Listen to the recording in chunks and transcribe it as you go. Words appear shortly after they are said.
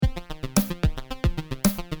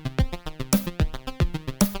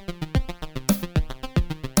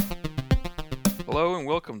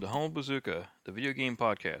Home Bazooka, the video game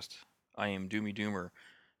podcast. I am Doomy Doomer,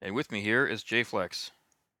 and with me here is JFlex.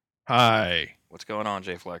 Hi. What's going on,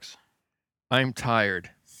 JFlex? I'm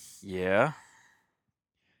tired. Yeah?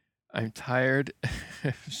 I'm tired.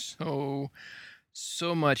 So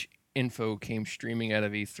much info came streaming out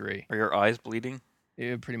of E3. Are your eyes bleeding?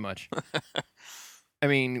 Yeah, pretty much. I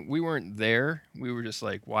mean, we weren't there. We were just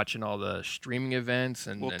like watching all the streaming events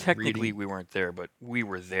Well, and technically reading. we weren't there, but we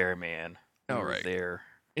were there, man. We All were right. there.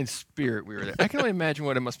 In spirit, we were there. I can only imagine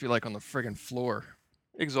what it must be like on the friggin' floor.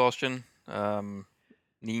 Exhaustion,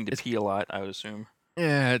 needing to It's pee a lot, I would assume.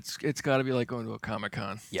 yeah, it's got to be like going to a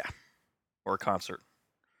Comic-Con. Yeah, or a concert.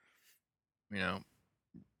 You know,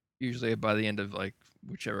 usually by the end of like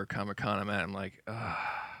whichever Comic-Con I'm at, I'm like,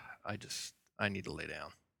 I need to lay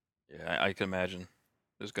down. Yeah, I can imagine.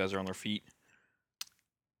 Those guys are on their feet,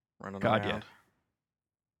 running God, yeah. around.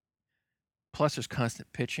 Plus, there's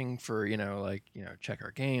constant pitching for, check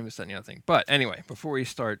our game, this, that, and the other thing. But anyway, before we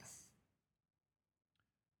start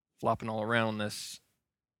flopping all around this,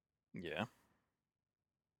 Yeah.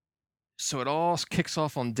 so it all kicks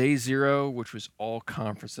off on day zero, which was all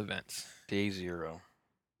conference events. Day zero.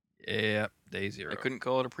 Yep, day They zero. couldn't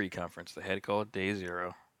call it a pre-conference. They had to call it day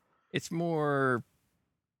zero. It's more,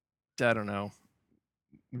 I don't know,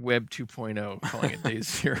 Web 2.0 calling it day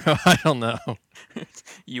zero. I don't know.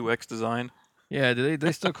 UX design. Yeah, do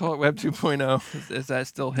they still call it Web 2.0? Is that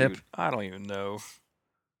still hip? Dude, I don't even know.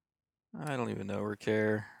 I don't even know or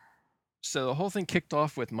care. So the whole thing kicked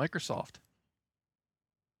off with Microsoft,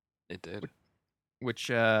 It did. which,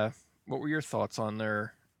 what were your thoughts on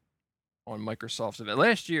Microsoft's event?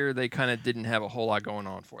 Last year, they kind of didn't have a whole lot going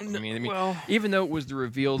on for them. Well, Even though it was the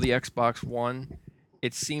reveal of the Xbox One,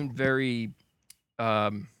 it seemed very,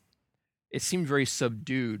 um,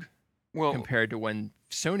 subdued well, compared to when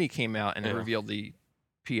Sony came out and yeah. revealed the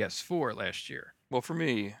PS4 last year. Well, for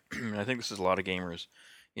me, and I think this is a lot of gamers.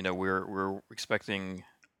 We're expecting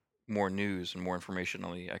more news and more information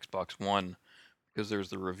on the Xbox One because there's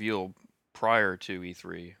the reveal prior to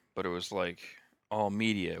E3, but it was like all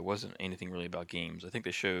media. It wasn't anything really about games. I think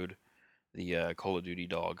they showed the Call of Duty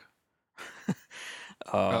dog.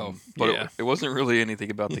 Oh But yeah, it wasn't really anything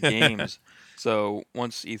about the games. So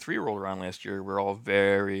once E3 rolled around last year, we are all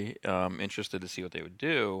very interested to see what they would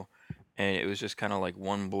do, and it was just kind of like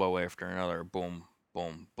one blow after another, boom,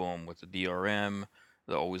 boom, boom, with the DRM,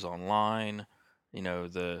 the always online.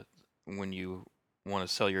 The when you want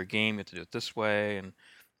to sell your game, you have to do it this way, and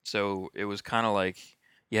so it was kind of like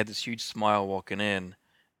you had this huge smile walking in,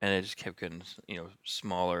 and it just kept getting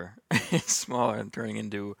smaller and smaller and turning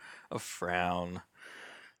into a frown.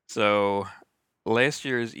 So last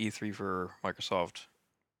year's E3 for Microsoft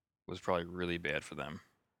was probably really bad for them.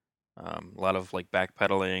 A lot of like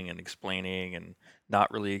backpedaling and explaining and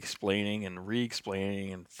not really explaining and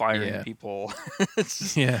re-explaining and firing yeah, people. It's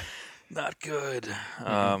just yeah. not good.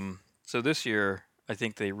 Mm-mm. So this year, I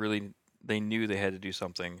think they knew they had to do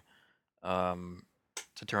something um,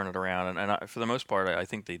 to turn it around, and for the most part, I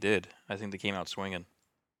think they did. I think they came out swinging.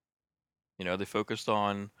 They focused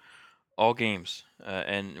on all games.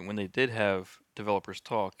 And when they did have developers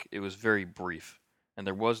talk, it was very brief, and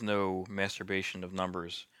there was no masturbation of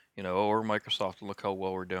numbers. Oh, we're Microsoft, and look how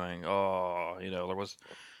well we're doing. Oh, there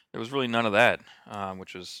was really none of that,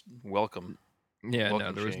 which was welcome, Yeah, no,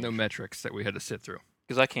 welcome there was no change. metrics that we had to sit through.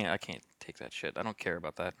 Because I can't take that shit. I don't care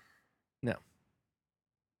about that. No,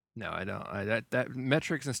 no, I don't. That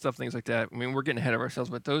metrics and stuff, things like that. I mean, we're getting ahead of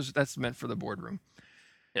ourselves, but that's meant for the boardroom.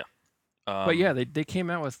 Yeah. But Um. yeah, they pretty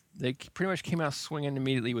much came out swinging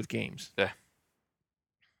immediately with games, Yeah.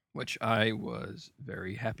 which I was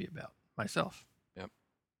very happy about myself. Yep.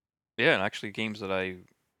 Yeah, and actually, games that I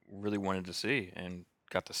really wanted to see and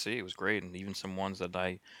got to see, it was great, and even some ones that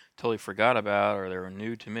I totally forgot about or they were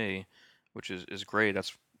new to me, which is great.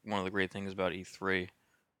 That's one of the great things about E3.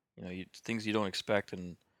 Things you don't expect,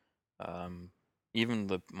 and um,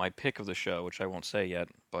 even my pick of the show, which I won't say yet,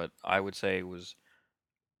 but I would say it was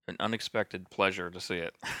an unexpected pleasure to see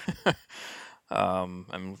it.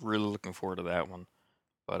 I'm really looking forward to that one.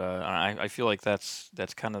 But I feel like that's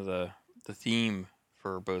kind of the theme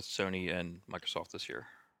for both Sony and Microsoft this year.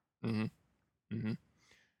 Mm-hmm. Mm-hmm.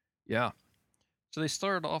 Yeah. So they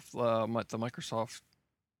started off the Microsoft,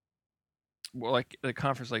 well, like the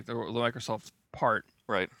conference, like the Microsoft part.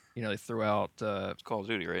 Right. They threw out. It's Call of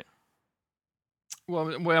Duty, right? Well,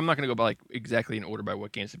 I'm not going to go by like exactly in order by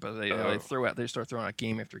what games, but Oh, they start throwing out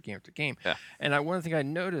game after game after game, yeah. and one thing I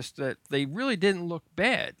noticed that they really didn't look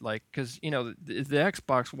bad, like because the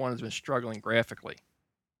Xbox One has been struggling graphically.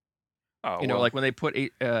 Oh, well, Like when they put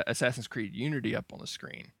Assassin's Creed Unity up on the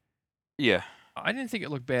screen, yeah. I didn't think it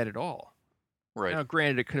looked bad at all. Right. Now,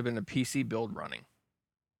 granted, it could have been a PC build running.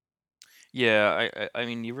 Yeah, I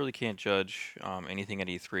mean, you really can't judge anything at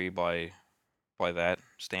E3 by that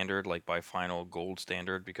standard, like by final gold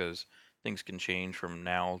standard, because things can change from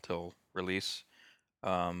now till release.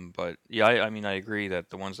 But yeah, I mean, I agree that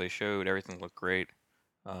the ones they showed, everything looked great.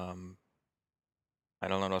 Um, I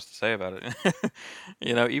don't know what else to say about it.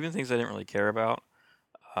 Even things I didn't really care about,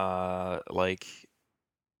 like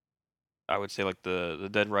I would say like the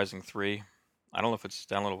Dead Rising 3. I don't know if it's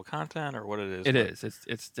downloadable content or what it is, It but is.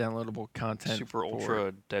 It's downloadable content Super for.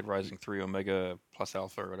 Ultra Dead Rising 3 Omega Plus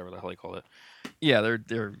Alpha or whatever the hell they call it. Yeah, they're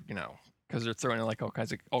because they're throwing in like all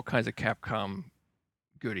kinds of Capcom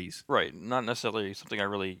goodies. Right, not necessarily something I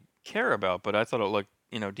really care about, but I thought it looked,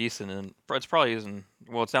 decent, and it's probably using,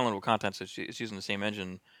 well, it's downloadable content, so it's using the same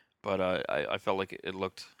engine, but I felt like it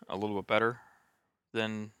looked a little bit better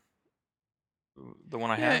than the one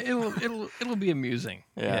I Yeah, have. it'll be amusing.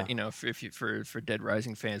 Yeah, Yeah, if you for Dead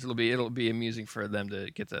Rising fans, it'll be amusing for them to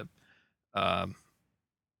um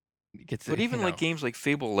get but to even like games like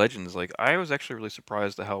Fable Legends, like I was actually really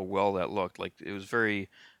surprised at how well that looked. Like it was very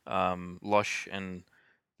lush, and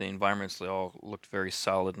the environments they all looked very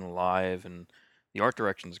solid and alive, and the art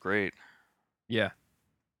direction's great, yeah,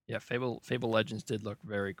 yeah. Fable Legends did look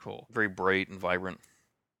very cool. very bright and vibrant.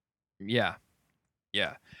 Yeah,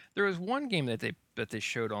 yeah. There was one game that they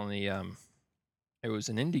showed on the it was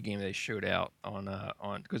an indie game they showed out on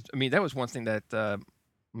because I mean that was one thing that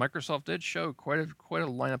Microsoft did show quite a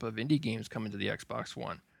lineup of indie games coming to the Xbox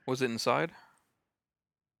One. Was it inside?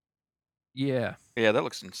 Yeah, Yeah, that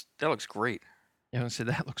looks great. so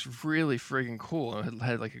that looks really friggin' cool. It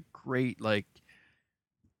had like a great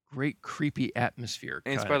creepy atmosphere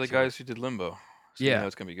And it's kind by of the to it. guys who did Limbo, so Yeah,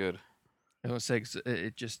 it's gonna be good. I was say 'cause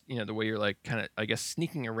it just the way you're like kind of I guess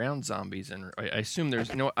sneaking around zombies and I assume there's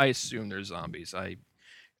I assume there's zombies. I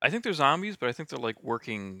think they're zombies, but I think they're like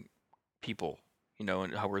working people.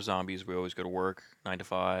 And how we're zombies, we always go to work 9 to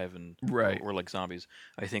 5, and Right. we're like zombies.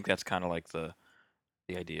 I think that's kind of like the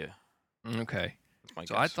idea. Okay. That's my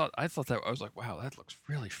So guess. I thought that I was like, wow, that looks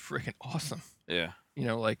really freaking awesome. Yeah.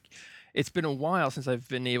 Like it's been a while since I've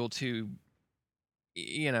been able to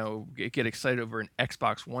get excited over an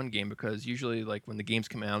Xbox One game because usually like when the games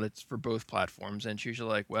come out, it's for both platforms, and it's usually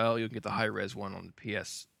like, well, you can get the high res one on the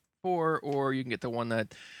PS4, or you can get the one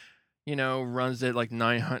that runs at like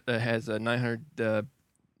 900, has a 900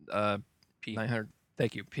 uh P. 900.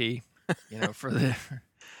 Thank you, P. For the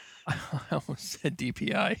I almost said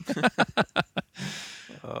DPI.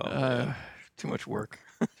 Oh uh, man, too too much much work.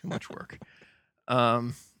 work. Too much work.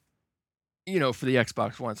 Um, for the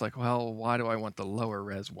Xbox One, it's like, well, why do I want the lower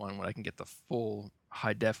res one when I can get the full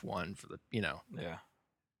high def one for the. Yeah.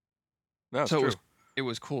 No, it's So true. it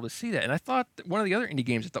was cool to see that, and I thought that one of the other indie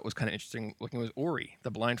games I thought was kind of interesting looking was Ori,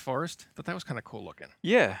 the Blind Forest. I thought that was kind of cool looking.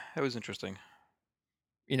 Yeah, that was interesting.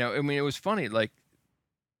 I mean, it was funny, like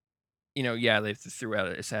yeah, they threw out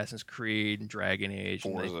Assassin's Creed and Dragon Age,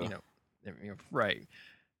 and Forza. right,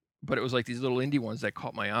 but it was like these little indie ones that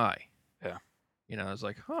caught my eye. Yeah. I was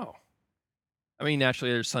like, oh. I mean,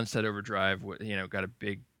 naturally, there's Sunset Overdrive. Got a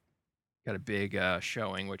big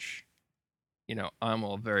showing, which I'm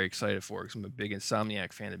all very excited for because I'm a big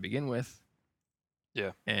Insomniac fan to begin with,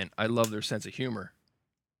 Yeah. and I love their sense of humor.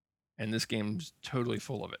 And this game's totally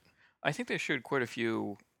full of it. I think they showed quite a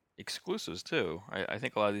few exclusives too. I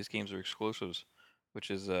think a lot of these games are exclusives,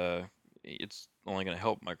 which is it's only going to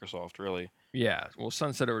help Microsoft really. Yeah, well,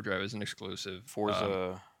 Sunset Overdrive is an exclusive,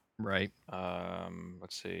 Forza, right?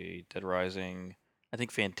 let's see, Dead Rising. I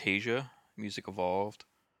think Fantasia, Music Evolved.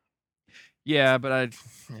 Yeah, but It's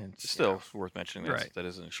it's still worth mentioning right, that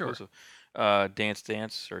is an sure. exclusive. Dance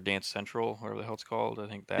Dance or Dance Central, whatever the hell it's called.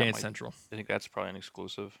 Dance Central. I think that's probably an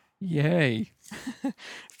exclusive. Yay!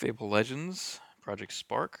 Fable Legends, Project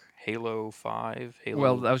Spark, Halo 5,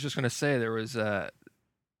 Well, Halo. I was just gonna say there was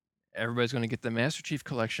everybody's gonna get the Master Chief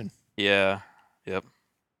Collection Yeah. Yep.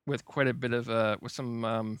 with quite a bit of with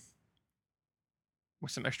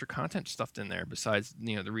some extra content stuffed in there besides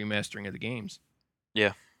the remastering of the games.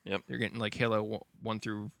 Yeah. Yep. You're getting like Halo 1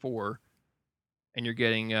 through 4, and you're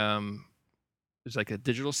getting there's like a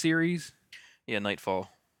digital series, Yeah, Nightfall.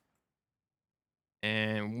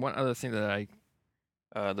 and one other thing that I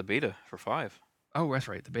The beta for 5. oh, that's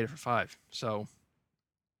right, the beta for 5. So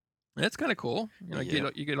that's kind of cool.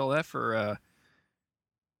 Yep. You get all that for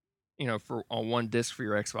for on one disc for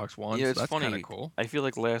your Xbox One. Yeah, So it's that's kind of funny. cool. I feel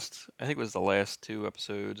like I think it was the last 2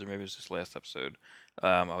 episodes, or maybe it was just last episode.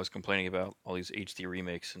 I was complaining about all these HD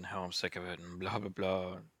remakes and how I'm sick of it and blah blah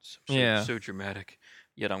blah. Yeah. So dramatic.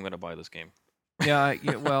 Yet I'm gonna buy this game. Yeah,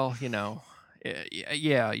 yeah. Well, yeah,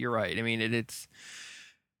 yeah, you're right. I mean, it's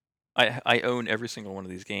I own every single one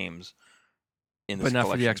of these games in but this not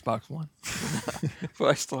for the collection, Xbox One. but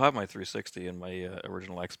I still have my 360 and my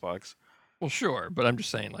original Xbox. Well, sure, but I'm just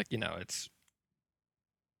saying, like, it's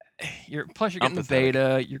you're plus you're I'm getting the pathetic.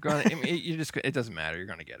 beta. You're gonna. I mean, you just. It doesn't matter. You're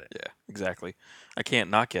gonna get it. Yeah, exactly. I can't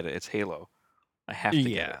not get it. It's Halo. I have to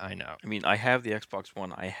get Yeah, it. I know. I mean, I have the Xbox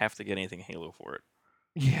One. I have to get anything Halo for it.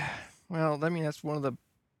 Yeah. Well, I mean, that's one of the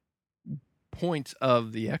points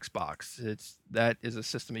of the Xbox. That is a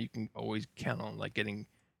system that you can always count on, like getting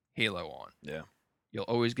Halo on. Yeah. You'll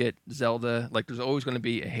always get Zelda. Like, there's always going to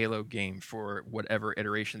be a Halo game for whatever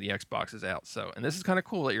iteration the Xbox is out. So, and this is kind of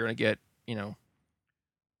cool that you're going to get, All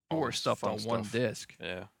four this stuffed fun on one stuff. disc.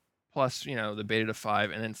 Yeah. Plus, the beta to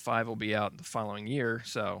 5, and then 5 will be out the following year.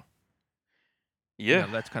 So, Yeah.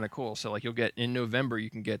 that's kind of cool. So, like, you'll get in November, you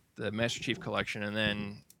can get the Master Chief collection, and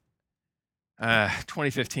then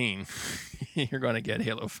 2015, you're going to get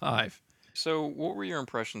Halo 5. So, what were your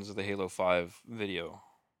impressions of the Halo 5 video?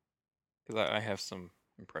 Because I have some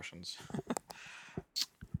impressions.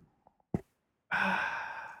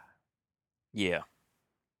 Yeah,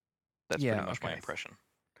 that's pretty Yeah. much my Okay. impression.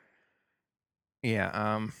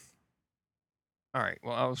 Yeah. All right.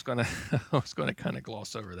 Well, I was gonna I was gonna kind of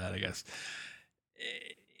gloss over that, I guess.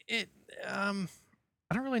 It, it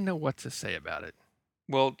I don't really know what to say about it.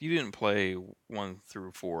 Well, you didn't play 1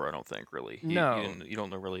 through 4, I don't think, really. You No, didn't. You don't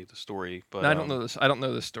know really the story, no, but I don't know this. I don't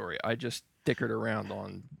know the story. I just dickered around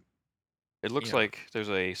on, it you looks know, like there's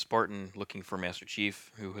a Spartan looking for Master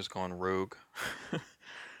Chief who has gone rogue.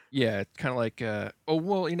 yeah, kind of like, oh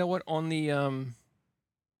well, you know what? On the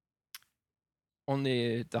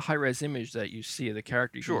high res image that you see of the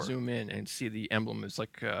character, you can Sure. zoom in and see the emblem. It's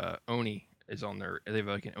like Oni is on there. They have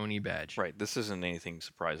like an Oni badge. Right. This isn't anything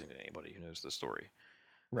surprising to anybody who knows the story.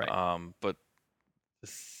 Right. But the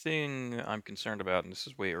thing I'm concerned about, and this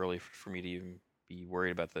is way early for me to even be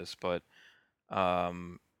worried about this, but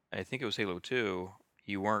um, I think it was Halo 2.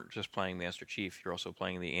 You weren't just playing Master Chief, you're also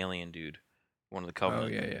playing the alien dude, one of the Oh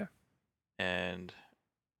Covenant. yeah, yeah. And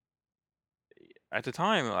at the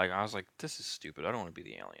time, like I was like, this is stupid. I don't want to be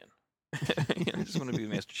the alien. I just want to be the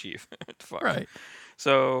Master Chief. What the fuck? Right.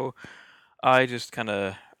 So I just kind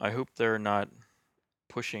of I hope they're not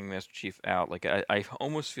pushing Master Chief out. Like I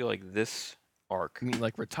almost feel like this arc. You mean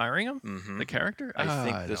like retiring him, hmm the character? I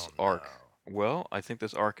think I this don't arc. know. Well, I think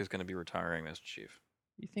this arc is going to be retiring Master Chief.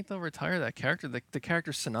 You think they'll retire that character? The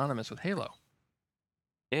character's synonymous with Halo.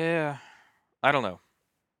 Yeah, I don't know.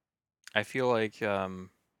 I feel like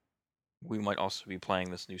we might also be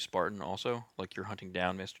playing this new Spartan also, like you're hunting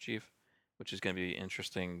down Master Chief, which is going to be an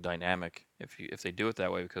interesting dynamic if they do it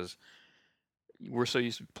that way because we're so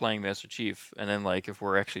used to playing Master Chief, and then like if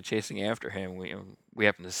we're actually chasing after him, we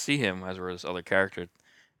happen to see him as we're this other character.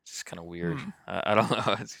 It's just kind of weird. Hmm. I don't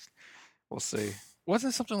know. We'll see.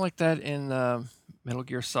 Wasn't something like that in Metal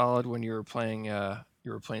Gear Solid when you were playing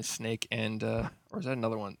Snake and or is that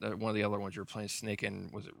another one? One of the other ones you were playing Snake and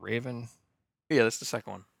was it Raven? Yeah, that's the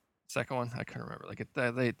second one. Second one? I couldn't remember.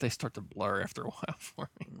 Like they start to blur after a while for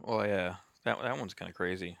me. Well, yeah, that one's kind of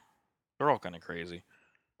crazy. They're all kind of crazy.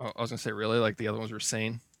 Oh, I was gonna say really like the other ones were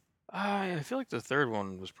sane. I feel like the third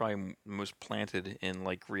one was probably most planted in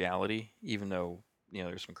like reality, even though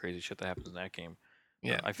there's some crazy shit that happens in that game.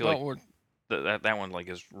 Yeah. I feel like Well, we're, that one like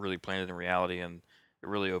is really planted in reality, and it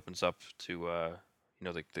really opens up to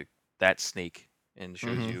the that snake and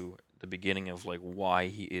shows hmm you the beginning of like why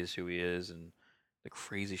he is who he is and the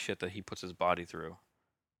crazy shit that he puts his body through.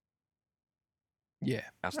 yeah. All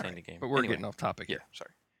right. Outstanding game. But we're Anyway, getting off topic yeah, here.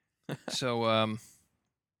 sorry. So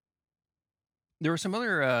there were some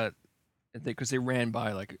other because they ran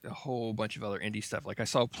by like a whole bunch of other indie stuff. Like I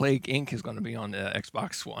saw Plague Inc. is going to be on the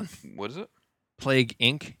Xbox One. What is it? Plague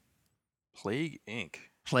Inc. Plague Inc.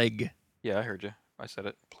 Plague. Yeah, I heard you. I said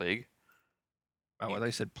it. Plague Oh, well, Inc.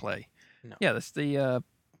 they said play. No. Yeah, that's the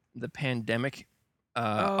pandemic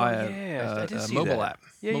Oh yeah, I did see mobile that. app,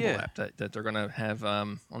 Yeah, yeah. that they're gonna have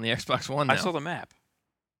on the Xbox One I now. saw the map.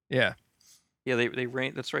 Yeah, Yeah, they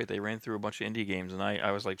ran. That's right. They ran through a bunch of indie games, and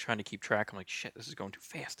I was like trying to keep track. I'm like, shit, this is going too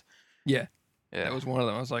fast. yeah, that Yeah. was one of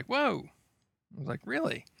them. I was like, whoa. I was like,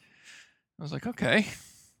 really? I was like, okay.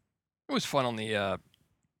 It was fun on the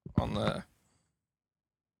what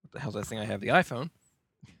the hell's that thing I have, the iPhone.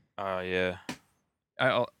 Yeah.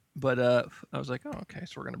 But I was like, oh, okay,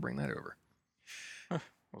 so we're gonna bring that over.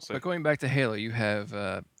 We'll see. But going back to Halo, you have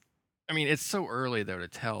I mean, it's so early though to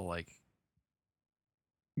tell like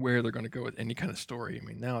where they're gonna go with any kind of story. I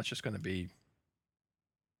mean, now it's just gonna be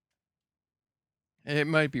it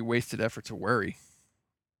might be wasted effort to worry.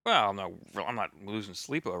 Well, no, I'm not losing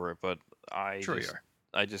sleep over it, but I Sure you just are.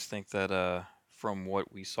 I just think that from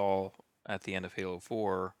what we saw at the end of Halo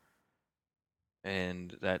 4,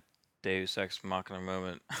 and that Deus Ex Machina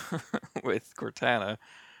moment with Cortana.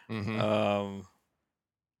 Mhm. Um,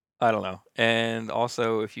 I don't know. And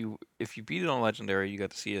also, if you beat it on Legendary, you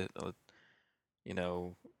got to see a you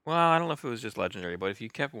know, well, I don't know if it was just Legendary, but if you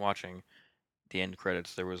kept watching the end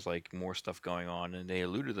credits, there was like more stuff going on, and they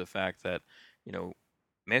alluded to the fact that you know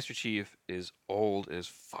Master Chief is old as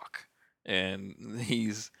fuck, and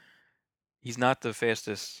he's not the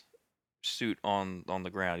fastest suit on the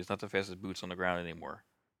ground. He's not the fastest boots on the ground anymore.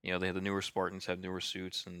 They have the newer Spartans have newer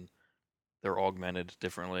suits, and they're augmented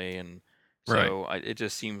differently, and Right. so it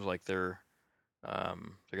just seems like they're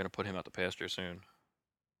gonna put him out the pasture soon.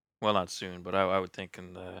 Well, not soon, but I would think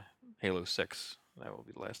in Halo 6 that will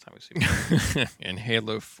be the last time we see more of him. And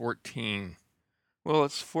Halo 14. Well,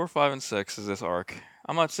 it's 4, 5, and 6 is this arc.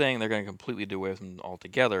 I'm not saying they're going to completely do away with him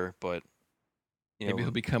altogether, but Maybe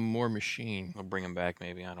he'll become more machine, they'll bring him back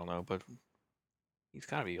maybe. I don't know, but he's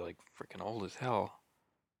got to be like freaking old as hell.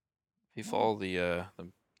 If you follow the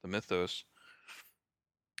mythos,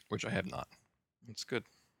 which I have not. it's good.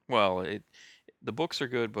 Well, the books are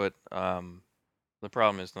good, but the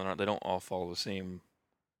problem is they don't all follow the same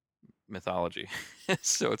mythology.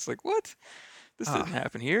 So it's like, what? This didn't Ah,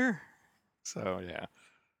 happen here. So yeah,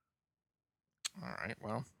 all right.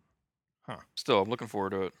 Well, huh. still I'm looking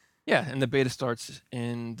forward to it. Yeah, and the beta starts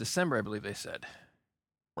in December, I believe they said.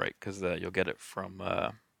 Right, because you'll get it from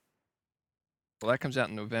Well, that comes out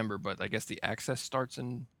in November, but I guess the access starts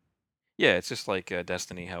in. yeah, it's just like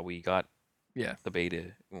Destiny, how we got Yeah. the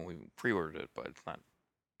beta when we pre-ordered it, but it's not Right.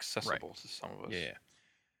 accessible to some of us. Yeah.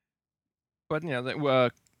 But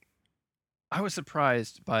I was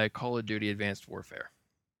surprised by Call of Duty Advanced Warfare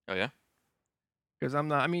Oh yeah, because I'm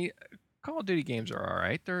not. I mean, Call of Duty games are all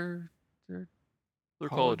right. They're they're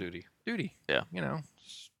Call Call of of Duty. Duty. Yeah,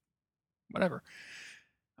 Whatever.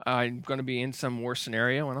 I'm going to be in some war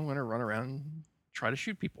scenario and I'm going to run around and try to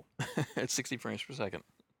shoot people. it's 60 frames per second.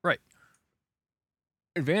 Right.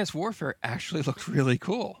 Advanced Warfare actually looked really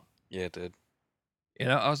cool. Yeah, it did.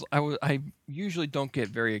 I usually don't get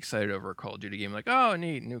very excited over a Call of Duty game. Like, oh,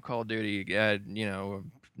 neat, new Call of Duty, add,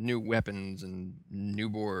 new weapons and new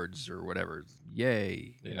boards or whatever.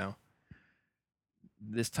 Yay, Yeah,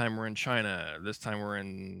 This time we're in China. This time we're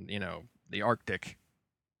in, the Arctic.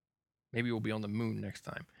 Maybe we'll be on the moon next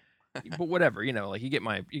time. But whatever, like you get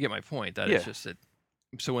my point. That it's yeah, just that.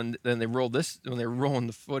 So then they rolled this when they were rolling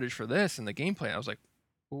the footage for this and the gameplay, I was like,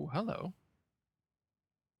 oh, hello.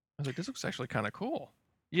 I was like, this looks actually kind of cool.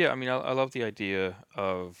 yeah. I mean, I love the idea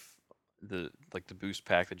of the boost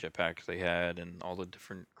pack, the jetpacks they had, and all the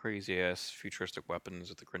different crazy ass futuristic weapons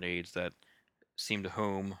with the grenades that seem to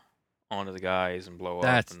home onto the guys and blow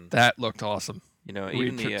up, and That looked awesome. Where you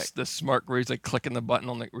even took the the smart, where he's like clicking the button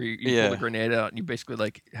on the, where you pull the yeah, grenade out and you basically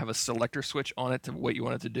like have a selector switch on it to what you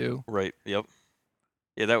want it to do. right, yep,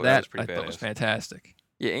 yeah, that That was pretty I thought was badass. fantastic.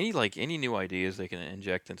 Yeah, any new ideas they can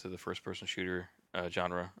inject into the first person shooter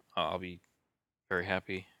genre, I'll be very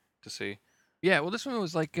happy to see. Yeah, well, this one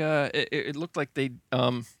was like, it looked like they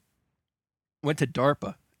went to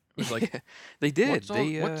DARPA. It was like, Yeah, they did.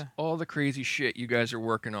 what's all the crazy shit you guys are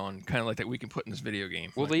working on, kind of like that we can put in this video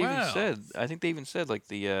game. I'm Well, like, they even wow. said, I think they even said like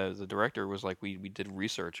the director was like, we did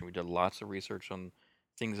research and we did lots of research on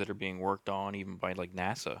things that are being worked on even by like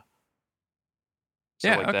NASA. So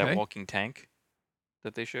Yeah, like that okay. walking tank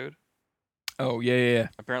that they showed. Oh, yeah, yeah, yeah.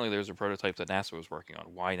 Apparently, there's a prototype that NASA was working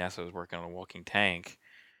on. Why NASA was working on a walking tank?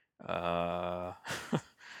 Uh,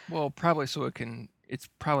 Well, probably so it's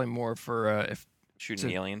probably more for, if shooting to,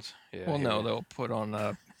 the aliens. Yeah, I well, hear no, you. they'll put on,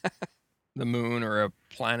 the moon or a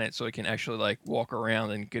planet so it can actually like walk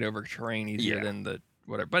around and get over terrain easier Yeah, than the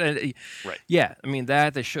whatever. But right. yeah, I mean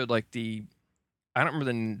that they showed like I don't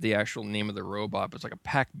remember the actual name of the robot, but it's like a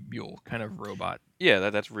pack mule kind of robot. Yeah,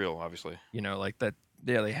 that's real, obviously. Like that.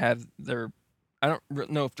 Yeah, they have their. I don't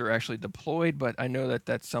know if they're actually deployed, but I know that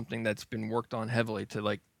that's something that's been worked on heavily to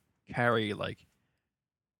like carry like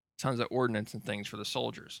tons of ordnance and things for the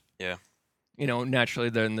soldiers. Yeah. Naturally,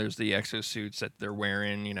 then there's the exosuits that they're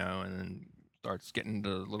wearing, and then starts getting into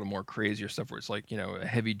a little more crazier stuff where it's like, a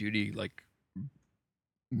heavy duty, like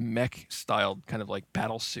mech styled kind of like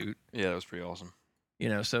battle suit, Yeah, that was pretty awesome.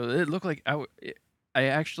 So it looked like I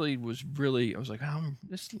actually I was like,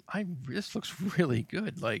 this looks really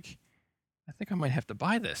good. Like, I think I might have to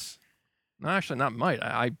buy this. No, actually, not might.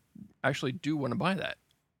 I actually do want to buy that.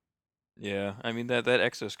 Yeah, I mean that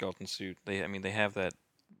exoskeleton suit. I mean they have that.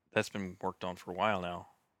 That's been worked on for a while now.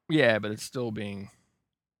 Yeah, but it's still they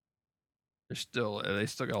still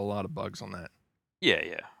got a lot of bugs on that. Yeah,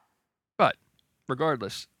 yeah. But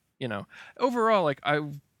regardless, overall, like I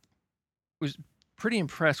was pretty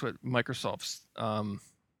impressed with Microsoft's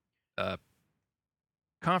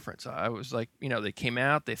conference. I was like, they came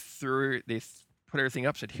out, put everything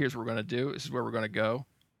up, said, "Here's what we're gonna do. This is where we're gonna go.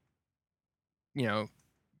 You know,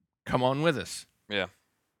 come on with us." Yeah.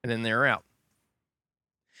 And then they're out,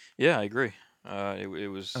 Yeah, I agree. It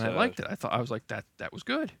was and I liked it. I was like, that was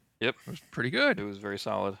good. yep, It was pretty it good. was very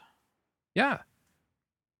solid. Yeah.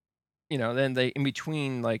 Then they in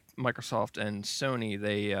between like Microsoft and Sony,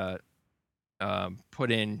 they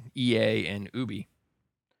put in EA and Ubi.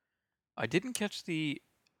 I didn't catch the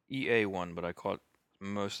EA one, but I caught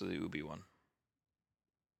most of the Ubi one.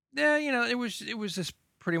 Yeah, it was just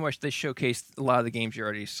pretty much they showcased a lot of the games you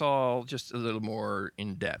already saw, just a little more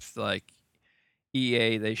in depth. Like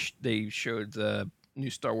EA, they showed the new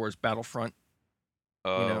Star Wars Battlefront.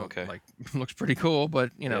 Oh, okay. Like looks pretty cool,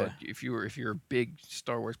 but Yeah. if you're a big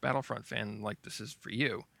Star Wars Battlefront fan, like this is for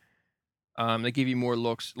you. They give you more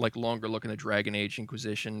looks, like longer look in the Dragon Age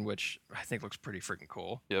Inquisition, which I think looks pretty freaking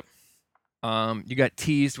cool. Yep. You got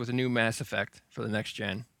teased with a new Mass Effect for the next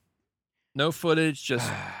gen. No footage, just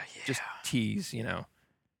Yeah. tease,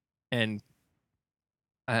 And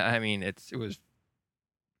I mean, it was.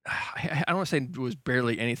 I don't want to say it was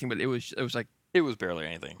barely anything, but it was like, It was barely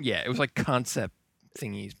anything. yeah, it was like concept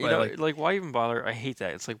thingies, but like, Like why even bother? I hate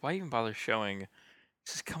that. It's like why even bother showing?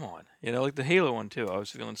 Just come on. Like the Halo one too. I was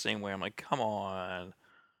feeling the same way. I'm like, come on.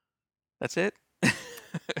 That's it.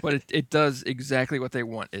 but it does exactly what they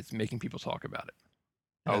want. It's making people talk about it,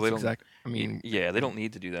 and Oh, that's they don't. exact. I mean, Yeah, they don't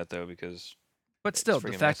need to do that though because but it's still, the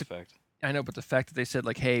freaking fact Mass that Effect. I know, but the fact that they said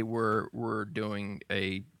like, hey, we're doing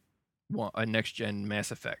a next gen Mass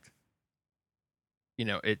Effect.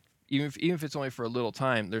 It even if it's only for a little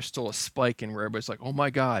time, there's still a spike in where everybody's like, oh my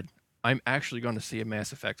god, I'm actually going to see a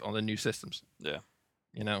Mass Effect on the new systems. Yeah.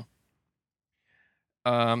 You know.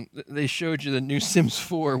 They showed you the new Sims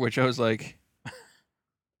 4, which I was like,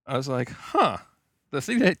 huh. The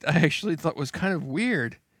thing that I actually thought was kind of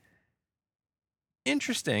weird,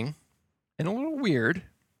 interesting, and a little weird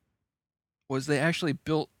was they actually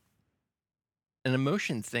built an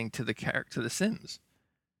emotion thing to the Sims,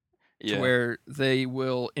 to Yeah. where they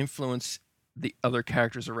will influence the other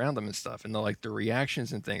characters around them and stuff, and the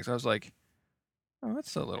reactions and things. I was like, oh,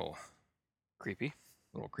 that's a Creepy.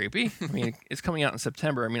 little creepy. I mean, it's coming out in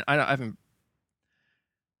September. I mean, I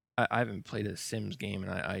haven't played a Sims game,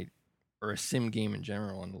 and or a sim game in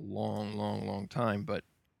general in a long, long, long time. But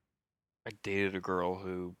I dated a girl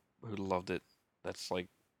who loved it. That's like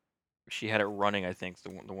she had it running. I think the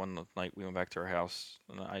one night we went back to her house,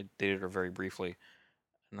 and I dated her very briefly,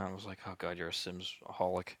 and I was like, oh god, you're a Sims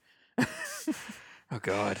aholic. Oh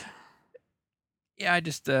god. yeah,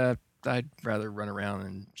 I'd rather run around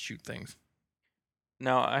and shoot things.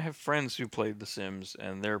 Now I have friends who played The Sims,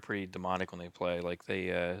 and they're pretty demonic when they play. Like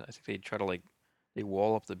I think they try to like, they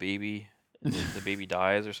wall up the baby, and the baby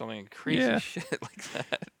dies or something crazy Yeah, shit like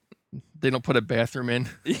that. they don't put a bathroom in.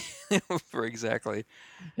 For exactly.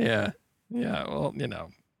 Yeah, yeah. Well,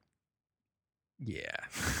 yeah.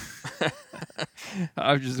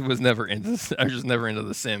 I was just never into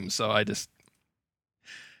The Sims, so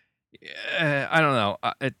yeah, I don't know.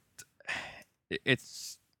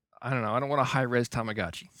 It's I don't know. I don't want a high res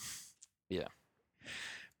Tamagotchi, Yeah.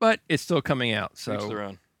 but it's still coming out. To each So, their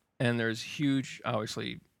own. and there's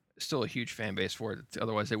obviously, still a huge fan base for it.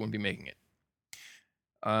 Otherwise, they wouldn't be making it.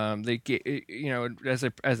 They get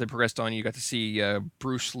as they progressed on, you got to see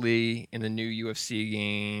Bruce Lee in the new UFC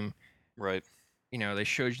game. Right. They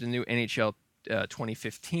showed you the new NHL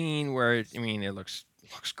 2015, where I mean, it looks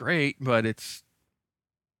great, but it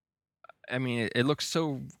looks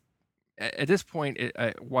so. At this point,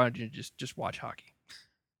 why don't you just watch hockey,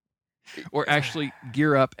 or actually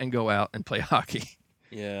gear up and go out and play hockey?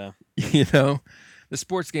 Yeah. you know, the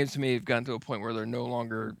sports games to me have gotten to a point where they're no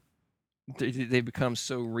longer. They've become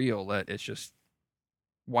so real that it's just,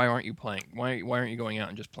 why aren't you playing? Why aren't you going out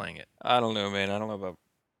and just playing it? I don't know, man. I don't know about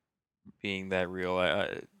being that real.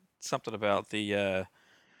 Something about I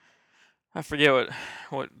forget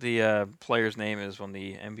what the player's name is on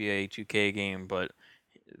the NBA 2K game, but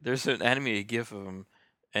there's an animated GIF of him,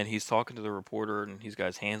 and he's talking to the reporter, and he's got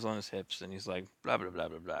his hands on his hips, and he's like blah blah blah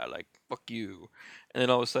blah blah, like fuck you, and then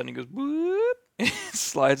all of a sudden he goes whoop, and it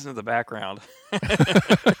slides into the background.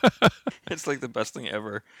 It's like the best thing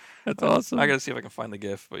ever. That's I awesome. gotta see if I can find the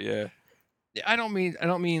GIF, but yeah, Yeah, I don't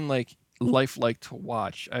mean like lifelike to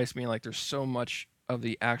watch. I just mean like there's so much of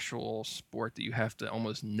the actual sport that you have to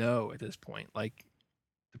almost know at this point. Like,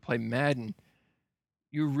 to play Madden,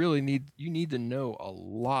 you need to know a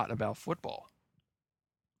lot about football,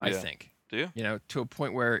 I yeah. think. Do you? To a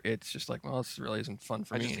point where it's just like, well, this really isn't fun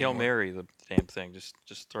for I me just Hail anymore. Mary the damn thing.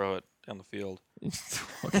 Just throw it down the field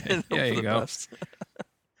Okay, and yeah, hope there for you the go. best.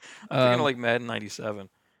 I'm thinking of Um, like Madden '97.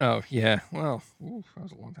 oh yeah, well, ooh, that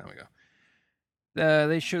was a long time ago.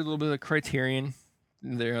 They showed a little bit of Criterion.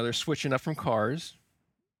 They're switching up from cars.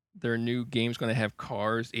 Their new game's going to have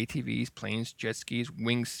cars, ATVs, planes, jet skis,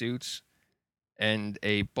 wingsuits, and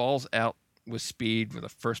a balls out with speed with a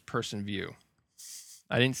first person view.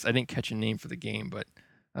 I didn't catch a name for the game, but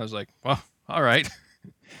I was like, well, all right.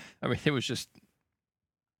 I mean, it was just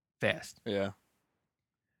fast. Yeah.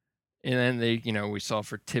 And then we saw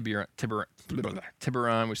for Tiburon,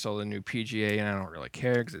 we saw the new PGA, and I don't really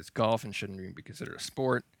care because it's golf and shouldn't even be considered a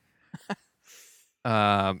sport.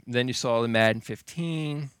 Then you saw the Madden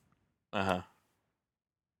 15, Uh huh.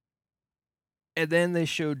 and then they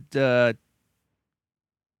showed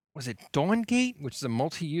was it Dawngate, which is a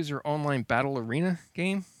multi-user online battle arena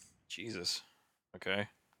game? Jesus. Okay.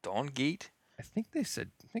 Dawn Gate. I think they said.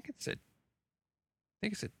 I think it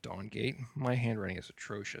said Dawngate. My handwriting is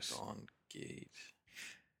atrocious. Dawn Gate.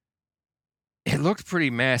 It looked pretty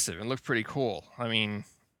massive. It looked pretty cool. I mean,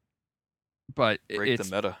 but Break the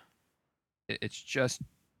meta. it's just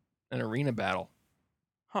an arena battle.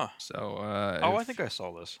 Huh. So Oh, I think I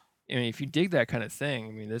saw this. I mean, if you dig that kind of thing,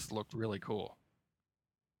 I mean, this looked really cool.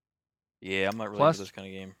 Yeah, I'm not really into Plus, this kind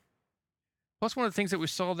of game. plus one of the things that we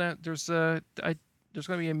saw that there's there's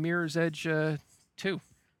going to be a Mirror's Edge 2.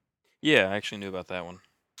 Yeah, I actually knew about that one.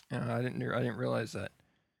 I didn't realize that.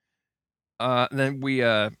 Then we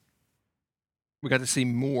got to see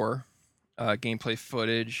more gameplay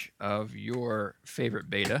footage of your favorite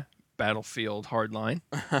beta, Battlefield Hardline,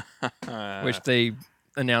 which they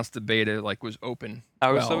announced the beta like was open.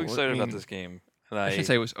 I was so Well, I excited about mean, this game, and I shouldn't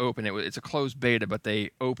say it was open. It's a closed beta, but they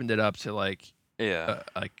opened it up to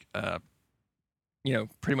yeah,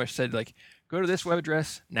 pretty much said like, go to this web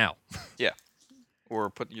address now. yeah, or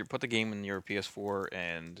put the game in your PS4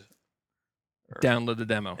 and Download the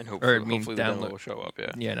demo, or I mean, hopefully the demo download. will show up.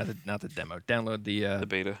 Yeah, Yeah, not the demo. Download the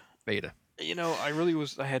beta. beta. You know,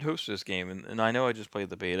 I had hopes for this game, and I know I just played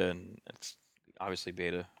the beta, and it's obviously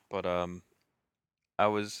beta, but I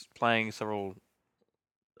was playing several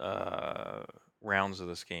uh rounds of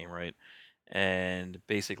this game, right? And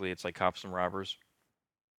basically, it's like cops and robbers.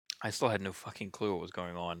 I still had no fucking clue what was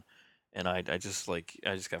going on, and I just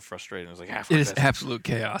got frustrated. I was like, ah, It fuck is this. absolute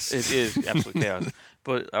chaos. It is absolute chaos.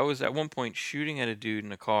 But I was at one point shooting at a dude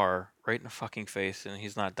in a car right in the fucking face, and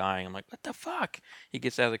he's not dying. I'm like, what the fuck? He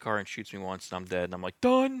gets out of the car and shoots me once, and I'm dead. And I'm like,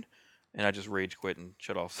 done. And I just rage quit and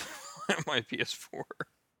shut off my PS4.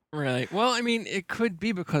 Right. Well, I mean, it could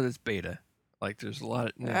be because it's beta. Like, there's a lot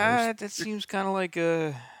of That seems kind of like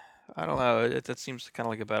a, I don't know. That seems kind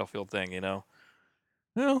of like a Battlefield thing, you know?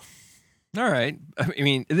 well, all right. I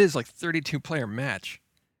mean, it is like 32 player match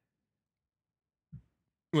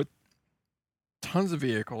with tons of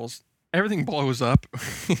vehicles. Everything blows up.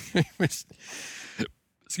 Excuse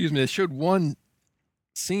me. They showed one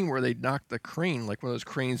scene where they knocked the crane, like one of those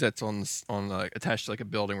cranes that's on like attached to like a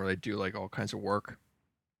building where they do like all kinds of work.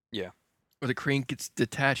 Yeah. Where the crane gets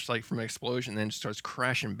detached like from an explosion, and then starts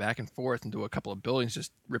crashing back and forth into a couple of buildings,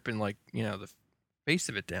 just ripping like the face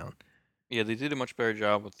of it down. Yeah, they did a much better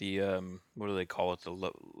job with the what do they call it? The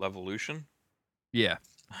levolution. Yeah,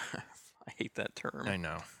 I hate that term. I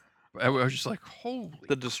know. I was just like, holy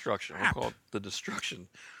The destruction. We'll crap. call it the destruction.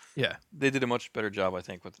 Yeah. They did a much better job, I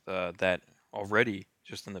think, with that already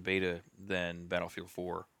just in the beta than Battlefield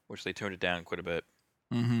 4, which they toned it down quite a bit.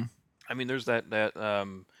 Mm-hmm. I mean, there's that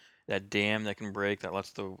dam that can break that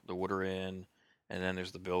lets the water in, and then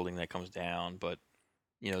there's the building that comes down. But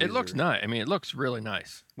It these looks are nice. I mean, it looks really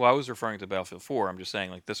nice. well, I was referring to Battlefield 4. I'm just saying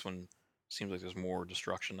like this one seems like there's more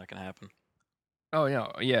destruction that can happen. Oh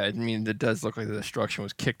yeah. I mean, it does look like the destruction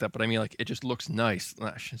was kicked up, but I mean, like, it just looks nice.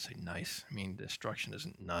 I shouldn't say nice. I mean, destruction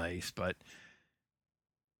isn't nice, but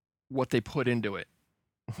what they put into it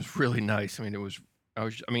was really nice. I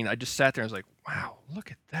mean, I just sat there and was like, wow,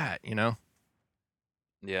 look at that.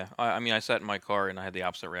 Yeah, I mean, I sat in my car and I had the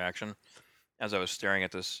opposite reaction as I was staring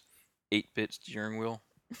at this 8-bit steering wheel.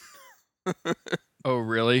 Oh,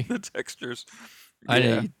 really? The textures. I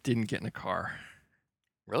Yeah. didn't get in a car.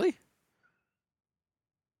 Really?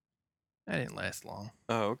 That didn't last long.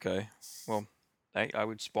 Oh, okay. Well, I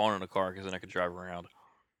would spawn in a car because then I could drive around.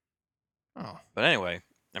 Oh, But anyway,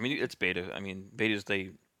 I mean, it's beta. I mean, betas,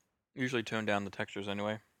 they usually tone down the textures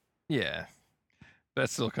anyway. yeah.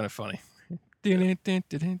 That's still kind of funny. Dun, dun, dun,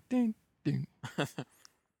 dun, dun, dun.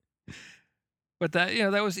 But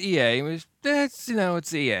that was EA.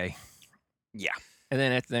 It's EA. Yeah.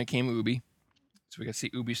 And then came Ubi, so we got to see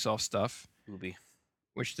Ubisoft stuff, Ubi.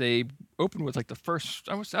 which they opened with like the first,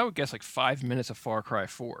 I would guess like 5 minutes of Far Cry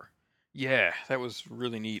 4. Yeah, that was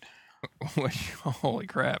really neat. Which, holy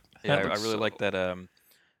crap! Yeah, That I looks really so like that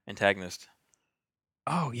antagonist.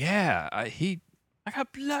 Oh yeah, I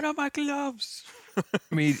got blood on my gloves.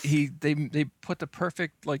 I mean, they put the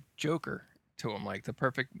perfect like Joker to him, like the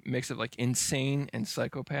perfect mix of like insane and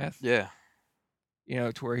psychopath. Yeah, You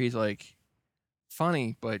know, to where he's like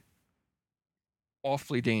funny but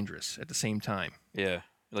awfully dangerous at the same time. yeah.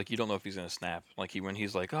 Like you don't know if he's gonna snap. Like when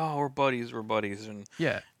he's like, "Oh, we're buddies," and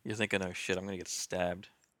Yeah, you're thinking, "Oh shit, I'm gonna get stabbed."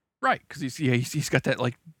 right. Because he's got that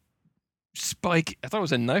like spike. I thought it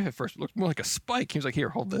was a knife at first. It looked more like a spike. He was like, "Here,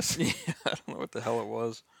 hold this." Yeah, I don't know what the hell it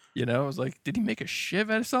was. You know, I was like, "Did he make a shiv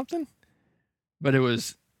out of something?" But it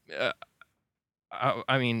was. Uh,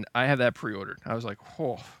 I mean, I have that pre-ordered. I was like,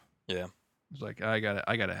 "Oh." Yeah. I was like, I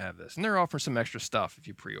gotta have this, and they're offering some extra stuff if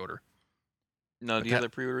you pre-order. No, But do you have that, the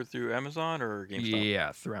pre-order through Amazon or GameStop?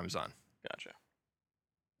 yeah, through Amazon. Gotcha.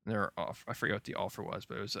 They're off. I forget what the offer was,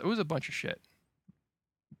 but it was a bunch of shit.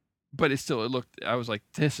 But it looked. I was like,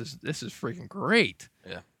 this is freaking great.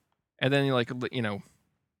 Yeah. And then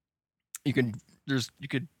you can you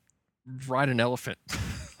could ride an elephant,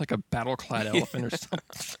 like a battle clad elephant or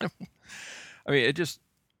something. I mean,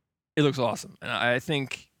 it looks awesome, and I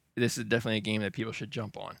think this is definitely a game that people should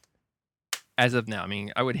jump on. As of now, I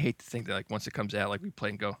mean, I would hate to think that like once it comes out, like we play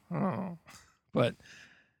and go, oh, but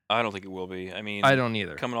I don't think it will be. I I mean, don't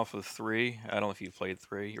either. coming off of 3, I don't know if you played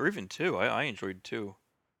 3 or even 2. I enjoyed 2.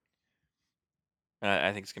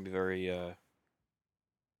 I think it's gonna be very,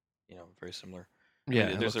 very similar. I Yeah,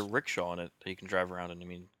 mean, it there's a looks. rickshaw in it that you can drive around in. I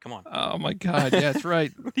mean, come on. Oh my god, yeah, that's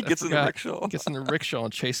right. When he I gets in the forgot. rickshaw. Gets in the rickshaw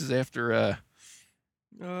and chases after. Uh,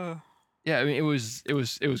 Yeah, I mean, it was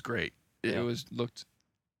great. It yeah, was looked.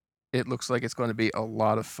 It looks like it's going to be a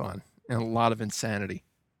lot of fun and a lot of insanity,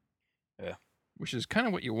 yeah, which is kind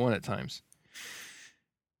of what you want at times.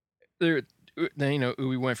 There, then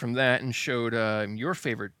we went from that and showed your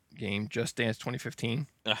favorite game, Just Dance 2015,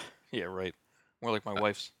 yeah, right. More like my uh,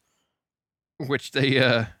 wife's. which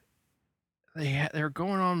they're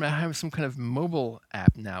going on about having some kind of mobile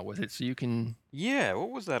app now with it, so you can Yeah,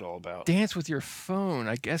 what was that all about? dance with your phone.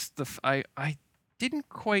 I guess I didn't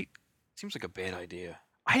quite Seems like a bad idea.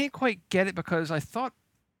 I didn't quite get it because I thought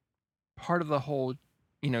part of the whole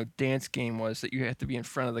dance game was that you had to be in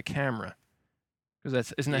front of the camera because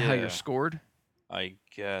that's isn't that how you're Yeah, scored? I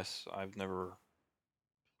guess I've never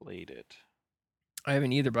played it. I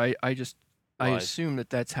haven't either, but I Lied. assume that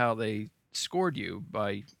that's how they scored you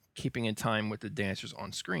by keeping in time with the dancers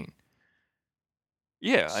on screen.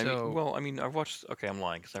 Yeah, So I've watched. Okay, I'm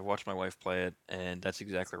lying because I've watched my wife play it, and that's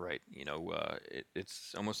exactly right.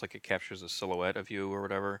 It's almost like it captures a silhouette of you or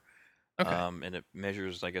whatever, okay, and it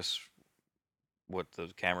measures, I guess, what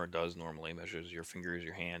the camera does normally. Measures your fingers,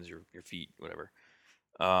 your hands, your feet, whatever.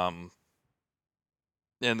 Um,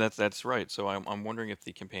 and that's right. So I'm wondering if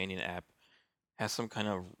the companion app has some kind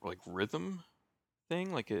of like rhythm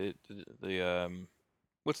thing, like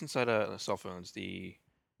what's inside cell phones, the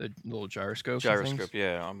the little gyroscopes and things. gyroscope.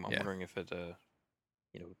 Yeah, I'm Yeah. wondering if it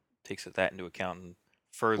you know, takes that into account and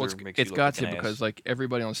Well, further makes it's you look got like an to because ass. like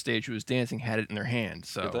everybody on stage who was dancing had it in their hand.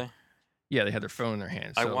 Did So they? yeah, they had their phone in their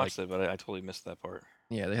hand. I So like watched it, but I totally missed that part.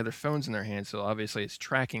 yeah, they had their phones in their hands. So obviously it's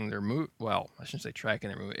tracking their move. Well, I shouldn't say tracking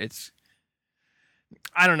their move.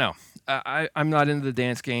 I don't know. I'm not into the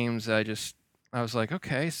dance games. I was like,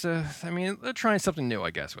 okay, so I mean, they're trying something new,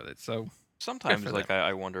 I guess, with it. So good Sometimes, for them. like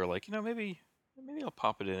I wonder, like maybe I'll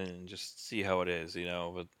pop it in and just see how it is,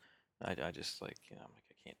 But I just like I'm like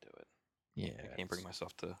I can't do it. I Yeah, can't bring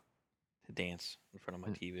myself to dance in front of my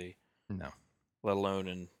n- TV, no. let alone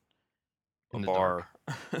in a In the dark. bar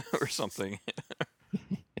or something.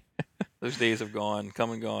 Those days have gone,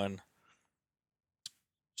 come and gone.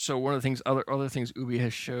 So one of the things, other things Ubi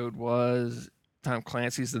has showed was Tom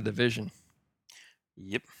Clancy's The Division.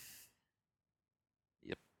 Yep,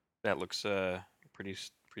 yep. That looks pretty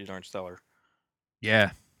darn stellar.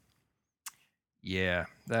 Yeah, yeah,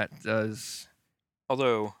 that does.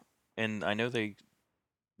 Although, and I know they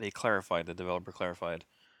clarified, the developer clarified.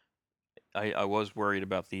 I was worried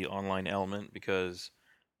about the online element because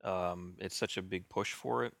it's such a big push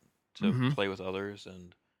for it to Mm-hmm. play with others,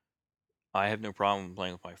 and I have no problem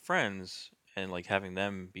playing with my friends and like having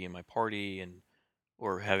them be in my party and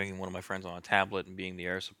or having one of my friends on a tablet and being the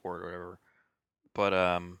air support or whatever. But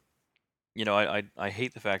I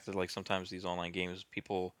hate the fact that like sometimes these online games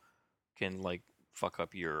people can like fuck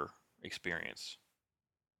up your experience.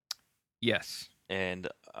 Yes. And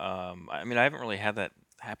I mean, I haven't really had that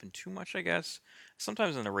happen too much, I guess.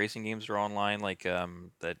 Sometimes in the racing games are online, like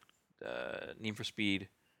that Need for Speed.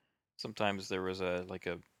 Sometimes there was a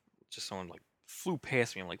just someone like flew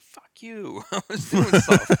past me. I'm like, "Fuck you!" I was doing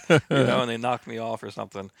stuff, and they knocked me off or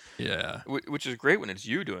something. Yeah. Which is great when it's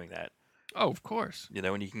you doing that. Oh, of course. You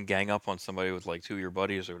know, and you can gang up on somebody with like two of your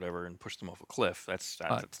buddies or whatever and push them off a cliff. Uh, That's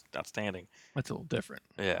outstanding. that's a little different.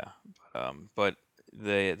 Yeah, but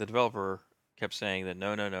the developer kept saying that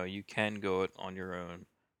no, no, no, you can go it on your own,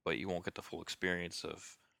 but you won't get the full experience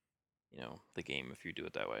of the game if you do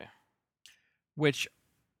it that way. Which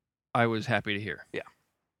I was happy to hear Yeah,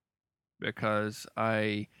 because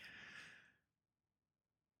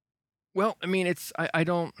well, I mean, I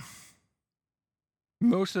don't,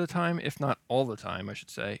 most of the time, if not all the time, I should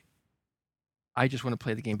say, I just want to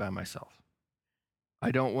play the game by myself.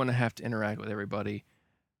 I don't want to have to interact with everybody.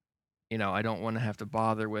 I don't want to have to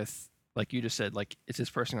bother with, like you just said, like, is this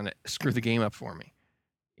person going to screw the game up for me?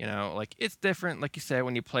 Like it's different, like you said,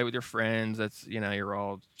 when you play with your friends, that's, you're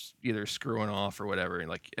all either screwing off or whatever. And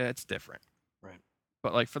like, it's different. right.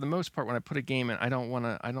 But like for the most part, when I put a game in, I don't want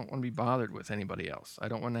to be bothered with anybody else. I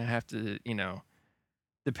don't want to have to,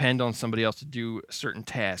 depend on somebody else to do certain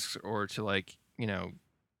tasks or to like,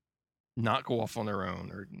 not go off on their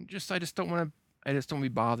own or I just don't want to be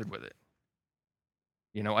bothered with it.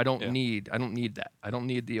 Yeah. I don't need that. I don't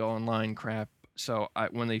need the online crap. So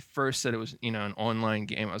when they first said it was, an online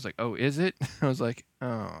game, I was like, "Oh, is it?" I was like, "Oh,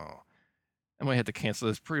 I might have to cancel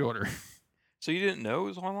this pre-order." So you didn't know it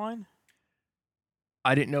was online?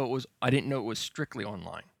 I didn't know it was strictly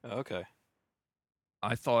online. Oh, okay,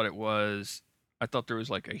 I thought there was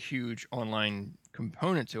like a huge online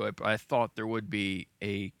component to it, but I thought there would be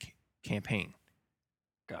a campaign.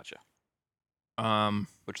 gotcha. Um,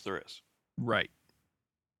 Which there is. right.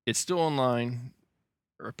 It's still online,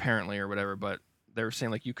 or apparently, or whatever, but they were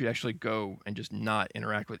saying like you could actually go and just not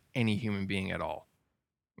interact with any human being at all,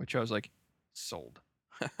 which I was like, sold.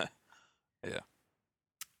 Yeah.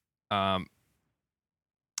 Um,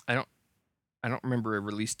 I don't I don't remember a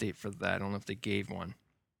release date for that. I don't know if they gave one,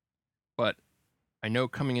 but I know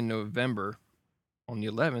coming in November on the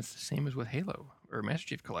 11th, same as with Halo or Master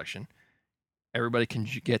Chief Collection, everybody can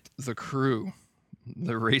get the Crew,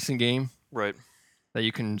 the racing game Right. that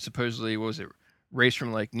you can supposedly, what was it, race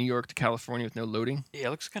from like New York to California with no loading. Yeah, it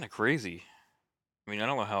looks kind of crazy. I mean, I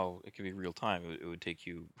don't know how it could be real time. It would take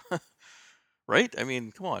you, right? I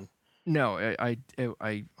mean, come on. No,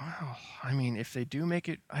 oh, I mean, if they do make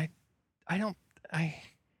it, I don't, I,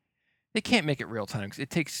 they can't make it real time because it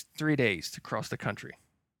takes 3 days to cross the country.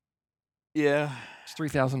 Yeah. It's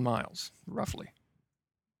 3,000 miles, roughly.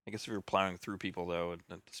 I guess if you're plowing through people though at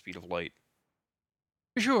the speed of light.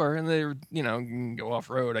 Sure, and they, you can go off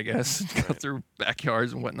road, I guess, and go Right. through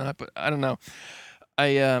backyards and whatnot. But I don't know. I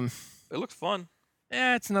It looks fun.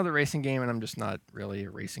 Yeah, it's another racing game, and I'm just not really a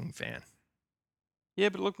racing fan. Yeah,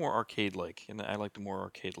 but it looked more arcade-like, and I like the more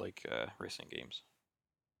arcade-like racing games.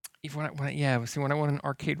 If yeah, see, when I want an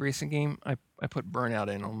arcade racing game, I put Burnout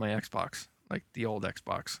in on my Xbox, like the old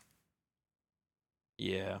Xbox.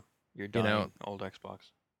 Yeah, you're You know, dying, old Xbox,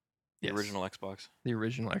 the yes, original Xbox. the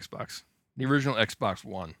original Xbox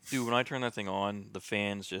One. Dude, when I turn that thing on, the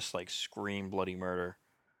fans just like scream bloody murder.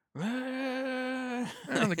 Well,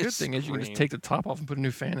 the They good thing is you can just scream. take the top off and put a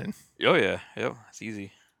new fan in. Oh yeah, yep, it's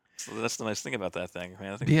easy. So that's the nice thing about that thing,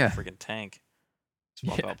 man. I think it's Yeah, a freaking tank.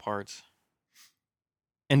 Swap yeah. out parts.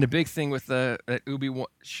 And the big thing with the that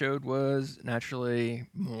showed was naturally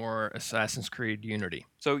more Assassin's Creed Unity.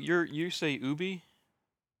 So you say Ubi,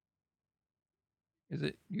 Is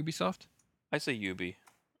it Ubisoft? I say Ubi.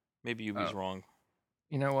 Maybe Oh, Ubi's wrong.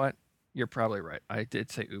 you know what? You're probably right. I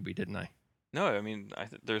did say Ubi, didn't I? No, I mean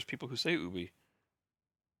there's people who say Ubi.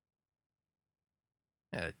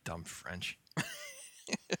 Dumb French.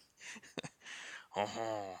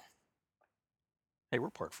 Oh, hey, we're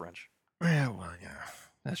part French. Yeah, well, yeah,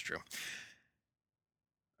 that's true.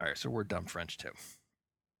 All right, so we're dumb French too.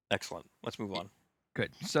 Excellent. Let's move on.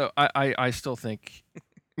 Good. So I still think.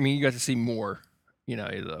 I mean, you got to see more,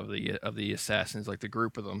 of the assassins, like the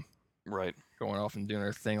group of them Right. going off and doing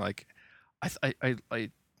their thing. Like,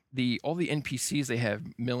 the all the NPCs they have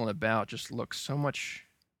milling about just look so much.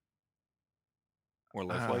 More Uh,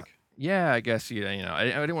 lifelike. yeah, I guess I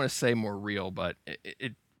didn't want to say more real, but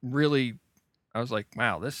it really. I was like,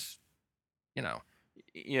 wow, this. You know.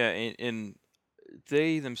 Yeah, and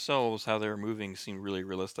they themselves, how they're moving, seem really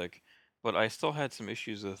realistic. But I still had some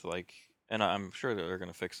issues with like, and I'm sure that they're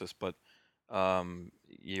gonna fix this. But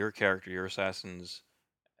your character, your assassins,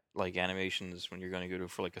 like animations when you're gonna go to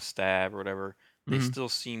for like a stab or whatever, they Hmm. still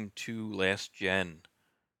seem too last gen.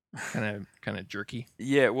 Kind of jerky.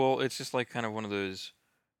 Yeah, well, it's just like kind of one of those.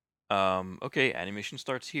 Okay, animation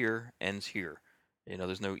starts here, ends here.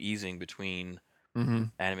 There's no easing between Hmm.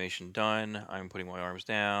 animation done. I'm putting my arms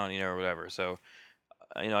down, or whatever. So,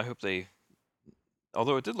 I hope they.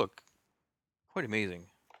 Although it did look quite amazing.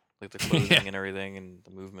 like the Yeah, clothing and everything and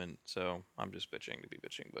the movement. So I'm just bitching to be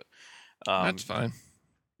bitching, but that's um, fine.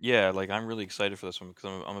 yeah, like I'm really excited for this one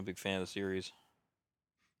because I'm a big fan of the series.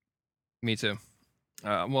 Me too.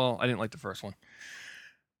 Well, I didn't like the first one,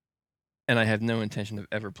 and I have no intention of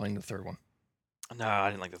ever playing the third one. No, I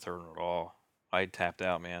didn't like the third one at all. I tapped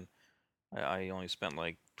out, man. I only spent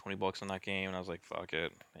like $20 on that game, and I was like, fuck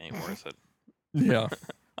it, ain't worth it. Yeah.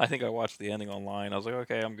 I think I watched the ending online. I was like,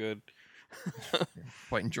 okay, I'm good.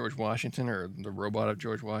 Fighting George Washington or the robot of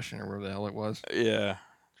George Washington or whatever the hell it was. Yeah,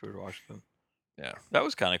 George Washington. Yeah. That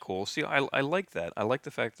was kind of cool. See, I like that. I like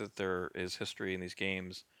the fact that there is history in these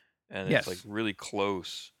games, and it's like Yes. really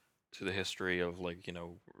close to the history of like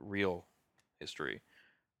real history.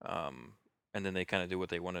 Um, and then they kind of do what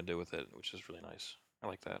they want to do with it, which is really nice. I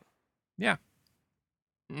like that. Yeah.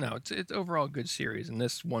 No, it's overall a good series, and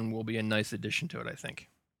this one will be a nice addition to it, I think.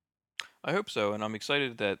 I hope so, and I'm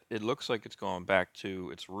excited that it looks like it's going back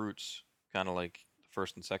to its roots, kind of like the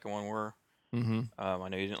first and second one were. Mm-hmm. I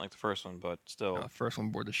know you didn't like the first one, but No, still, the first one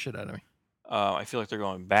bored the shit out of me. I feel like they're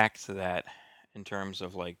going back to that in terms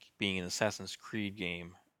of like being an Assassin's Creed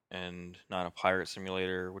game and not a pirate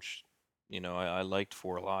simulator, which I liked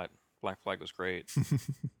for a lot. Black Flag was great,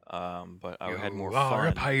 but I had more You are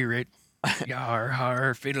a fun. pirate. Yar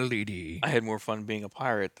har fiddly. I had more fun being a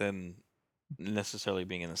pirate than necessarily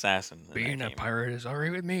being an assassin in that Being a game. pirate is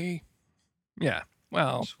alright with me. Yeah.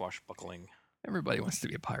 Well, Swashbuckling. everybody wants to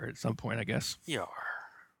be a pirate at some point, I guess. Yar.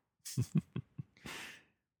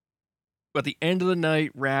 But the end of the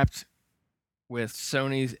night wrapped with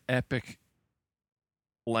Sony's epic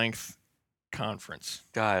length conference.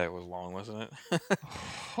 God, it was long, wasn't it?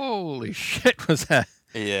 Holy shit, was that?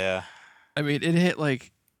 Yeah. I mean, it hit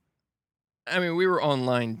like. I mean, we were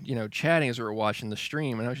online, chatting as we were watching the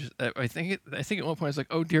stream, and I was just. I think at one point I was like,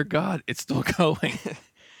 "Oh dear God, it's still going."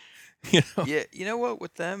 you know. Yeah, you know what?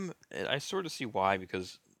 With them, I sort of see why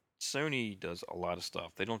because Sony does a lot of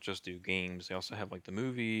stuff. They don't just do games; they also have like the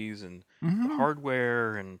movies and the Hmm.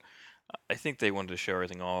 hardware. And I think they wanted to show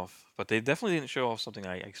everything off, but they definitely didn't show off something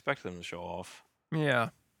I expected them to show off. Yeah.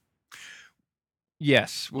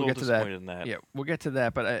 Yes, A we'll little get to that. disappointed in that. Yeah, we'll get to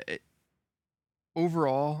that. But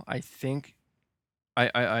overall, I think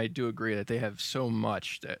I do agree that they have so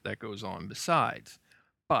much that goes on besides.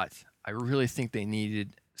 But I really think they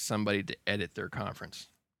needed somebody to edit their conference.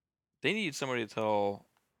 They needed somebody to tell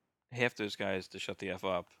half those guys to shut the f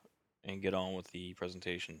up and get on with the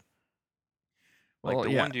presentation. Like Well,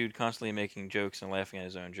 the yeah, one dude constantly making jokes and laughing at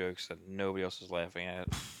his own jokes that nobody else is laughing at.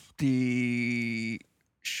 the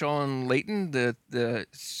Sean Layton, the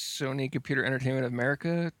Sony Computer Entertainment of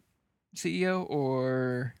America CEO,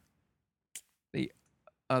 or the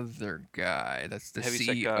other guy that's the Heavy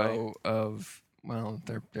set guy. CEO of. Well,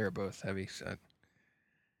 they're both heavy set.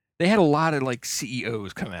 They had a lot of like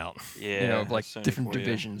CEOs come out, Yeah, of like that's Sony different for you.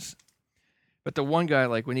 divisions. But the one guy,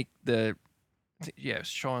 like when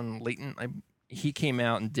Sean Layton, he came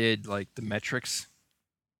out and did like the metrics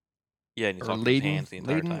Yeah, and he or talked with his hands the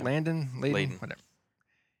entire time. Layden, Layden. whatever.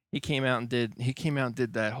 He came out and did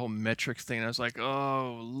that whole metrics thing. And I was like,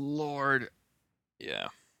 oh Lord, Yeah.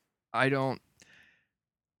 I don't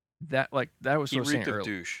that was what He I was saying reeked of earlier.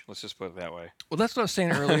 douche. Let's just put it that way. Well, that's what I was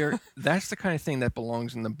saying earlier. That's the kind of thing that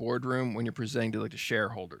belongs in the boardroom when you're presenting to like the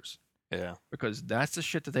shareholders, Yeah. because that's the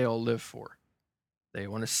shit that they all live for. They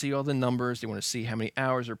want to see all the numbers. They want to see how many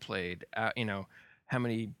hours are played. How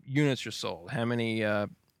many units are sold. How many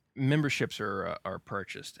memberships are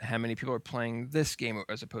purchased. How many people are playing this game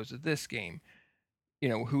as opposed to this game.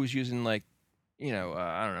 Who's using like, I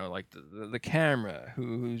don't know, like the camera.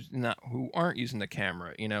 Who aren't using the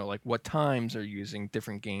camera. Like what times are using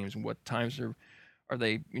different games and what times are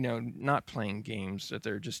they not playing games, that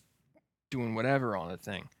they're just doing whatever on the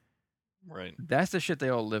thing. Right. That's the shit they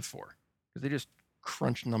all live for, because they just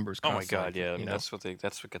crunch numbers Oh my constantly. God. Yeah. I mean, that's what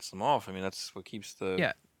gets them off. I mean, that's what keeps the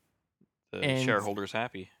Yeah, the and shareholders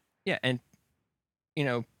happy. yeah, and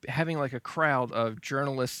having like a crowd of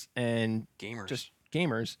journalists and just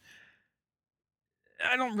Gamers. gamers.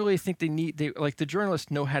 I don't really think they like the journalists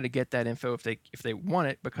know how to get that info if they want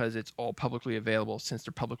it, because it's all publicly available since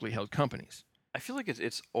they're publicly held companies. I feel like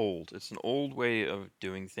it's old. It's an old way of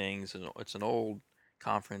doing things, and it's an old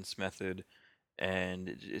conference method,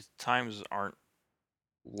 and times aren't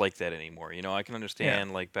like that anymore. I can Yeah,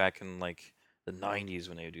 understand like back in like the '90s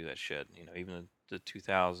when they would do that shit. Even the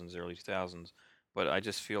 2000s, early 2000s. But I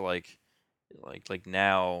just feel like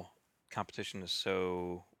now competition is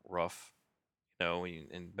so rough.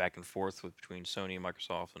 And back and forth between Sony and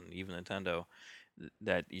Microsoft and even Nintendo,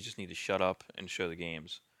 that you just need to shut up and show the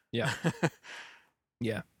games. yeah,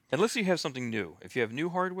 yeah. Unless you have something new. If you have new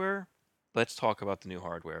hardware, let's talk about the new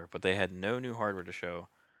hardware, but they had no new hardware to show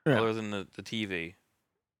Yeah, other than the TV,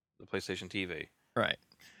 the PlayStation TV, right.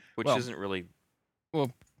 which Well, isn't really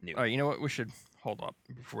well, new. all right. You know what? We should hold up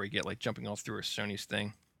before we get like jumping all through a Sony's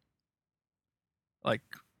thing. Like,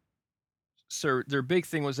 so their big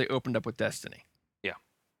thing was they opened up with Destiny.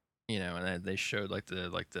 Yeah. And then they showed like the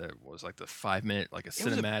what was like the 5 minute like a It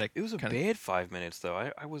was a cinematic it was a kind of. bad 5 minutes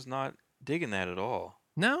though. I was not digging that at all.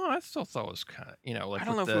 No, I still thought it was kind of I like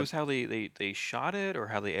don't with know if it the. was how they shot it or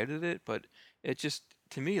how they edited it, but it just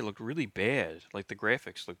to me it looked really bad. Like the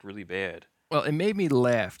graphics looked really bad. Well, it made me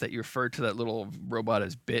laugh that you referred to that little robot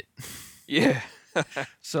as Bit. Yeah.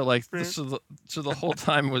 So like Right. so the whole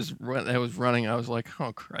time I was running, I was like,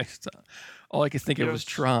 oh Christ! All I could think of was Yes.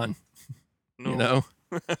 Tron. You No. know,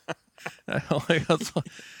 all I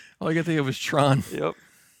could think of was Tron. Yep.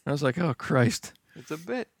 I was like, oh Christ! It's a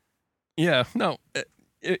bit. Yeah, no,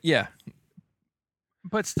 yeah,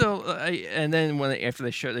 but still, and then after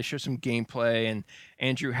they showed some gameplay, and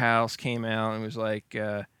Andrew House came out and was like,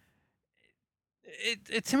 to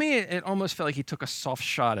me it almost felt like he took a soft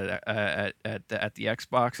shot at the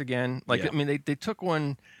Xbox again. Like I Yeah. mean they took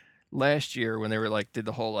one last year when they were like did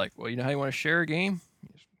the whole like, well, you know how you want to share a game?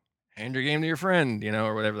 Just hand your game to your friend,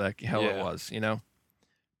 or whatever the hell it Yeah. was. Yeah.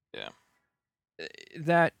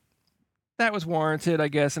 That that was warranted, I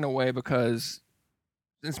guess, in a way because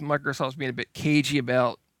since Microsoft's being a bit cagey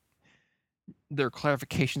about their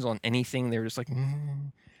clarifications on anything, they were just like,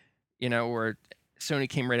 where Sony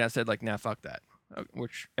came right out and said like, "Nah, fuck that,"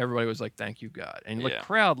 which everybody was like, "Thank you God." And like Yeah.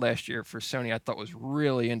 crowd last year for Sony, I thought was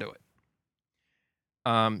really into it.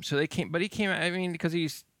 So they came, but he came. I mean, because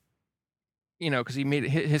because he made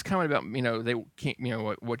his comment about they can't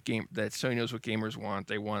what game that Sony knows what gamers want.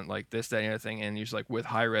 They want like this, that, and the other thing, and he's like with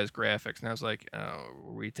high res graphics, and I was like, oh,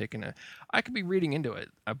 are we taking a? I could be reading into it,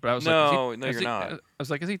 but I was like, No, no, you're not. I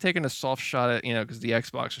was like, is he taking a soft shot at because the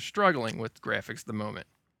Xbox is struggling with graphics at the moment?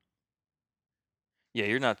 Yeah,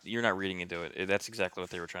 you're not reading into it. That's exactly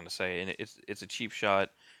what they were trying to say, and it's a cheap shot.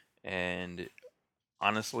 And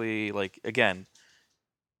honestly, like again,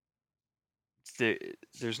 there,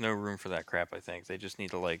 there's no room for that crap. I think they just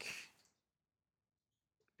need to like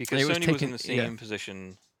because It was Sony was in taken, the yeah, same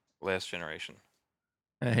position last generation.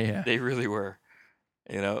 yeah, They really were.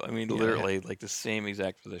 I mean, yeah, literally like the same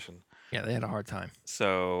exact position. yeah. They had a hard time.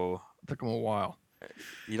 So It took them a while,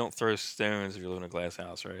 you don't throw stones if you live in a glass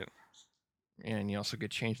house, right? and you also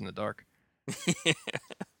get changed in the dark.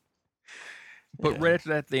 But right Yeah. after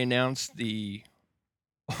that, they announced the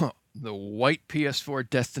the white PS4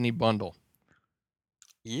 Destiny bundle.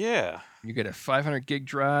 Yeah. You get a 500 gig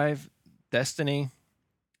drive, Destiny.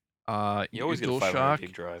 You You get your always get a 500 DualShock.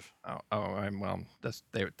 gig drive. Well,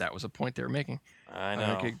 that was a point they were making. I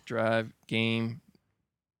 500 know. gig drive, game,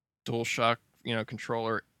 DualShock,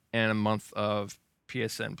 controller, and a month of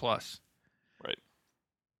PSN Plus. Right.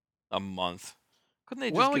 A month. Couldn't they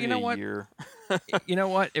just Well, give you you know a what? year? You know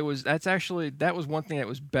what? That was one thing that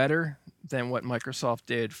was better than what Microsoft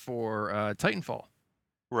did for Titanfall.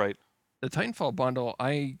 Right. The Titanfall bundle,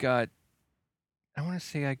 I want to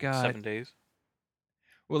say I got. 7 days.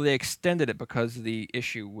 Well, they extended it because of the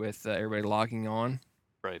issue with everybody logging on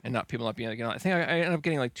Right. and not people not being able to get on. I think I ended up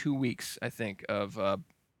getting like 2 weeks, I think, of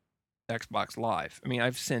Xbox Live. I mean,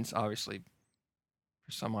 I've since obviously,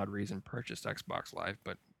 for some odd reason, purchased Xbox Live,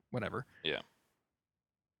 but whatever. Yeah.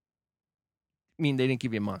 I mean, they didn't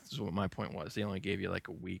give you a month, is what my point was. They only gave you like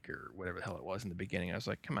a week or whatever the hell it was in the beginning. I was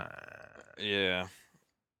like, come on. Yeah.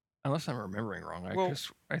 Unless I'm remembering wrong. Well,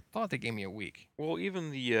 I thought they gave me a week.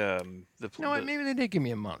 even You know what? Maybe they did give me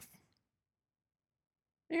a month.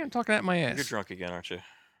 Yeah, I'm talking at my you're ass. drunk again, aren't you?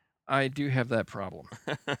 I do have that problem.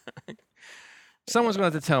 Someone's going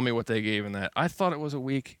to have to tell me what they gave in that. I thought it was a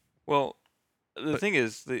week, Well, the but thing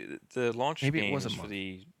is, the launch maybe it was a games for month.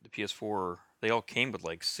 the PS4, they all came with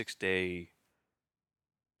like 6 day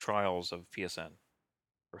trials of PSN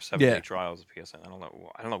or 7 day Yeah. trials of PSN. I don't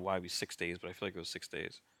know. I don't know why it'd be 6 days, but I feel like it was 6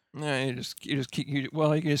 days. No, you just keep you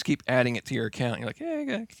can just keep adding it to your account. You're like, hey, I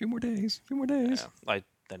got a few more days, a few more days. Yeah. I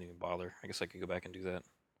didn't even bother. I guess I could go back and do that.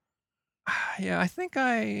 Yeah, I think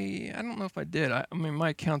I don't know if I did. I mean, my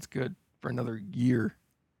account's good for another year.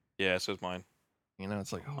 Yeah. So is mine.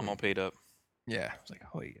 It's like, I'm all holy, paid up. yeah, it's like,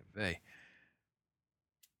 holy vey.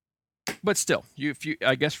 But still, if you,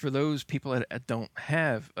 I guess for those people that don't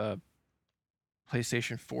have a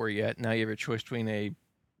PlayStation 4 yet, now you have a choice between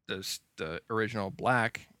the original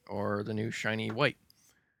black or the new shiny white,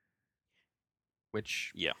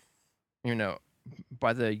 which Yeah. you know,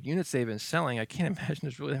 by the units they've been selling, I can't imagine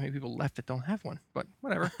there's really that many people left that don't have one. But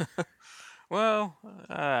whatever. Well,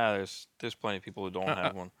 there's plenty of people who don't Uh,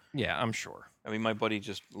 have one. yeah, I'm sure. I mean, my buddy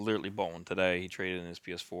just literally bought one today. He traded in his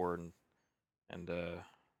PS4 and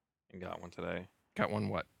and got one today. Got one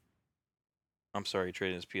what? I'm sorry, he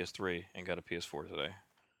traded in his PS3 and got a PS4 today.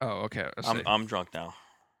 Oh, okay. Let's I'm see. I'm drunk now.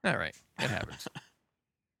 All right, it happens.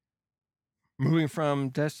 Moving from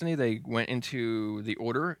Destiny, they went into The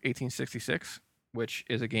Order 1866, which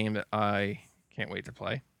is a game that I can't wait to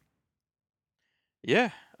play. Yeah.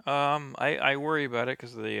 I worry about it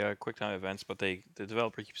because of the QuickTime events, but the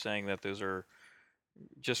developer keeps saying that those are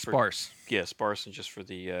just for, Sparse. yeah, sparse and just for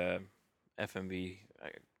the FMV,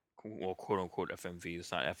 well, quote unquote FMV.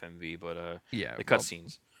 It's not FMV, but Yeah, the well,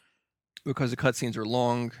 cutscenes. because the cutscenes are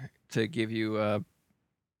long to give you,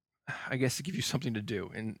 I guess, to give you something to do,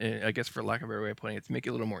 and I guess for lack of a better way of putting it, to make it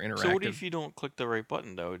a little more So what interactive. if you don't click the right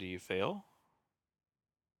button though? Do you fail?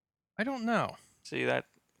 I don't know. See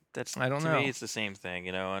that's I don't to me know. it's the same thing,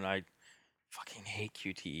 and I fucking hate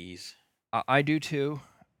QTEs. I do too.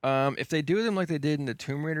 If they do them like they did in the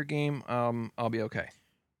Tomb Raider game, I'll be okay.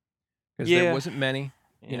 Because there Yeah, wasn't many.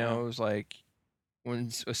 yeah. It was like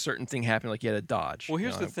when a certain thing happened, like you had to dodge, Well,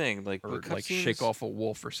 here's the thing, like or with like shake cutscenes. off a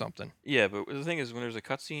wolf or something. Yeah, but the thing is, when there's a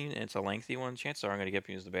cutscene and it's a lengthy one, chances are I'm gonna get up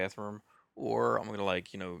and use the bathroom, or I'm gonna like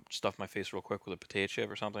stuff my face real quick with a potato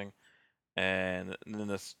chip or something, and then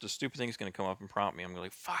the stupid thing's gonna come up and prompt me. I'm gonna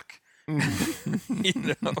like fuck,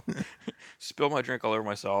 you know, spill my drink all over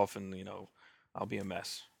myself, and I'll be a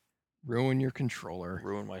mess. Ruin your controller.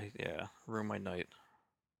 Ruin my night.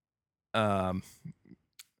 Um,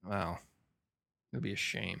 wow, it'd be a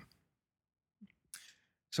shame.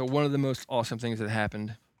 So one of the most awesome things that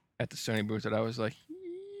happened at the Sony booth that I was like,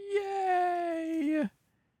 yay!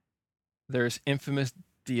 There's Infamous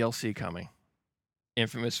DLC coming.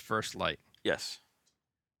 Infamous First Light. Yes.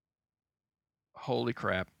 Holy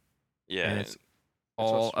crap! Yeah. And it's It's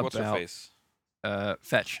all what's her about face?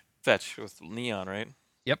 fetch. Fetch with Neon, right?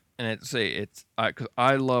 Yep, and it's because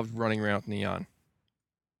I loved running around with Neon.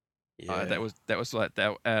 Yeah. That was what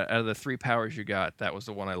that out of the three powers you got, that was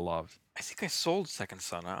the one I loved. I think I sold Second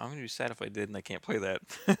Son. I'm gonna be sad if I did and I can't play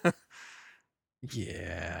that.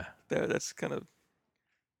 Yeah, That's kind of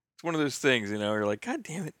it's one of those things, You're like, God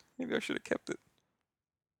damn it, maybe I should have kept it.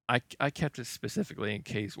 I kept it specifically in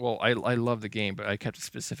case. Well, I love the game, but I kept it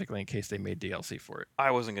specifically in case they made DLC for it.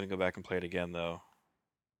 I wasn't gonna go back and play it again though.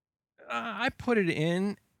 I put it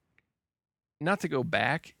in not to go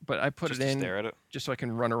back, but I put it Just to in stare at it. just so I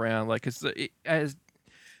can run around, like, cause as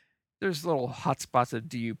there's little hot spots of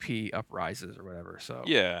DUP uprises or whatever. So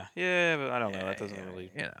Yeah, yeah, but I don't know. That yeah, doesn't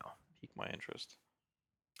really you know, pique my interest.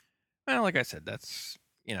 well, like I said, that's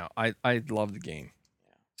I love the game.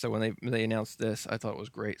 Yeah. So when they announced this, I thought it was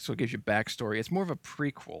great. So it gives you backstory. It's more of a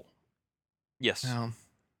prequel. Yes, Um,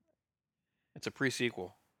 it's a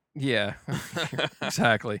pre-sequel. yeah,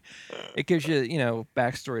 exactly. It gives you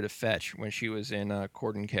backstory to Fetch when she was in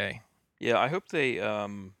Corden K. Yeah, I hope they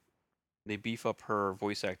beef up her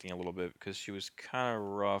voice acting a little bit because she was kind of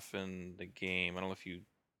rough in the game. I don't know if you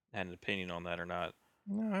had an opinion on that or not.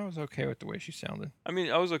 No, I was okay with the way she sounded. I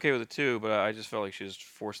mean, I was okay with it too, but I just felt like she was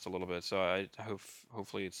forced a little bit. So I hope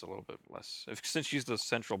hopefully it's a little bit less. Since she's the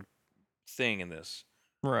central thing in this,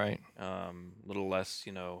 Right. a little less,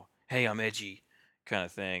 hey, I'm edgy kind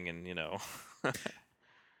of thing, and a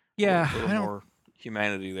Yeah, little I don't. more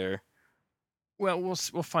humanity there, Well, we'll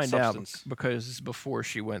find out substance. because before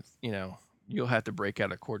she went, you'll have to break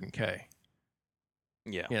out a Corden K.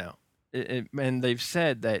 Yeah, You know, and they've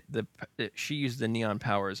said that that she used the neon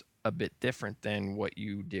powers a bit different than what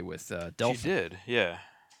you did with she Delphin. did. Yeah,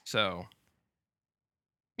 So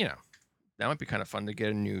you know that might be kind of fun to get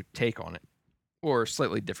a new take on it or a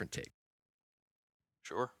slightly different take.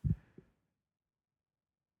 sure.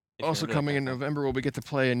 If you're Also into that coming kind in of thing. November, we get to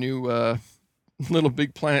play a new Little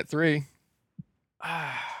Big Planet 3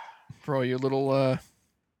 for all you little I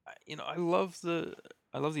love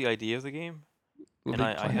the idea of the game, Little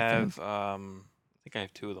and Big I Planet fans. have I think I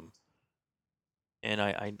have two of them, and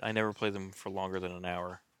I never play them for longer than an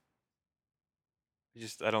hour.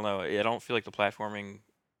 I don't know. I don't feel like the platforming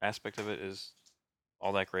aspect of it is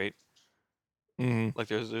all that great. Mm. Like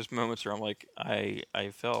there's moments where I'm like I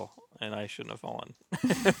fell and I shouldn't have fallen.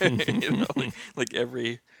 Like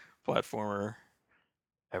every platformer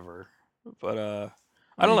ever. But I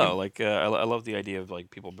Well, don't you know. can, Like I love the idea of like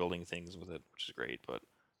people building things with it, which is great. But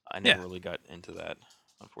I never yeah, really got into that,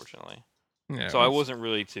 unfortunately. yeah. So I wasn't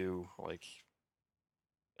really too like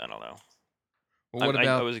I don't know. Well, what I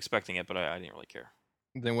about was expecting it, but I didn't really care.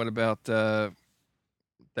 then? What about that?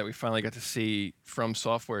 We finally got to see From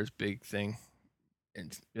Software's big thing,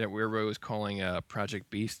 and that everybody was calling Project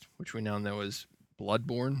Beast, which we now know is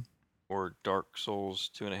Bloodborne. or Dark Souls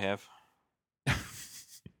 2.5.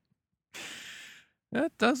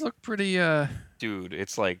 That does look pretty. Dude,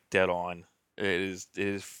 it's like dead on. It is. It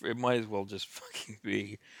is. It might as well just fucking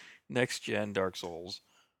be next gen Dark Souls.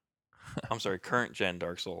 I'm sorry, current gen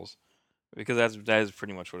Dark Souls, because that is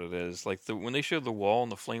pretty much what it is. Like when they showed the wall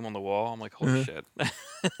and the flame on the wall, I'm like, holy shit,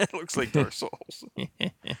 it looks like Dark Souls,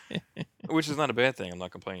 which is not a bad thing. I'm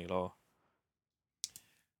not complaining at all.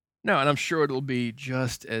 No, and I'm sure it'll be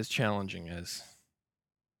just as challenging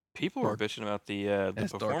People were Dark bitching about the as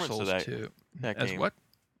Dark performance of Souls that 2. that As game. what?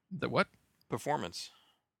 The what? Performance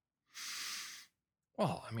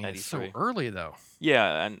Well, I mean, at it's so E3. early though.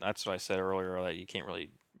 Yeah, and that's what I said earlier. That you can't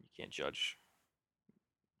judge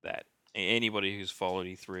that. Anybody who's followed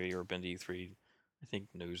E3 or been to E3, I think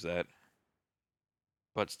knows that.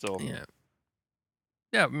 But still, Yeah.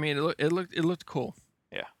 Yeah, I mean, it looked cool,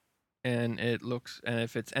 yeah, and and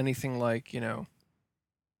if it's anything like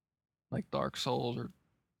like Dark Souls or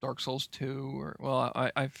Dark Souls 2, or well,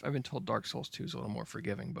 I've been told Dark Souls 2 is a little more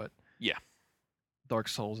forgiving, but yeah. Dark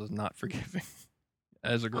Souls is not forgiving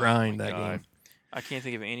as a Oh my grind, that game. god, I can't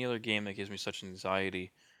think of any other game that gives me such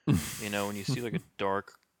anxiety. You know, when you see like a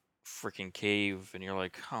dark freaking cave, and you're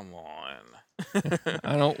like, come on,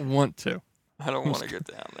 I don't want to. I don't I'm want to just,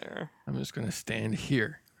 get down there. I'm just gonna stand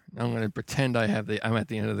here. I'm gonna pretend I'm at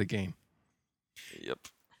the end of the game. Yep.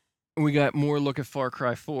 We got more look at Far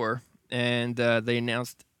Cry 4, and they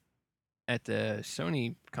announced at the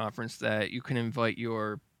Sony conference that you can invite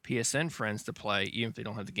your PSN friends to play even if they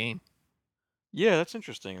don't have the game. Yeah, that's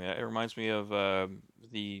interesting. That it reminds me of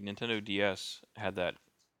the Nintendo DS had that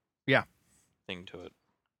Yeah, thing to it,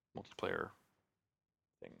 multiplayer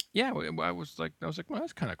thing. yeah. I was like, well,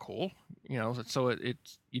 that's kind of cool. So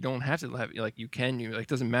it's you don't have to have like you like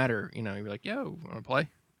doesn't matter. You're like, yo, want to play,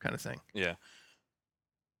 kind of thing. Yeah.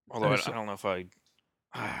 Although And I don't know if I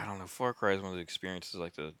don't know. Far Cry is one of the experiences I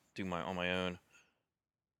like to do my on my own.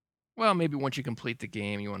 well, maybe once you complete the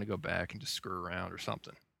game, you want to go back and just screw around or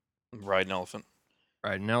something. Ride an elephant.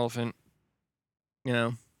 Ride an elephant, you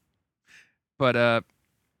know. But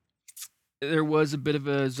there was a bit of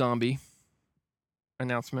a zombie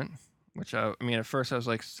announcement, which I mean, at first I was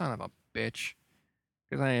like, son of a bitch,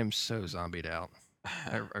 because I am so zombied out.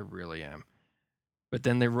 I really am. But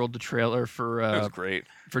then they rolled the trailer It was great.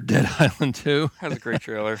 for Dead Island 2. That was a great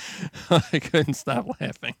trailer. I couldn't stop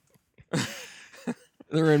laughing.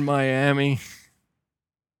 They're in Miami.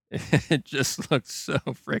 It just looked so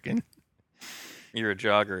freaking. You're a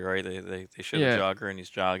jogger, right? They show the Yeah, jogger and he's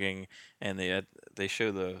jogging, and they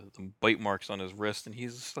show the bite marks on his wrist, and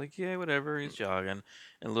he's just like, yeah, whatever. He's jogging,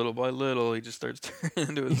 and little by little, he just starts turning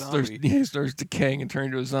into a zombie. he starts decaying and turning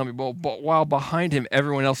into a zombie. But while behind him,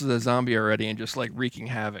 everyone else is a zombie already and just like wreaking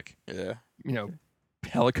havoc. Yeah. You know,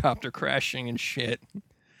 helicopter crashing and shit.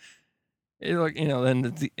 Like then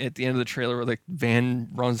at the end of the trailer, where like van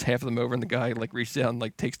runs half of them over, and the guy like reaches out and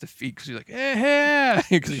like takes the feet because he's like, eh,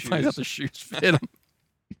 because he finds out Shoes. the shoes fit him.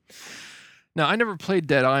 Now, I never played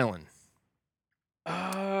Dead Island,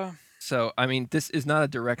 Uh, so I mean, this is not a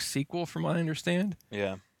direct sequel, from what I understand,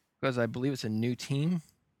 yeah, because I believe it's a new team.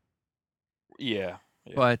 yeah,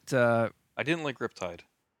 yeah. But I didn't like Riptide.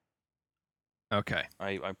 okay,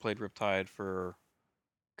 I played Riptide for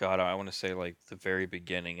God, I want to say like the very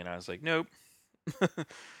beginning, and I was like, nope,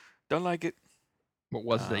 don't like it. what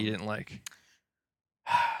was it that you Um, didn't like?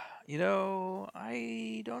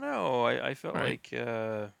 I don't know. I felt All right,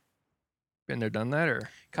 like been there, done that, or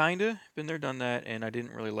kinda been there, done that, and I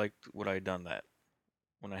didn't really like what I had done that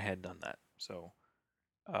when I had done that. So,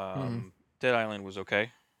 mm, Dead Island was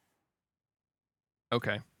okay.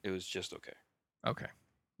 okay, It was just okay. okay,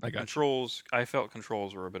 I got you. Controls, I felt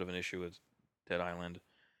controls were a bit of an issue with Dead Island.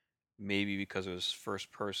 Maybe because it was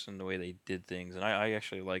first person, the way they did things, and I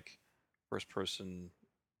actually like first person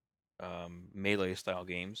melee style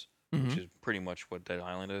games, which Hmm. is pretty much what Dead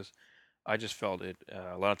Island is. I just felt it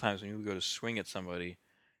a lot of times when you go to swing at somebody,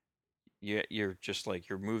 you're just like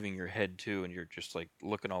you're moving your head too, and you're just like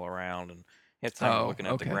looking all around, and half the time you're Oh, looking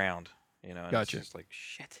at the okay, ground, and it's gotcha. just like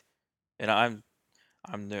shit. And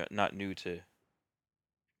not new to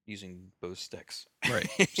using both sticks. Right.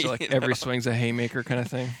 So like you every know? swing's a haymaker kind of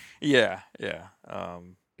thing. Yeah, yeah.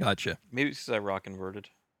 Gotcha. Maybe it's 'cause I rock inverted.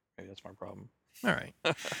 Maybe that's my problem. All right.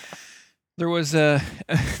 There was a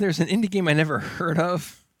there's an indie game I never heard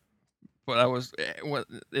of, but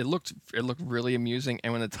it looked really amusing,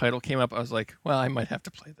 and when the title came up, I was like, well, I might have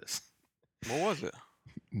to play this. What was it?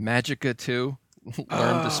 Magica 2,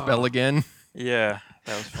 Learn to Spell Oh, Again. yeah,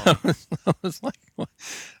 that was funny. I was like, what?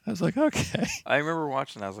 I was like, okay. I remember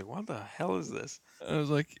watching that. I was like, what the hell is this? I was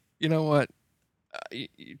like, you know what?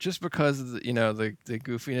 Just because of the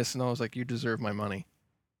goofiness and all, I was like, "You deserve my money."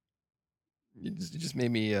 It just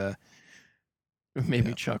made me Yeah,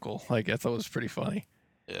 chuckle. Like, I thought it was pretty funny.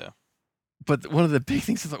 yeah. But one of the big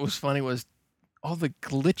things I thought was funny was all the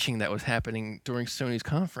glitching that was happening during Sony's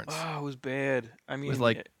conference. Oh, it was bad. I With, mean,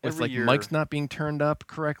 like with, every like, mics year. not being turned up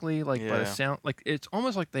correctly, like, by the Yeah, sound like, it's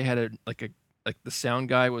almost like they had like, the sound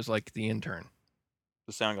guy was, like, the intern.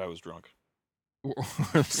 the sound guy was drunk. Or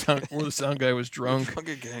the sound guy was You're drunk, drunk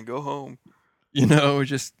again. Go home.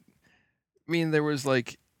 just I mean, there was,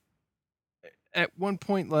 like at one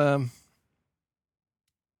point,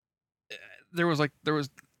 there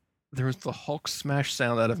was the Hulk smash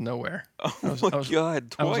sound out of nowhere. I Oh was my I was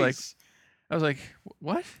god, I was like twice. I was like,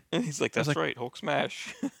 "What?" And he's like, I was "That's like right, Hulk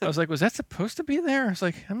smash." I was like, "Was that supposed to be there?" I was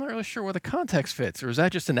like, "I'm not really sure where the context fits, or is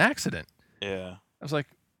that just an accident?" Yeah. I was like,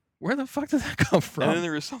 "Where the fuck did that come And then from?"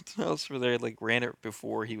 there was something else where they like ran it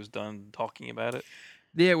before he was done talking about it.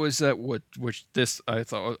 Yeah, it was, which this I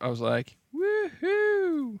thought I was like,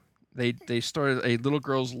 "Woohoo!" They started a little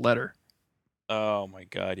girl's letter, Oh my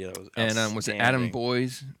god, yeah, that was and, was it Adam outstanding.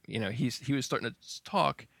 Boyes? He was starting to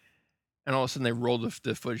talk, and all of a sudden they rolled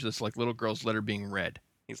the footage of this, like, little girl's letter being read,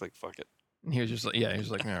 He's like, "Fuck it." and he was just like yeah, he was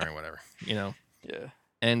like, "Alright, whatever," you know? Yeah.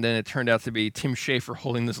 And then it turned out to be Tim Schafer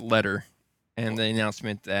holding this letter, and Well, the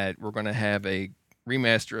announcement that we're gonna have a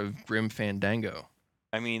remaster of Grim Fandango.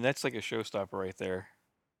 I mean, that's like a showstopper right there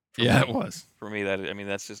for Yeah, it me. was. For me, that I mean,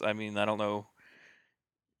 that's just. I mean, I don't know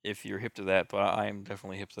if you're hip to that, but I am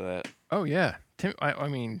definitely hip to that. Oh, yeah. I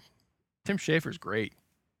mean, Tim Schafer's great.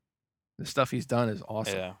 The stuff he's done is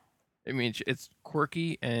awesome. Yeah. I mean, it's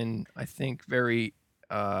quirky and I think very,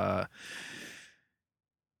 uh,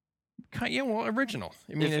 well, original.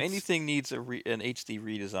 I mean, If it's anything needs an HD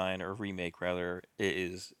redesign or remake, rather, it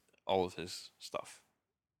is all of his stuff.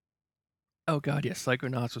 oh god, yeah,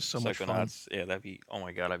 Psychonauts was so much fun. Psychonauts, yeah, that'd be. Oh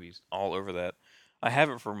my god, I'd be all over that. I have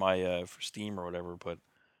it for my for Steam or whatever, but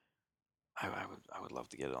I would love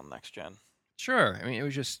to get it on next gen. Sure, I mean, it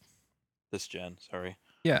was just This gen, sorry.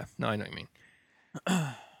 yeah, no, I know what you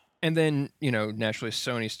mean. And then, naturally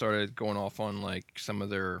Sony started going off on, like, some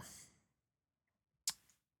of their,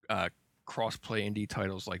 uh, cross-play indie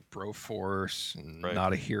titles like Broforce and Right.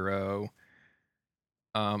 Not a Hero,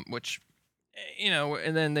 which,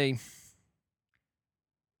 and then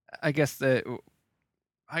I guess that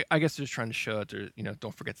I guess they're just trying to show that they're,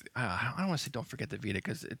 don't forget I don't wanna say don't forget the Vita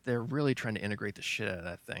 'cause they're really trying to integrate the shit out of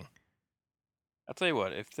that thing. I'll tell you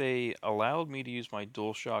what, if they allowed me to use my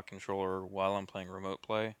DualShock controller while I'm playing remote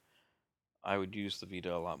play, I would use the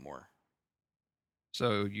Vita a lot more.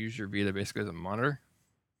 So, use your Vita basically as a monitor?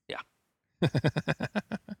 Yeah.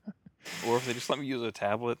 Or if they just let me use a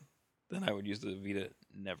tablet, then I would use the Vita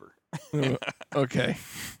never. Uh, okay.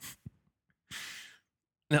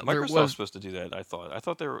 Now there Microsoft's was supposed to do that, I thought. I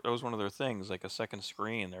thought that was one of their things, like a second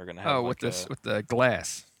screen. They were gonna have oh, like a with the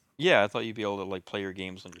glass. yeah, I thought you'd be able to like play your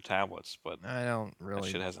games on your tablets, but I don't that really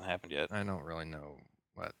shit hasn't happened yet. I don't really know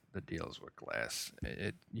what the deal is with glass.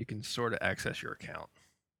 You can sorta access your account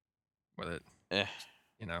with it, Eh.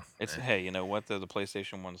 you know? It's Eh. hey, you know what? The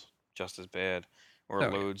PlayStation one's just as bad. Or it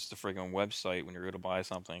Oh, yeah. loads the friggin' website when you're going to buy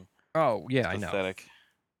something. Oh, It's yeah, I know. pathetic.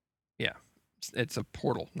 Yeah. It's a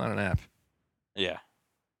portal, not an app. Yeah.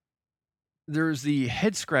 There's the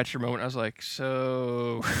head scratcher moment. I was like,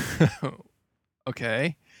 "So,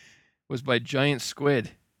 okay." Was by Giant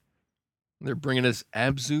Squid. They're bringing us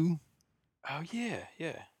Abzu. Oh yeah,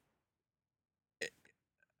 yeah.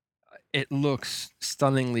 It looks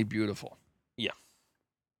stunningly beautiful. Yeah.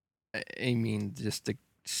 I mean, just the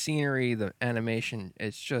scenery, the animation,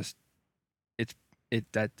 it's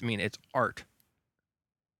I mean, it's art.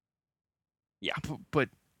 Yeah. But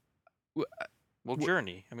w Well, w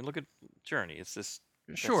Journey. I mean, look at Journey. It's this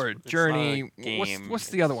sure, it's not a Journey, game, what's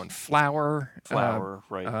the other one? it's Flower, Flower,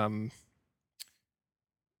 right. um,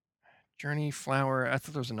 Journey, Flower, I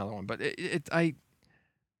thought there was another one, but I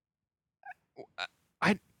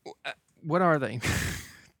what are they?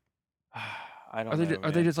 I don't know,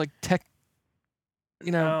 Are they man. just like tech,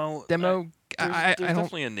 No, demo? there's I don't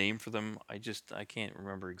definitely a name for them. I can't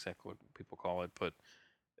remember exactly what people call it, but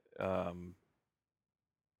um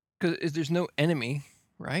 'cause there's no enemy,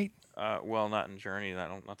 right? well, not in Journey. I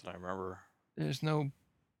don't not that I remember. There's no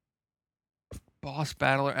boss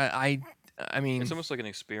battler. I It's mean, almost like an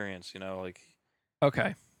experience, like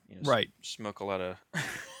okay, right. smoke a lot of.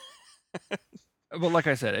 But like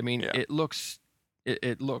I said, I mean, Yeah. it looks,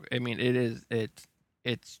 I mean, it is,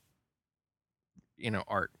 it's,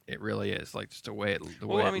 art. It really is. Like just the Well,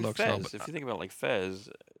 way I it mean, looks and all. But Fez. If you think about like Fez,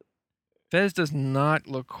 Fez does not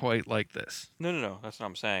look quite like this. no, no, no. That's what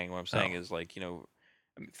I'm saying. What I'm saying Oh, is like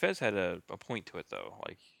I mean, Fez had a point to it though,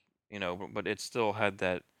 like but it still had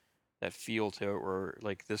that feel to it where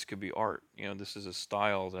like this could be art. This is a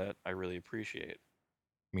style that I really appreciate.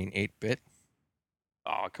 I mean, 8-bit.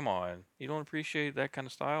 Oh, come on. You don't appreciate that kind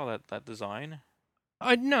of style, that design?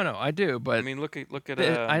 I no, no, I do, I but mean, look at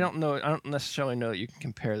I don't know. I don't necessarily know that you can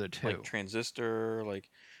compare the like two. Transistor, like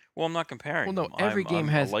well, I'm not Well, comparing no, them. every I'm game I'm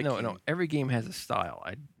has no, no. liking, Every game has a style,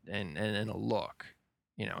 and a look,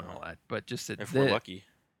 and uh, all that. But just that if we're the lucky.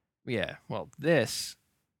 yeah, well, this,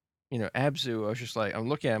 Abzu. I was just like, I'm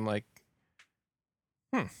looking at him like,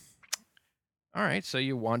 hmm. All right, so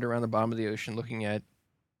you wander around the bottom of the ocean looking at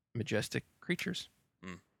majestic creatures,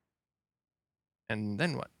 Mm, and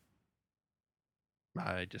then what?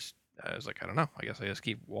 I was like, I don't know. I guess I just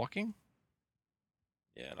keep walking.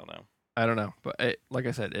 yeah, I don't know. I don't know, but like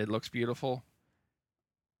I said, it looks beautiful.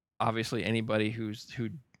 Obviously, anybody who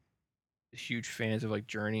huge fans of like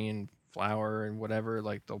Journey and Flower and whatever,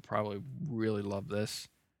 like they'll probably really love this.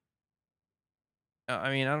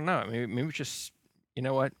 I mean, I don't know. Maybe it's just you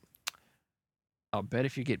know what? I'll bet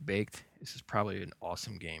if you get baked, this is probably an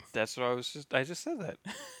awesome game. That's what I just said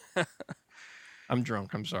that. I'm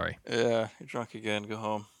drunk. I'm sorry. Yeah, you're drunk again. Go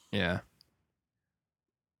home. Yeah.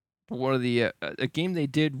 But one of the a game they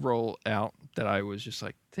did roll out that I was just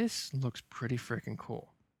like, this looks pretty freaking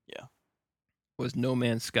cool. Yeah, Was No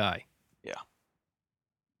Man's Sky. yeah.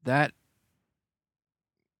 That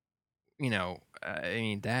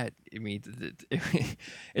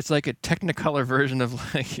it's like a Technicolor version of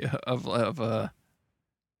like of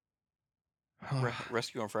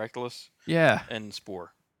Rescue on Fractalus yeah. and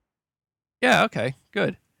Spore. Yeah, okay,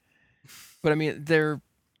 good. But I mean, the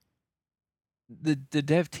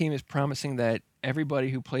dev team is promising that everybody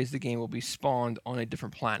who plays the game will be spawned on a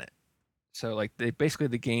different planet. So like they basically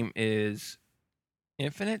the game is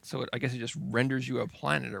infinite, so I guess it just renders you a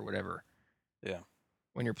planet or whatever Yeah.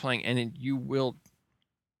 when you're playing, and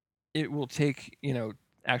it will take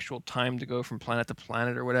actual time to go from planet to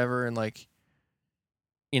planet or whatever, and like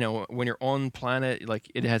when you're on planet, like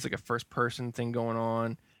it has like a first person thing going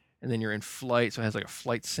on, and then you're in flight, so it has like a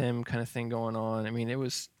flight sim kind of thing going on. I mean, it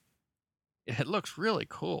looks really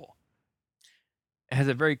cool. It has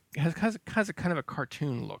a very has a kind of a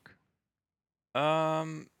cartoon look.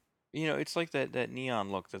 Um, it's like that neon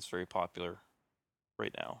look that's very popular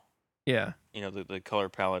right now. Yeah, The color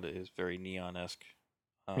palette is very neon-esque.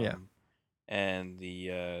 yeah. Um, and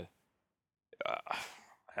uh,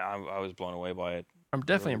 I was blown away by it. I'm I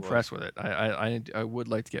definitely really was. impressed with it. I would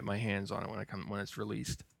like to get my hands on it when it's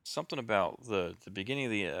released. Something about the beginning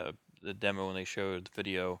of the demo when they showed the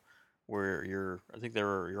video where I think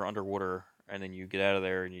you're underwater and then you get out of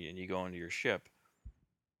there and you go into your ship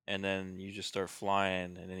and then you just start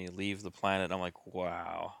flying and then you leave the planet. I'm like,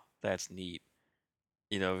 wow, that's neat.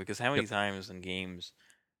 Because how Yep. many times in games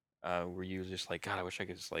were you just like, God, I wish I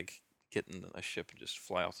could just like get in a ship and just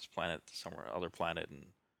fly off this planet to somewhere other planet and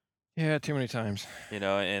Yeah, too many times. and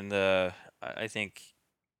I think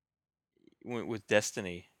with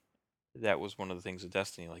Destiny, that was one of the things of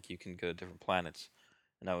Destiny. Like you can go to different planets,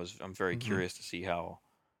 and I'm very Hmm. curious to see how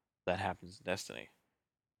that happens in Destiny.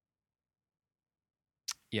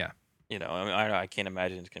 Yeah. I mean, I can't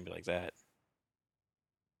imagine it's gonna be like that.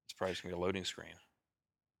 It's probably just gonna be a loading screen.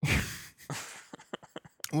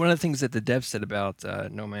 One of the things that the dev said about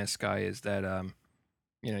No Man's Sky is that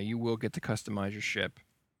you will get to customize your ship.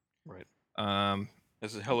 Right. Um,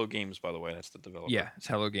 This is Hello Games, by the way. That's the yeah, developer. it's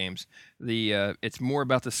Hello Games. It's more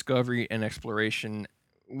about discovery and exploration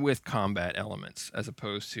with combat elements as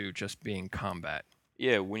opposed to just being combat.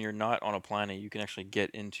 Yeah, when you're not on a planet, you can actually get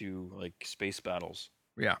into like space battles.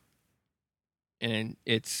 Yeah, and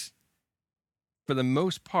it's for the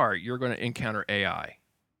most part you're going to encounter AI.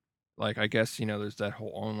 Like I guess there's that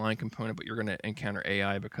whole online component, but you're going to encounter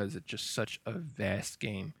AI because it's just such a vast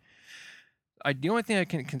game. The only thing I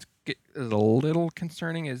can get is a little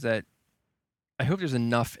concerning is that I hope there's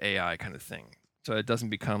enough AI kind of thing, so it doesn't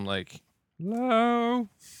become like, hello,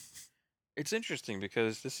 It's interesting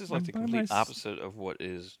because this is like I'm the by complete my. opposite of what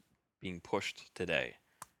is being pushed today.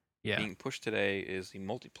 Yeah. Being pushed today is the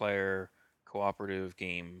multiplayer cooperative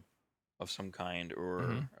game of some kind Hmm.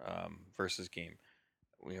 or versus game,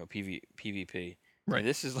 PvP. And Right.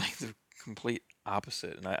 this is like the complete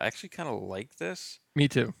opposite. And I actually kind of like this Me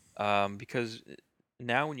too. because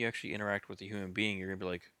now when you actually interact with a human being, you're gonna be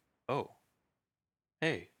like, oh,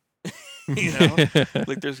 hey, you know,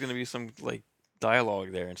 like there's gonna be some like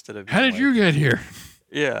dialogue there instead of How being did you like, get here?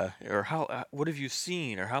 yeah, or what have you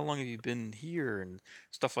seen, or how long have you been here, and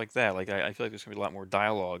stuff like that. Like I feel like there's gonna be a lot more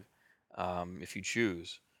dialogue if you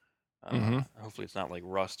choose. Hmm. Hopefully it's not like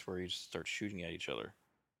Rust where you just start shooting at each other.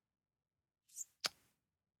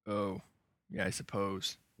 Oh, yeah, I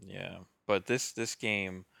suppose. Yeah, but this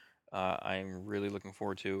game, I'm really looking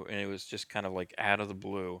forward to, and it was just kind of like out of the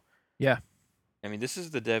blue. Yeah. I mean, this is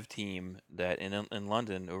the dev team that in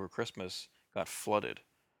London over Christmas got flooded,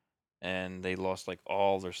 and they lost like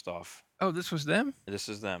all their stuff. Oh, this was them? This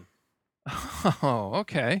is them. Oh,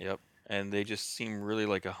 okay. Yep, and they just seem really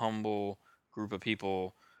like a humble group of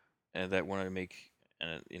people, and that wanted to make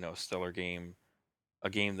a stellar game, a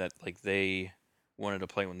game that like they wanted to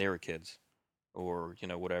play when they were kids, or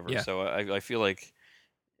whatever. Yeah. So I feel like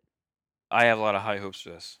I have a lot of high hopes for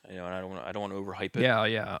this, and I don't want to overhype it. Yeah,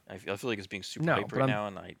 yeah. I feel like it's being super No, hyped but right I'm now,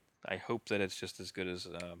 and I hope that it's just as good as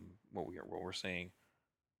what we're seeing.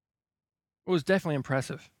 it was definitely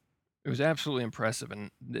impressive. It was absolutely impressive, and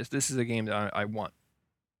this is a game that I want.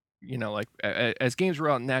 Like, as games were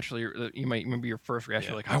out naturally, you might remember your first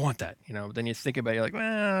reaction, Yeah, like, "I want that," but then you think about it, you're like,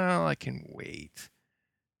 "Well, I can wait."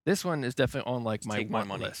 This one is definitely on, like, just my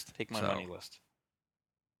want list. take my So, money list.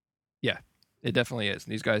 yeah, it definitely is.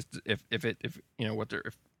 And these guys, if what they're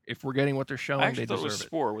if we're getting what they're I showing, actually they thought it was deserve it.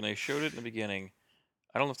 Spore when they showed it in the beginning.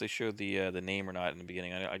 I don't know if they showed the name or not in the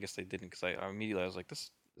beginning. I guess they didn't because I immediately I was like, this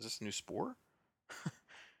is this a new Spore?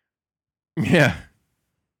 Yeah.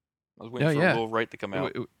 I was waiting Yeah, for yeah. Will Wright to come It wa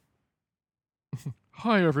out. it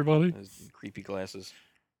Hi, everybody. His creepy glasses.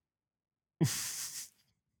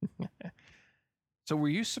 So were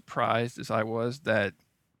you surprised as I was that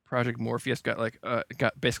Project Morpheus got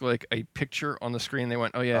basically like a picture on the screen? They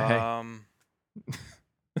went, "Oh yeah, hey." Um,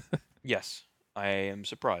 yes, I am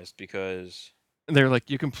surprised because They're like,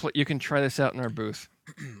 you can try this out in our booth."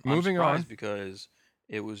 I'm Moving surprised on. because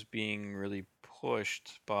it was being really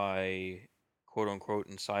pushed by quote unquote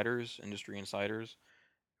insiders, industry insiders,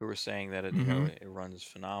 who were saying that Mhm. it runs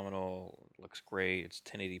phenomenal, looks great, it's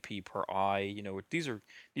 1080p per eye. These are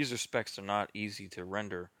specs that are not easy to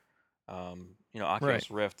render. Right. Oculus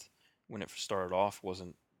Rift when it started off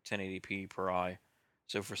wasn't 1080p per eye,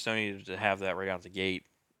 so for Sony to have that right out the gate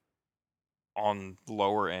on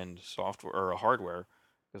lower end software or hardware,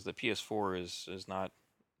 because the PS4 is not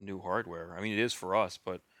new hardware. I mean, it is for us,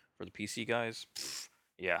 but for the PC guys,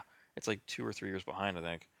 yeah, it's like 2 or 3 years behind, I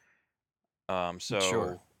think. Sure.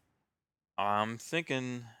 So I'm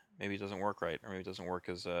thinking maybe it doesn't work right, or maybe it doesn't work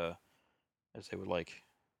as they would like.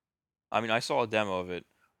 I mean, I saw a demo of it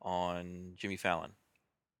on Jimmy Fallon,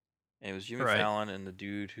 and it was Jimmy Right. Fallon and the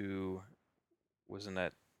dude who was in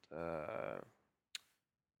that. Uh,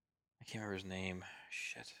 I can't remember his name.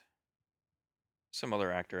 Shit, some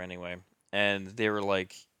other actor anyway. And they were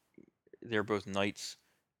like, they were both knights,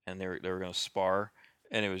 and they were gonna spar,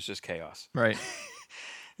 and it was just chaos. Right.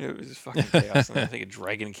 It was just fucking chaos. And I think a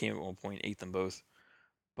dragon came at one point, ate them both.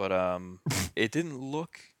 But it didn't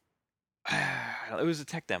look. It was a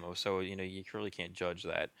tech demo, so you really can't judge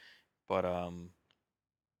that. But I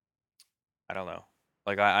don't know.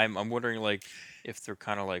 Like I'm wondering like if they're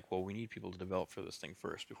kind of like, well, we need people to develop for this thing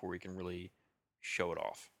first before we can really show it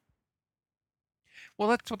off. Well,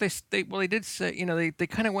 that's what they did say, they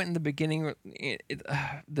kinda went in the beginning,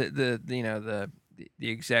 the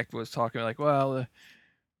exec was talking like, "Well,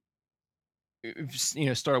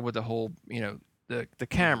 started with the whole, the Hmm.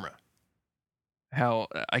 camera." How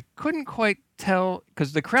I couldn't quite tell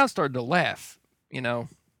because the crowd started to laugh, you know,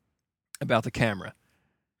 about the camera.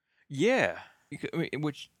 Yeah.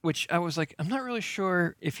 Which I was like, I'm not really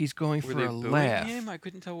sure if he's going Were for they a booing him? laugh. I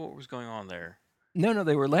couldn't tell what was going on there. No, no,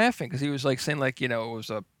 they were laughing because he was like saying like, it was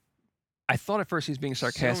a. I thought at first he's being So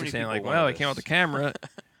sarcastic, many saying people like, wanted well, I came out the this. camera,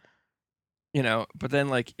 but then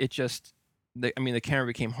like it just, the camera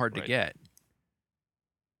became hard to Right. get.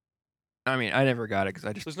 I mean, I never got it because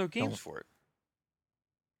I just There's no games don't. for it.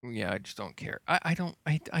 Yeah, I just don't care. I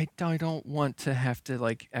don't want to have to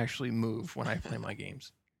like actually move when I play my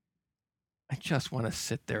games. I just want to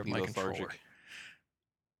sit there with Be my controller. lethargic.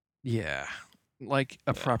 Yeah, like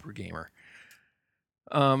a Yeah. proper gamer.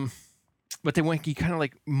 Um, but then when he kind of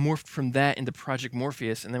like morphed from that into Project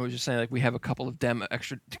Morpheus, and then was just saying like we have a couple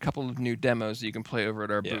of new demos that you can play over at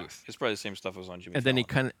our Yeah. booth. It's probably the same stuff as on Jimmy And then he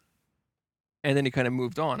Fallon. kind of and then he kind of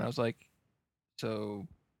moved on. I was like, so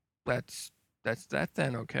that's that's that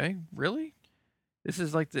then? Okay, really? This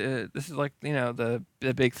is like the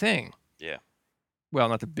big thing. Yeah. Well,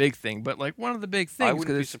 not the big thing, but like one of the big I things wouldn't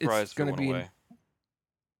because be it's surprised if it going to went be in away.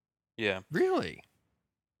 Yeah. really.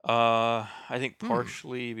 I think Hmm.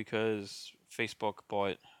 partially because Facebook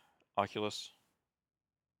bought Oculus.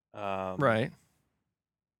 Um, Right.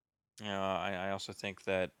 I also think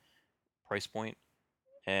that price point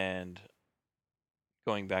and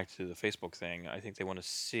going back to the Facebook thing, I think they want to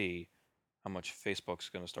see how much Facebook's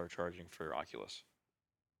going to start charging for Oculus.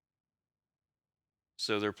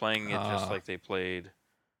 So they're playing it just Uh like they played.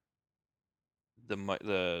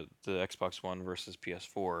 the Xbox One versus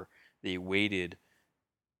PS4, they waited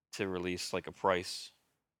to release like a price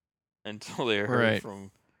until they heard Right.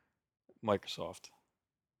 from Microsoft.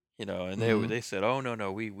 And Mhm. they said, "Oh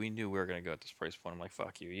no, we knew we were gonna go at this price point." I'm like,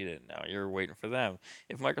 "Fuck you, you didn't know. You're waiting for them.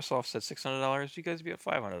 If Microsoft said $600, you guys would be at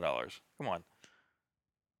 $500. Come on."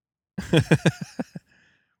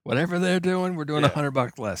 Whatever they're doing, we're doing Yeah.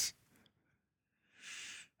 $100 less.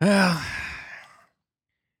 Well,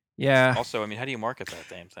 yeah, Also, I mean, how do you market that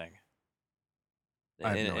damn thing I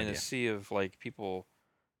have no in a idea. sea of like people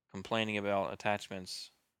complaining about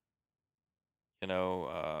attachments,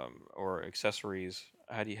 or accessories?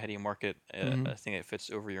 How do you market Mhm. a thing that fits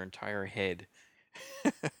over your entire head?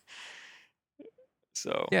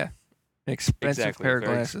 So Yeah, an expensive exactly, pair of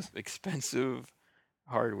very glasses. expensive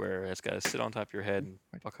hardware that's got to sit on top of your head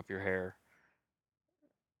and fuck up your hair.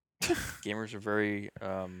 Gamers are very,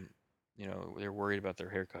 they're worried about their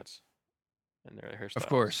haircuts and their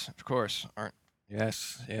hairstyles. Of course, aren't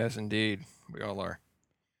yes, yes, indeed, we all are.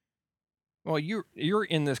 Well, you're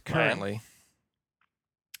in this I am. currently,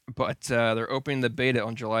 but they're opening the beta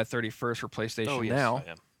on July 31st for Oh PlayStation yes, I Now.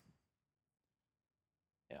 am.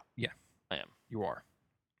 Yeah, Yeah, I am. you are.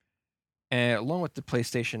 And along with the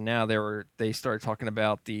PlayStation Now, they started talking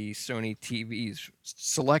about the Sony TVs.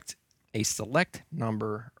 Select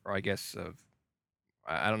number, or I guess of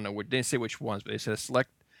I don't know what they didn't say which ones, but they said a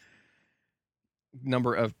select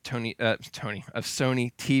number of Sony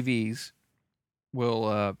TVs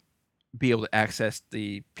will be able to access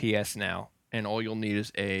the PS Now, and all you'll need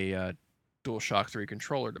is a DualShock 3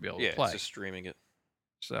 controller to be able Yeah, to it's play. just streaming it.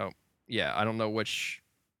 So yeah, I don't know which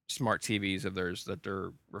smart TVs of theirs that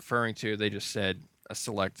they're referring to. They just said a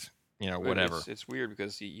select, whatever. It's weird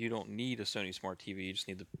because you don't need a Sony Smart TV. You just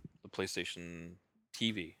need the PlayStation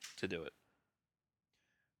TV to do it.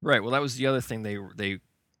 Right. Well, that was the other thing they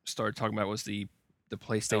started talking about was the Oh, I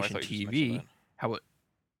PlayStation thought you just mentioned TV. that. How it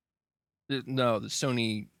no, the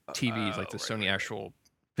Sony TVs, like Oh, the right, Sony right, right. actual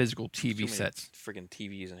physical There's too TV many sets. friggin'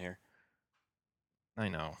 TVs in here. I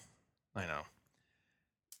know. I know.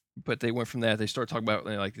 But they went from that. They started talking about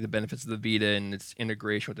like the benefits of the Vita and its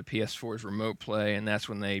integration with the PS4's remote play, and that's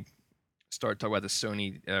when they started talking about the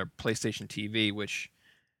Sony PlayStation TV, which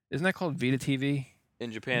isn't that called Vita TV In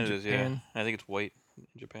in Japan, it is. Yeah, Japan? I think it's white in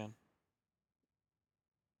Japan.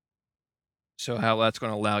 So how that's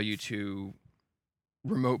going to allow you to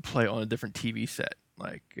remote play on a different TV set,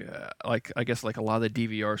 like I guess like a lot of the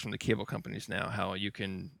DVRs from the cable companies now, how you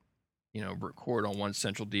can record on one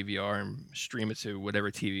central DVR and stream it to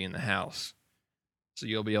whatever TV in the house. So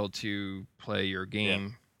you'll be able to play your Yeah.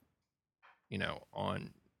 game,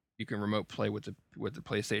 on you can remote play with the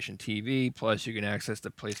PlayStation TV. Plus, you can access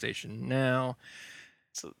the PlayStation Now.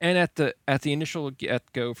 So And at the initial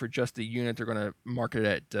get go for just the unit, they're going to market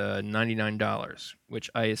it at $99, which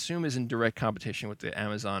I assume is in direct competition with the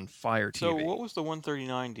Amazon Fire so what TV. was the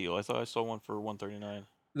 139 deal? I thought I saw one for 139.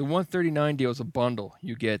 The 139 deal is a bundle.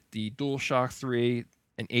 You get the DualShock 3,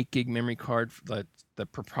 an 8 gig memory card, the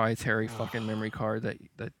proprietary fucking memory card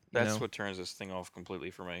that That's what turns this thing off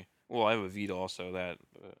completely for me. Well, I have a Vita also. That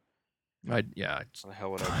I yeah, why the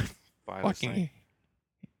hell would I I buy this thing? fucking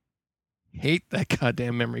hate that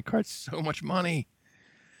goddamn memory card. So much money.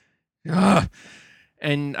 Ugh.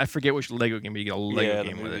 And I forget which Lego game, but you get a Lego Yeah, the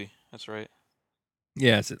game with it. movie. That's right.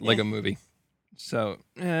 Yeah, it's a Eh. Lego movie. So,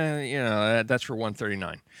 that's for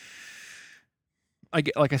 139.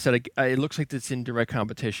 Like I said, it looks like it's in direct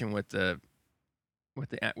competition with the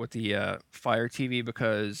Fire TV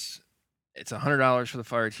because it's $100 for the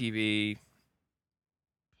Fire TV.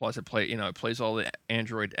 Plus, it plays all the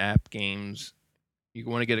Android app games. You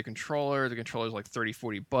want to get a controller. The controller's like 30,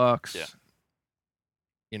 Yeah.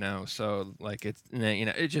 $40. So like it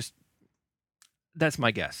just that's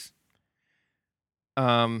my guess.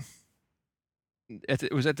 Um,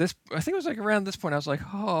 it was at this. I think it was like around this point. I was like,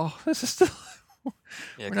 oh, this is still.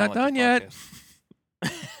 Yeah, We're kind of not like this done yet.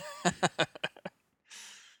 podcast.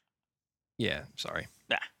 Yeah, sorry.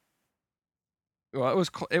 Nah. Well, it was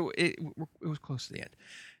close to the end.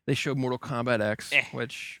 They showed Mortal Kombat X, Eh.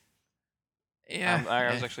 which yeah,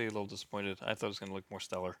 I was actually a little disappointed. I thought it was gonna look more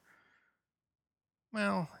stellar.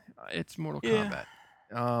 well, it's Mortal Yeah.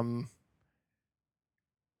 Kombat. Um,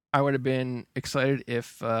 I would have been excited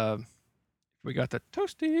if we got the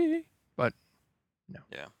toasty, but no,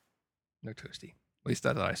 Yeah. no toasty. At least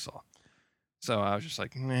that I saw. So I was just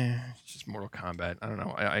like, meh, it's just Mortal Kombat. I don't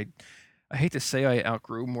know. I hate to say I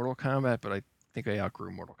outgrew Mortal Kombat, but I think I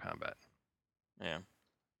outgrew Mortal Kombat. Yeah.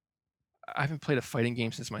 I haven't played a fighting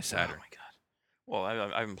game since my Oh Saturn. my god. Well,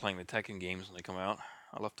 I've been playing the Tekken games when they come out.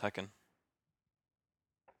 I love Tekken.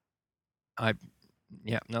 I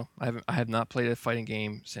Yeah, no, I have not played a fighting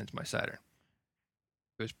game since my Saturn.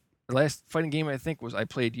 It was the last fighting game I think was I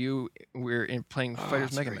played you. We're in playing Oh, Fighters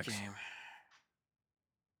it's a Mega great Mix. game.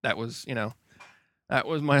 That was, that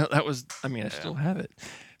was my that was. I mean, I Yeah. still have it,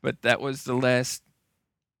 but that was the last.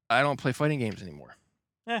 I don't play fighting games anymore.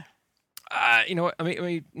 Eh, You know what?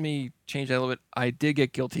 Let me change that a little bit. I did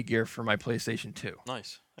get Guilty Gear for my PlayStation 2.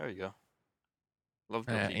 nice. There you go. Love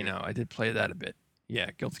Guilty Gear. I did play that a bit. Yeah,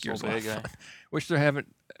 Guilty It's Gear all is a lot of bad fun. guy. Which they're having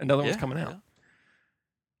another one's Yeah, coming out, yeah.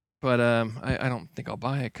 but I don't think I'll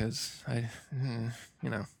buy it because you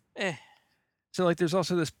know. Eh. So like, there's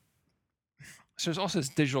also this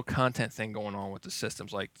digital content thing going on with the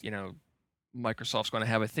systems. Like, Microsoft's going to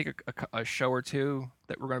have, I think, a show or two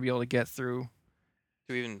that we're going to be able to get through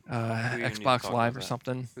Do we even need to Xbox talk about Live or that?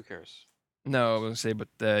 something. Who cares? Who No, I was cares? gonna say,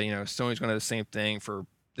 but Sony's going to do the same thing for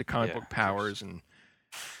the comic Yeah, book who cares? powers, and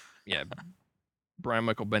yeah, Brian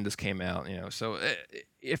Michael Bendis came out, So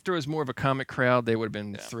if there was more of a comic crowd, they would have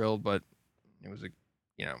been Yeah. thrilled, but it was a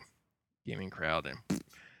you know gaming crowd, and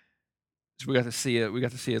so we got to see it. We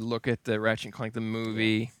got to see a look at the Ratchet and Clank the Yeah.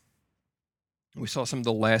 movie. We saw some of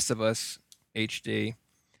The Last of Us HD.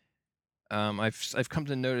 I've come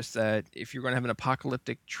to notice that if you're going to have an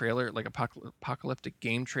apocalyptic trailer, like apocalyptic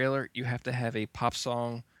game trailer, you have to have a pop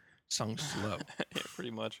song sung slow. Yeah,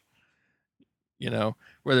 pretty much. You know,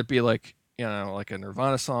 whether it be like like a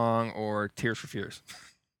Nirvana song or Tears for Fears.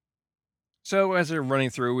 So as they're running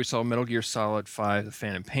through, we saw Metal Gear Solid 5, the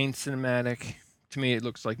Phantom Pain cinematic. To me, it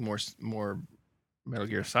looks like more Metal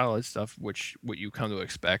Gear Solid stuff, which what you come to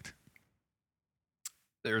expect.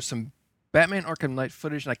 There's some Batman Arkham Knight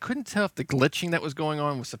footage, and I couldn't tell if the glitching that was going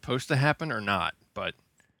on was supposed to happen or not. But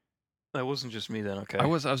That wasn't just me then, okay. I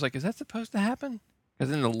was like, is that supposed to happen? Because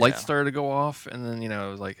then the lights Yeah. started to go off, and then I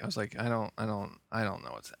was like, I don't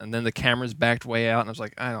know what's. And then the cameras backed way out, and I was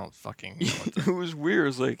like, I don't fucking know what It to. was weird. It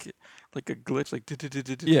was like a glitch, like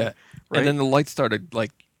Yeah, and right? then the lights started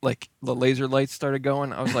like the laser lights started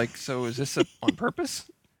going. I was like, so is this on purpose?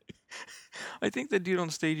 I think the dude on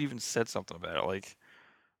stage even said something about it. Like,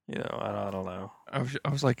 I don't know. I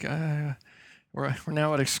was like, we're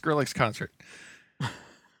now at a Skrillex concert,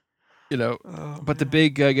 you know. Oh But the man.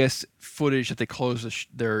 big, I guess, footage that they closed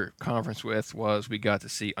their conference with was we got to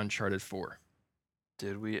see Uncharted 4.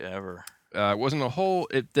 Did we ever? It wasn't a whole.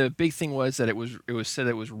 The big thing was that it was said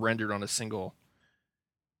it was rendered on a single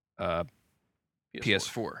uh, PS4.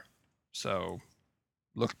 PS4, so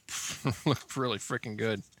looked looked really freaking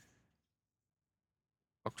good.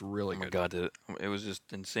 Looked really Oh my good, god, did it? It was just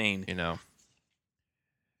insane. you know.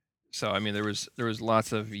 So I mean, there was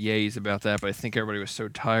lots of yays about that, but I think everybody was so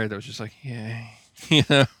tired that was just like, yay, you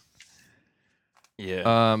know.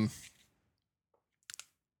 Yeah. Um,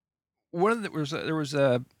 one of the there was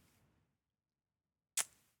a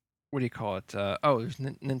what do you call it? There's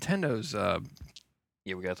Nintendo's.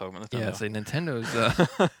 Yeah, we gotta talk about Yeah, Nintendo. say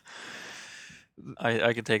Nintendo's.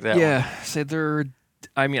 I could take that one. Yeah, say they're.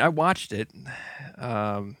 I mean, I watched it.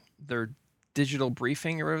 Their digital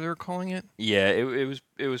briefing or whatever they're calling it. Yeah,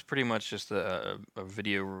 it was pretty much just a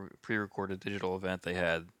video pre-recorded digital event they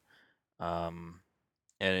had. Um,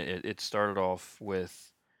 and it started off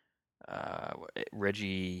with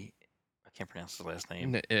Reggie. I can't pronounce his last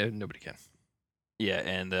name. Nobody can. Yeah,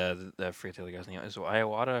 and I forget the other guy's name. Is it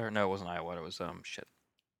Iwata? Or no, it wasn't Iwata. It was shit.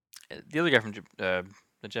 The other guy from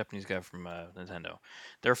the Japanese guy from Nintendo.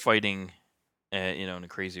 They're fighting, in a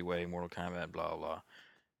crazy way, Mortal Kombat, blah blah, blah,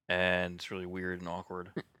 and it's really weird and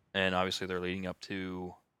awkward. And obviously, they're leading up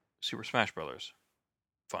to Super Smash Brothers.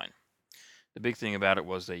 Fine. The big thing about it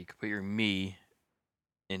was that you could put your Mii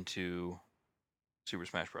into Super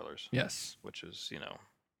Smash Brothers, Yes. which is,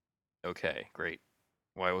 okay, great.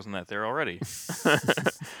 Why wasn't that there already?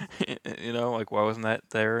 Like why wasn't that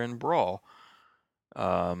there in Brawl?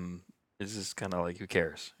 Um, it's just kind of like who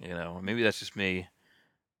cares, Maybe that's just me.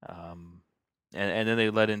 Um, and then they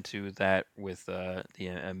led into that with the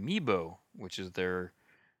Amiibo, which is their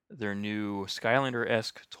new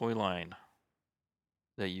Skylander-esque toy line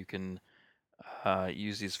that you can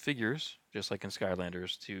use these figures just like in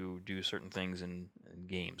Skylanders to do certain things in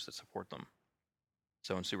games that support them.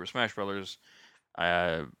 So in Super Smash Brothers,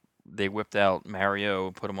 uh, they whipped out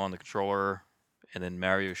Mario, put him on the controller, and then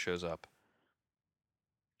Mario shows up.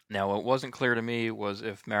 Now, what wasn't clear to me was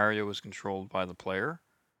if Mario was controlled by the player,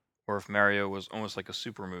 or if Mario was almost like a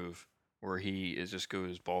super move, where he just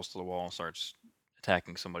goes balls to the wall and starts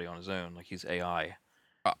attacking somebody on his own, like he's AI.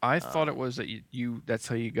 I thought it Um, was that you that's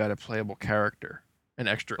how you got a playable character. but An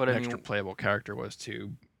I extra mean, playable character was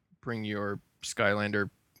to bring your Skylander,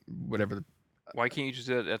 whatever. why can't you just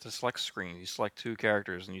do it at the select screen? You select two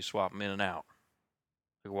characters and you swap them in and out.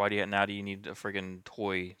 Like, why do you need a friggin'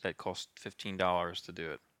 toy that costs $15 to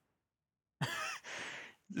do it?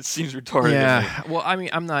 It seems retarded to me. Yeah. Well, I mean,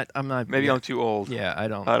 I'm not. Maybe Yeah. I'm too old. Yeah. I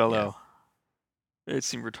don't. I don't Yeah. know. It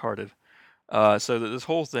seemed retarded. So this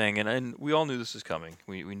whole thing, and we all knew this was coming.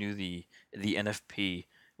 We knew the NFP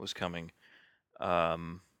was coming.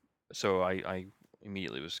 Um, so I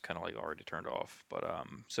immediately was kind of like already turned off. But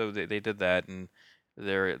so they did that, and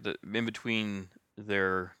in between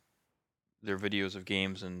their their videos of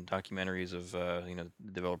games and documentaries of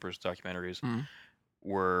developers documentaries Mm.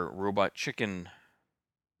 were robot chicken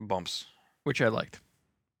bumps, Which I liked.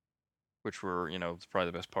 which were probably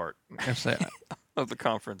the best part I say of the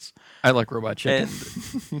conference. I like Robot Chicken.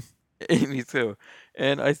 And me too.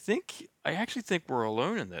 And I actually think we're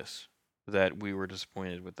alone in this, that we were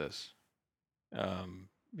disappointed with this.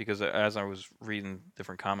 Because as I was reading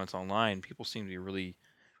different comments online, people seem to be really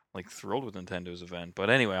like thrilled with Nintendo's event. But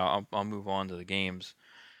anyway, I'll move on to the games.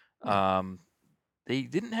 Yeah. Um, they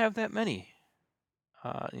didn't have that many.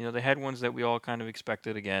 They had ones that we all kind of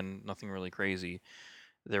expected. Again, nothing really crazy.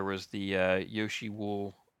 There was the Yoshi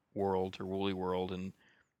Wool World or Woolly World, and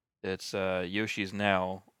it's Yoshi is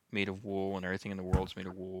now made of wool, and everything in the world's made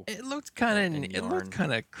of wool It looked and yarn.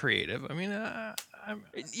 kind of creative. I mean,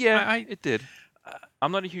 Yeah, I it did. uh,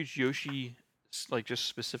 I'm not a huge Yoshi, like just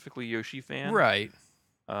specifically Yoshi fan. right.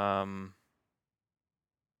 Um,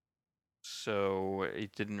 so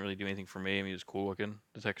it didn't really do anything for me. I mean, it was cool looking.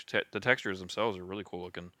 The textures themselves are really cool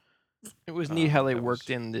looking. It was neat how they That worked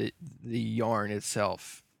was in the yarn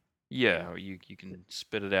itself. Yeah. You can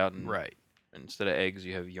spit it out, and Right. instead of eggs,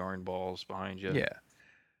 you have yarn balls behind you. Yeah.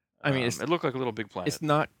 I mean, It looked like a little Big it's Planet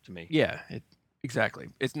not. to me. Yeah. It exactly.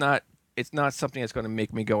 It's not something that's going to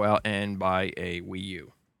make me go out and buy a Wii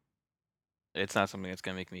U. It's not something that's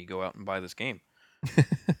gonna make me go out and buy this game.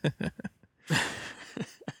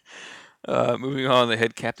 Moving on, they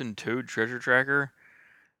had Captain Toad Treasure Tracker,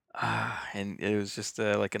 and it was just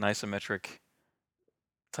like an isometric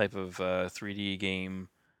type of 3D game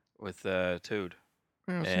with Toad,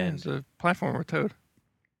 I was saying it's and a platformer Toad.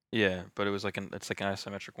 yeah, but it's like an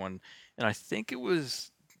isometric one, and I think it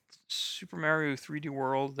was Super Mario 3D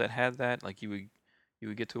World that had that. Like you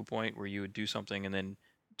would get to a point where you would do something, and then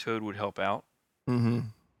Toad would help out, Mm-hmm.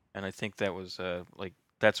 and I think that was like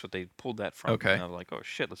that's what they pulled that from, and Okay. I was like, oh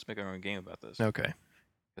shit, let's make our own game about this Okay.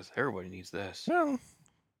 because everybody needs this. Well.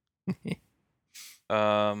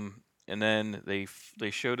 And then they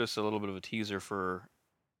showed us a little bit of a teaser for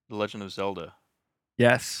The Legend of Zelda,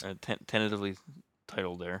 Yes. tentatively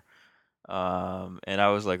titled there. And I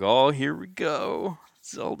was like, oh, here we go,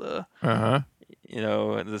 Zelda. Uh huh.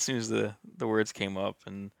 And as soon as the words came up,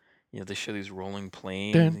 and they show these rolling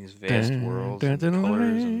plains, Dun, these vast dun, worlds dun, and the dun, dun,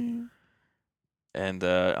 colors, dun. and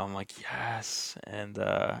I'm like, yes, and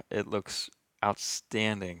it looks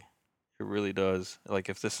outstanding. It really does. Like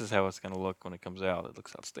if this is how it's gonna look when it comes out, it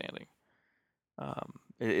looks outstanding.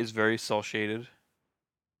 It is very cel shaded.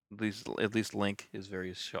 At least Link is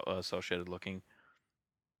very cel shaded looking,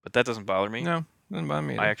 but that doesn't bother me. No, doesn't bother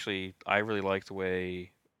me either. I really like the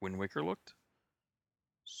way Wind Waker looked.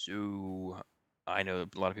 So I know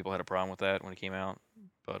a lot of people had a problem with that when it came out,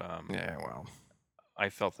 but Yeah. Well, I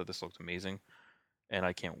felt that this looked amazing, and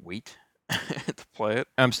I can't wait to play it.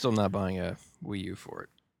 I'm still not buying a Wii U for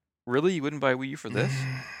Really, you wouldn't buy Wii U for it. this?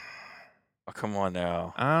 Oh, come on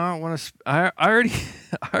now. I don't want to. I already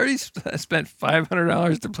I already spent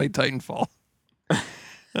 $500 to play Titanfall.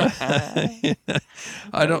 I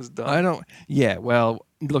That don't. was dumb. I don't. Yeah. Well,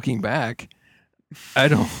 looking back, I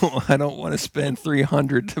don't. I don't want to spend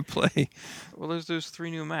 300 to play. Well, there's those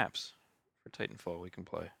 3 new maps for Titanfall we can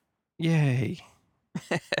play. Yay.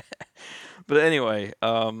 But anyway,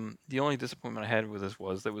 the only disappointment I had with this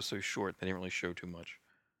was that it was so short. They didn't really show too much.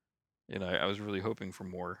 I was really hoping for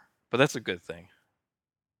more, but that's a good thing.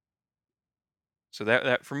 So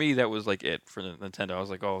that for me, that was like it for Nintendo. I was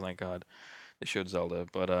like, oh, thank God they showed Zelda,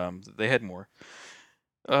 but they had more.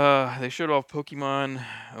 They showed off Pokemon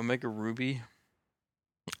Omega Ruby.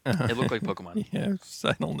 It looked like Pokemon. Yes.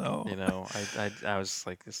 I don't know. I was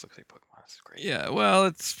like, this looks like Pokemon. This is great. Yeah. Well,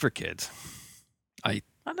 it's for kids.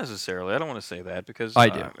 Not necessarily. I don't want to say that because I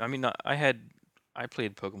do. I mean, I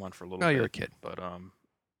played Pokemon for a little Oh, bit, you're a kid. but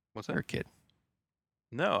what's You're that? a kid.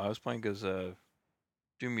 No, I was playing because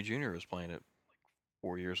Jimmy Jr. was playing it like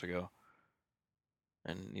 4 years ago,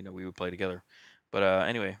 and we would play together. But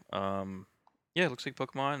anyway, yeah, it looks like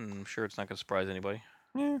Pokemon, and I'm sure it's not going to surprise anybody.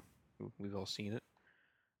 Yeah. We've all seen it.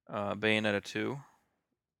 Bayonetta 2,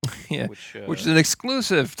 Yeah. which Which is an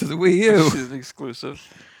exclusive to the Wii U. which is an exclusive.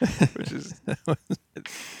 Which is,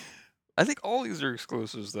 I think all these are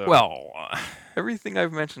exclusives though. Well, everything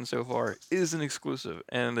I've mentioned so far is an exclusive,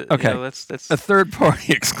 and Okay, a that's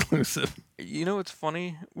third-party exclusive. what's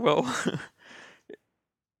funny. Well,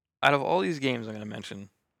 out of all these games I'm gonna mention,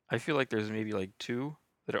 I feel like there's maybe like two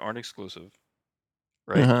that aren't exclusive,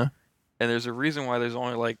 right? Uh-huh. And there's a reason why there's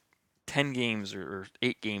only like 10 games or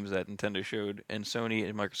 8 games that Nintendo showed, and Sony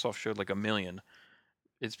and Microsoft showed like a million.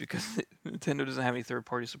 It's because Nintendo doesn't have any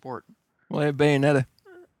third-party support. Well, I have Bayonetta.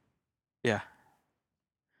 Yeah.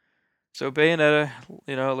 So Bayonetta,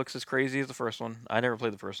 it looks as crazy as the first one. I never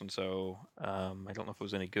played the first one, so I don't know if it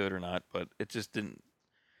was any good or not. But it just didn't.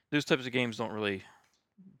 Those types of games don't really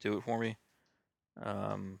do it for me.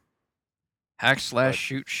 Um, Hack slash but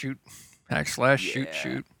shoot shoot. Hack slash shoot yeah,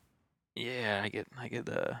 shoot. yeah, I get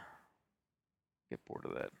bored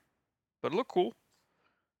of that. But it looked cool.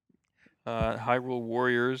 Hyrule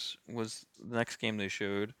Warriors was the next game they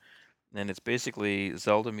showed, and it's basically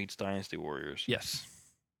Zelda meets Dynasty Warriors. Yes.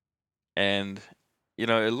 And it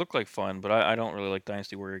looked like fun, but I don't really like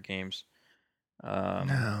Dynasty Warrior games. Um,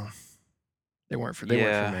 No, they weren't for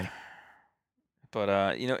yeah, me. but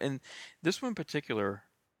and this one in particular,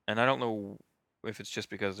 and I don't know if it's just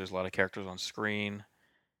because there's a lot of characters on screen,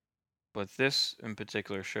 but this in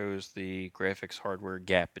particular shows the graphics hardware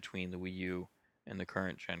gap between the Wii U and the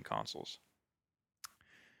current gen consoles.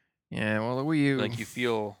 Yeah, well, the Wii U. Like you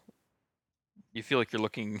feel like you're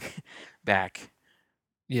looking back.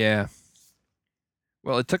 Yeah.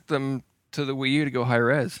 Well, it took them to the Wii U to go high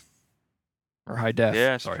res or high def.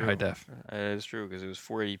 Yeah, it's Sorry, high true. def. It's true because it was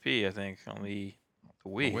 480p, I think, on the The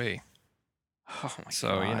Wii. Wii. Oh my So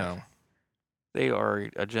god, they are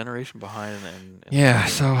a generation behind in what they're Yeah.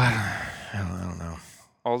 So doing. I don't know.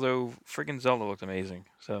 Although friggin' Zelda looked amazing,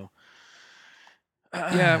 so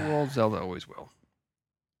Yeah. I Well, Zelda always will,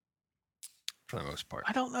 for the most part.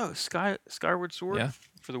 don't know. Skyward Sword Yeah.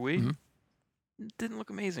 for the Wii Hmm. didn't look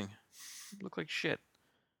amazing. It looked like shit.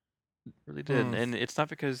 Really did. Hmm. And it's not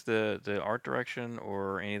because the art direction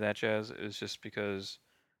or any of that jazz. It's just because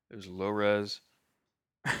it was low res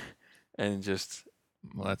and just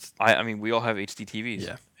Well, that's I mean we all have HD TVs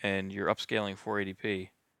yeah. and you're upscaling 480p.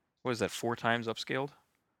 What is that? 4 times upscaled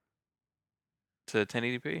to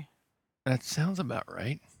 1080p? That sounds about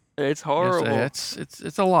right. It's Yes, horrible.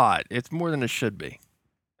 it's a lot. It's more than it should be.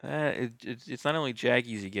 It's not only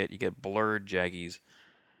jaggies you get blurred jaggies.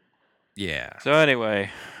 Yeah. So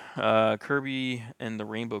anyway, Kirby and the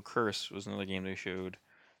Rainbow Curse was another game they showed,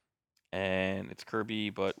 and it's Kirby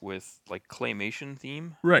but with like claymation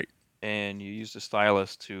theme, Right. and you use the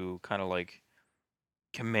stylus to kind of like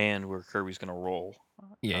command where Kirby's gonna roll.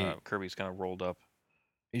 Yeah. Kirby's kind of rolled up.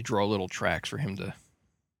 You draw little tracks for him to.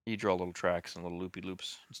 You draw little tracks and little loopy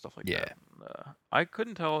loops and stuff like Yeah. that. I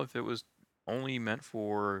couldn't tell if it was only meant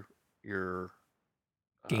for your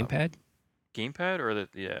Gamepad. um, gamepad or that.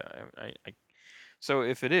 Yeah, so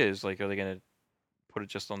if it is, like, are they gonna put it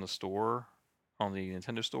just on the store, on the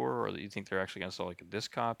Nintendo store, or do you think they're actually gonna sell like a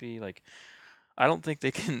disc copy? Like, I don't think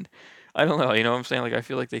they can. I don't know. You know what I'm saying? Like, I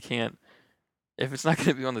feel like they can't. If it's not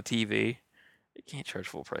gonna be on the TV, they can't charge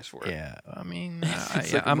full price for it. Yeah. I mean,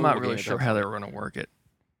 It's yeah, like a I'm not mobile really game at sure that how they point. were going to work it.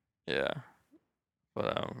 Yeah,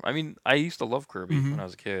 but I mean, I used to love Kirby Hmm. when I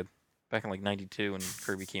was a kid, back in like '92 when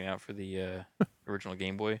Kirby came out for the original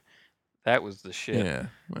Game Boy. That was the shit Yeah.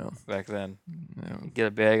 Well. back then. No. You get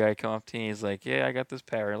a bad guy come up to you, he's like, "Yeah, I got this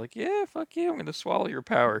power." Like, "Yeah, fuck you, I'm gonna swallow your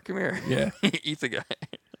power. Come here." Yeah. Eat the guy.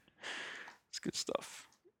 It's good stuff.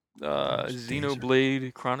 There's Danger.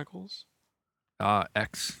 Xenoblade Chronicles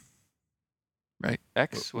X. Right.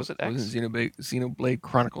 X, was it Wasn't X? Xenoblade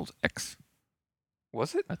Chronicles X?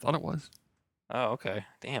 Was it? I thought it was. Oh, okay.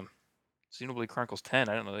 Damn. Xenoblade Chronicles 10.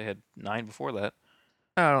 I didn't know they had 9 before that.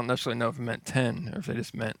 I don't necessarily know if it meant 10 or if they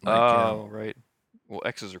just meant like Oh, right. Well,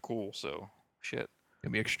 X's are cool, so shit.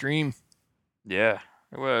 it'd be extreme. Yeah.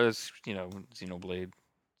 It was, Xenoblade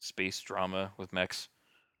space drama with mechs.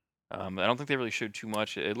 I don't think they really showed too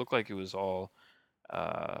much. It looked like it was all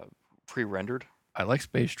uh, pre-rendered. I like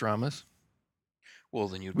space dramas. Well,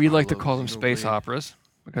 then you'd We probably like to love call them space Xenoblade. operas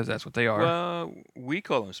because that's what they are. Well, we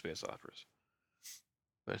call them space operas,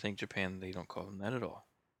 but I think Japan they don't call them that at all.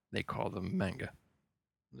 They call them manga.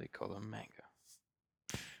 They call them manga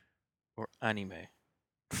or anime.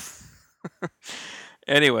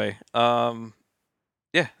 Anyway,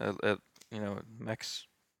 yeah, mechs,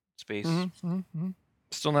 space,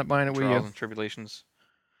 Still not buying a Wii trials U. and tribulations.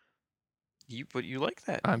 But you like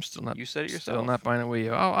that. I'm still not You said it still yourself. not buying a Wii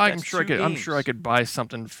U. Oh, I'm That's sure I two could. I'm sure I games. could buy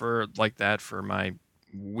something for like that for my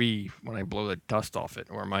Wii when I blow the dust off it,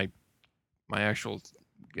 or my actual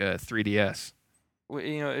 3DS. Well,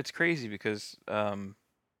 it's crazy because I don't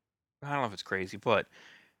know if it's crazy, but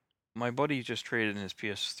my buddy just traded in his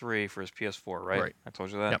PS3 for his PS4, right? Right. I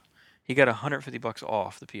told you that. Yep. He got $150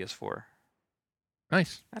 off the PS4.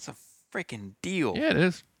 Nice. That's a freaking deal. Yeah, it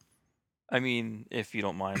is. I mean, if you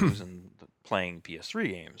don't mind losing playing PS3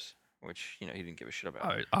 games, which he didn't give a shit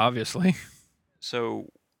about. Obviously. So,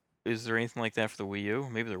 is there anything like that for the Wii U?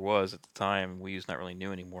 Maybe there was at the time. Wii U's not really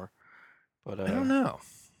new anymore. But I don't know.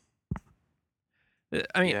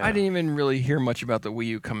 I mean, I yeah, didn't even really hear much about the Wii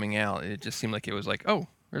U coming out. It just seemed like it was like, oh,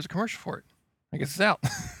 there's a commercial for it. I guess it's out.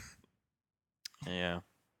 yeah.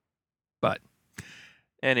 But yeah,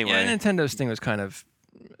 Anyway, Nintendo's thing was kind of.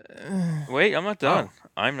 wait, I'm not Oh, done.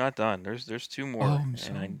 I'm not done. There's two oh, more, I'm and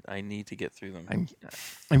so. I need to get through them.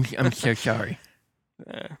 I'm, I'm so sorry.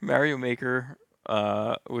 Mario Maker,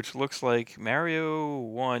 which looks like Mario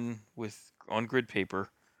 1 with on grid paper,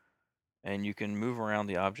 and you can move around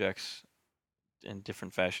the objects in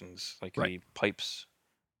different fashions, like Right. the pipes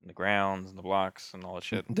and the grounds and the blocks and all that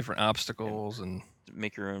shit, Different and obstacles and.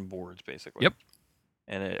 make your own boards basically. Yep.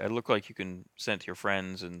 And it looked like you can send it to your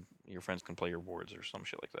friends, and your friends can play your boards or some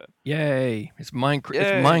shit like that. Yay! It's Minecraft. It's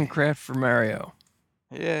Yay! Minecraft for Mario.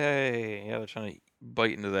 Yay! Yeah, they're trying to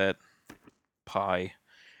bite into that pie.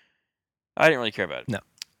 I didn't really care about it. No.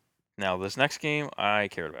 Now this next game I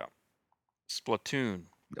cared about. Splatoon.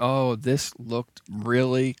 Oh, this looked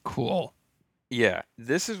really cool. Yeah,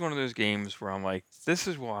 this is one of those games where I'm like, this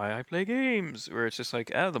is why I play games. Where it's just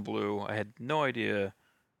like out of the blue, I had no idea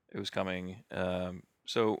it was coming.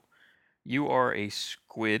 So you are a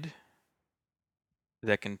squid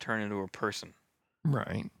that can turn into a person,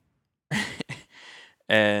 Right.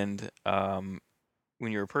 and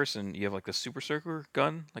when you're a person, you have like a super soaker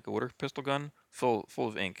gun, like a water pistol gun, full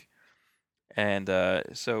of ink, and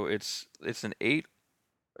so it's an eight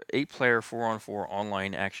player 4-on-4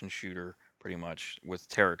 online action shooter pretty much with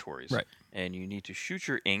territories, Right. and you need to shoot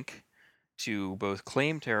your ink to both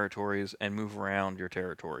claim territories and move around your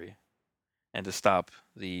territory, and to stop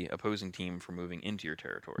the opposing team from moving into your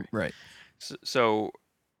territory. Right. So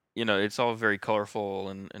it's all very colorful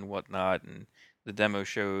and whatnot, and the demo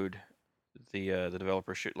showed the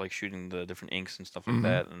developer like shooting the different inks and stuff like Mm-hmm.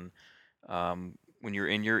 that, and when you're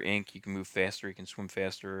in your ink, you can move faster, you can swim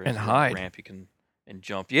faster. And If you're in a hide. ramp, you can and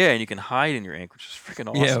jump. Yeah, and you can hide in your ink, which is freaking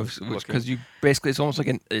Yeah, awesome which looking. because you basically it's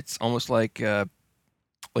almost like a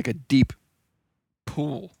deep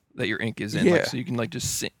pool that your ink is in. Like Yeah. so you can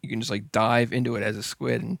you can just like dive into it as a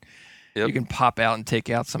squid and Yep. you can pop out and take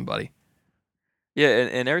out somebody. Yeah,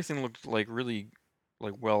 and everything looked like really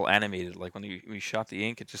like well animated. Like when you shot the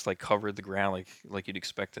ink, it just like covered the ground like you'd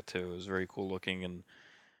expect it to. It was very cool looking, and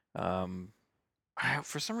um,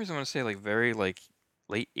 for some reason I want to say like very like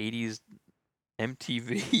late '80s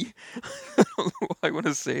MTV. I don't know why I want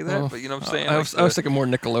to say that, Well, but you know what I'm saying? I was thinking more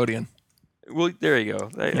Nickelodeon. Well, there you go.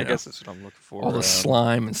 I You know, guess that's what I'm looking all the for.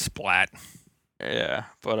 slime and splat. Yeah,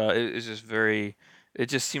 but it's just very. It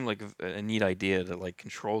just seemed like a neat idea to like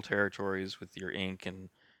control territories with your ink, and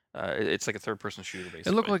it's like a third-person shooter It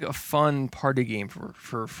looked basically. like a fun party game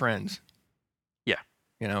for friends. Yeah.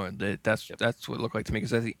 You know, Yep. that's what it looked like to me.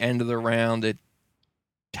 Because at the end of the round, it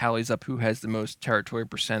tallies up who has the most territory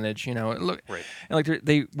percentage. You know, Right. and like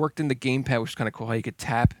they worked in the gamepad, which is kind of cool. How you could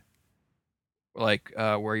tap like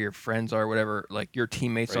where your friends are, whatever, like your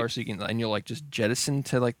teammates Right. are, so you can and you'll like just jettison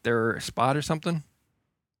to like their spot or something.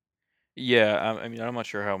 Yeah. I mean, I'm not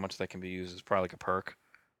sure how much that can be used. It's probably like a perk,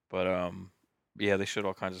 but yeah, they showed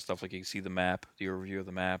all kinds of stuff. Like you can see the map, the overview of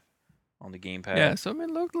the map on the Yeah, gamepad. so I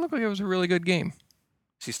mean, looked like it was a really good game.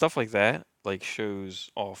 See stuff like that, like shows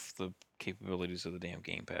off the capabilities of the damn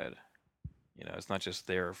gamepad. It's not just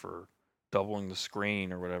there for doubling the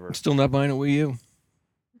screen or I'm whatever. still not buying a Wii U.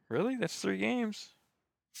 Really? That's three games.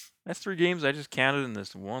 That's three games I just counted in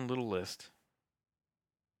this one little list.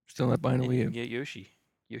 Still not buying a And Wii you can U. get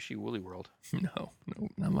Yoshi Woolly World. No,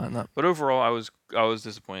 no, not. But overall, I was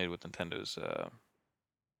disappointed with Nintendo's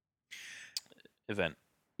event.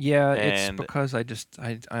 Yeah, it's And because I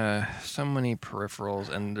so many peripherals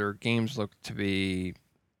and their games look to be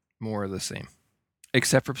more of the same,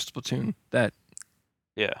 except for Splatoon. That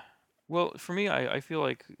yeah, well, for me, I feel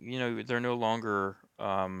like they're no longer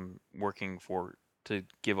working to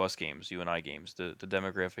give us games, you and I games. The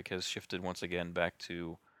demographic has shifted once again back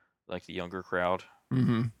to like the younger crowd.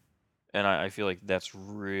 mm-hmm. And I feel like that's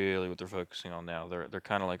really what they're focusing on now. They're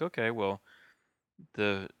kind of like, okay, well,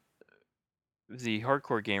 the the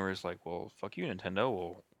hardcore gamer is like, well, fuck you, Nintendo.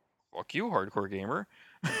 Well, fuck you, hardcore gamer.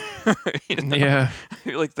 Yeah, I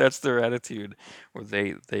feel like that's their attitude, where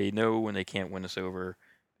they know when they can't win us over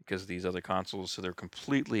because of these other consoles, so they're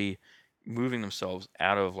completely moving themselves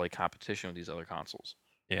out of like competition with these other consoles.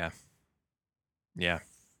 yeah, yeah,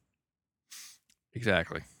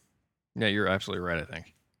 exactly. Yeah, you're absolutely right, I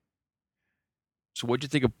think. So what'd you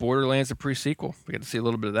think of Borderlands, the pre-sequel? We got to see a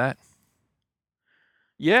little bit of that.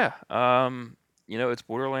 Yeah, it's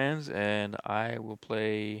Borderlands, and I will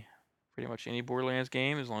play pretty much any Borderlands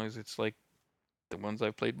game as long as it's like the ones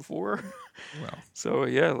I've played before. Well, So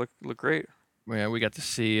yeah, look great. yeah, we got to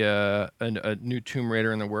see a new Tomb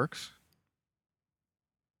Raider in the works,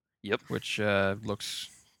 Yep. which looks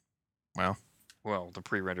well. Well, the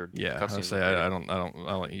pre-rendered Yeah, I cutscenes say look great.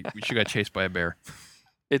 I don't. She got chased by a bear.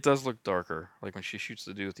 It does look darker. Like when she shoots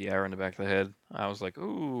the dude with the arrow in the back of the head, I was like,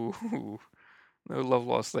 ooh, no love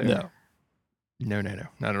lost there. No, no,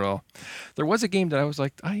 not at all. There was a game that I was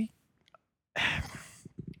like,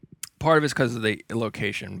 part of it's because of the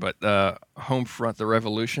location, but Homefront: The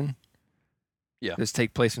Revolution Yeah. does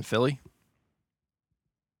take place in Philly.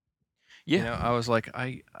 You Yeah. know, I was like,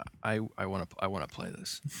 I want to play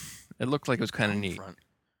this. It looked like it was kind of neat. Homefront.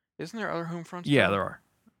 Isn't there other Homefronts Yeah, though? there are.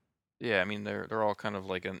 Yeah, I mean they're all kind of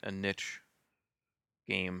like a niche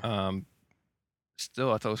game. Um,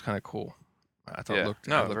 Still, I thought it was kind of cool. Yeah.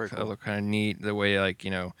 No, very It cool. looked kind of neat the way, like,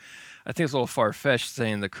 you know, I think it's a little far fetched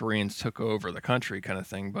saying the Koreans took over the country kind of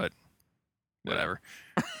thing, but Yeah. whatever.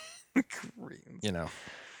 You Koreans. know,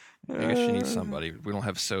 I guess you need Uh, somebody. We don't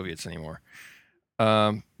have Soviets anymore.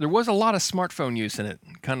 There was a lot of smartphone use in it,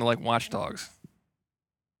 kind of like Watch Dogs.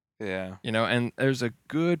 yeah. You know, and there's a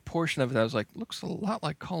good portion of it that I was like, looks a lot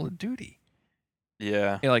like Call of Duty.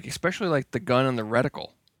 Yeah. You know, like especially like the gun and the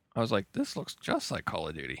reticle. I was like, this looks just like Call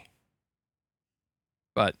of Duty.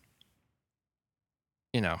 But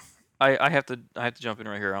you know, I have to jump in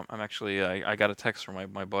right here. I'm actually I got a text from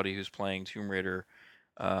my buddy who's playing Tomb Raider,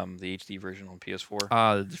 the HD version on PS4,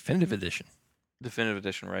 the definitive edition. definitive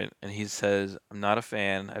edition, right? And he says I'm not a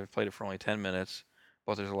fan. I've played it for only 10 minutes,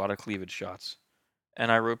 but there's a lot of cleavage shots.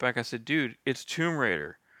 And I wrote back, I said, dude, it's Tomb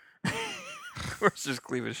Raider. Of course, there's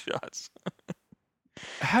cleavage shots.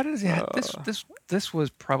 How does it? Uh, This was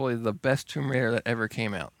probably the best Tomb Raider that ever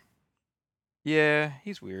came out. yeah,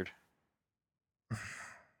 he's weird.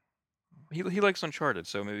 He likes Uncharted,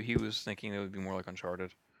 so maybe he was thinking it would be more like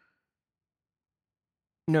Uncharted.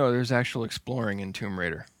 No, there's actual exploring in Tomb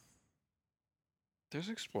Raider. There's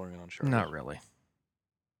exploring in Uncharted. Not really.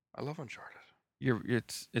 I love Uncharted.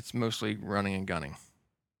 It's mostly running and gunning.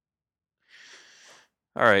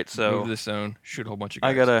 All right, Move to so the zone, shoot a whole bunch of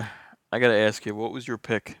I guys. gotta I gotta ask you, what was your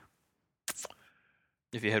pick?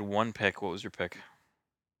 If you had one pick, what was your pick?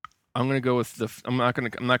 I'm gonna go with the. I'm not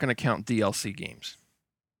gonna count DLC games.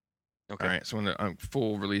 All Okay. right, so when the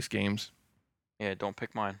full release games, Yeah, don't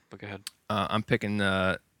pick mine. Look ahead. I'm picking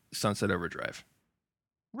Sunset Overdrive.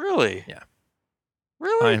 Really? Yeah, I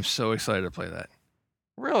am Really? so excited to play that.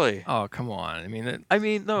 Really? Oh, come on! I mean, I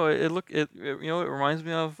mean, no, it reminds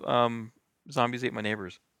me of Zombies Ate My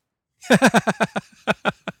Neighbors. That's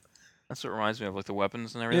what it reminds me of, like the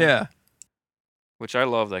weapons and everything. yeah, Which I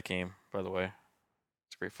love that game, by the way.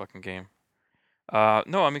 It's a great fucking game.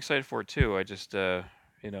 No, I'm excited for it too. I just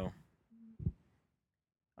you know,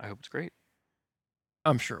 I hope it's great.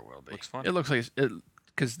 I'm sure it will be. Looks fun. It looks like it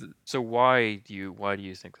because So why do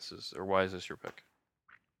you think this is, or why is this your pick?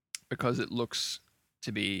 because it looks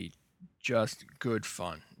to be just good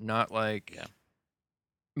fun, not like Yeah.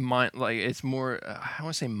 like it's more. I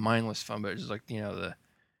want to say mindless fun, but it's just like you know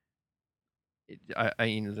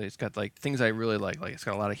you know it's got like things I really like. Like it's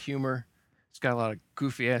got a lot of humor. It's got a lot of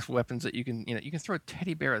goofy ass weapons that you can throw a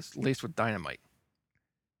teddy bear that's laced with dynamite.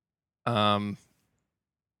 Um,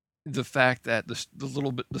 the fact that the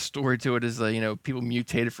little bit the story to it is people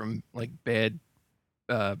mutated from like bad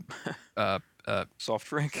uh uh Soft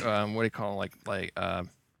drink? what do you call 'em?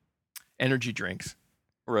 Energy drinks.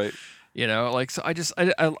 Right. You know, like so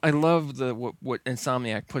I love the what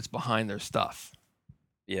Insomniac puts behind their stuff.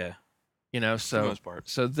 Yeah. You know, For the most part.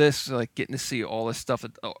 so this like getting to see all this stuff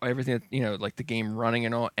that everything that, like the game running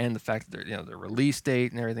and all, and the fact that the release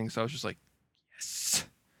date and everything. So I was just like, yes,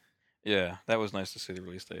 Yeah, that was nice to see the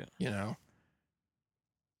release date. you know.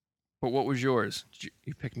 But what was yours?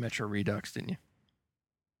 You picked Metro Redux, didn't you? Did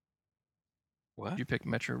What? you pick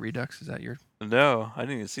Metro Redux? Is that your? No, I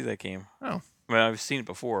didn't even see that game. Oh, I mean, I've seen it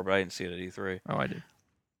before, but I didn't see it at E3. oh, I did.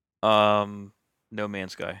 No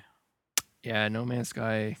Man's Sky. Yeah, No Man's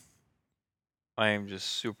Sky. I am just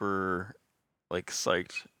super like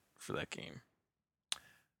psyched for that game.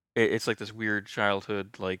 It's like this weird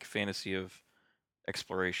childhood like fantasy of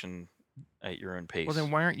exploration at your own Well, pace. then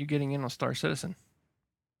why aren't you getting in on Star Citizen?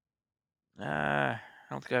 I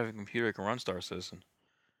don't think I have a computer that can run Star Citizen.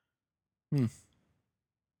 Hmm.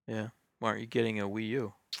 Yeah. Why aren't you getting a Wii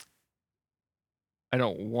U? I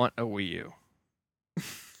don't want a Wii U.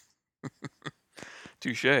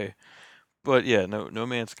 Touche. But yeah, No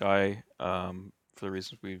Man's Sky, for the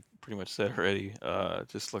reasons we pretty much said already,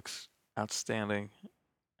 just looks outstanding.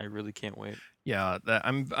 I really can't wait. Yeah, that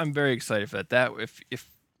I'm very excited for that. That if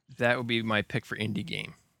that would be my pick for indie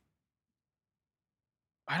game.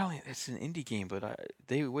 I don't think it's an indie game, but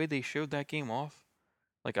the way they showed that game off,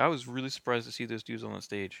 like I was really surprised to see those dudes on the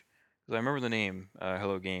stage. Because I remember the name,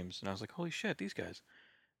 Hello Games, and I was like, holy shit, these guys.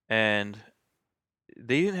 And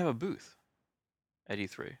they didn't have a booth at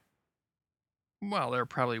E3. Well, they're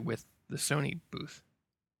probably with the Sony booth.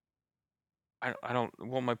 I don't.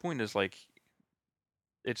 Well, my point is like,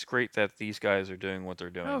 it's great that these guys are doing what they're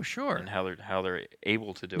Oh, doing and sure. how they're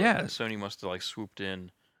able to do it. Yeah. Sony must have like swooped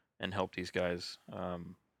in and helped these guys.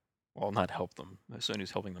 Well, not help them.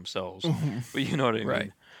 Sony's helping themselves, but you know what I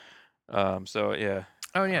Right. mean. So yeah,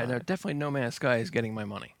 Oh yeah, uh, no, definitely No Man's Sky is getting my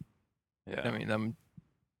money. I yeah, mean, I'm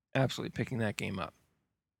absolutely picking that game up.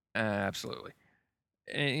 Absolutely.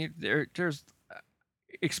 And there's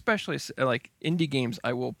especially like indie games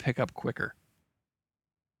I will pick up quicker.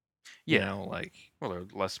 You yeah. know, like Well, they're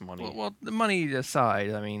less money, well, the money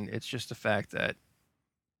aside, I mean, it's just the fact that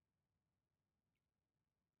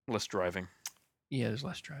less driving, yeah, there's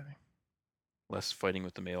less driving. less fighting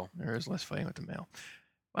with the mail, There is less fighting with the mail.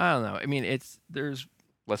 I don't know. I mean, there's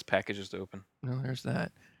less packages to open. no, there's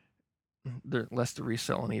that. There's less to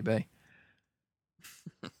resell on eBay.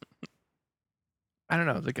 I don't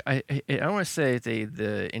know. I don't want to say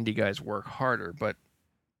the indie guys work harder, but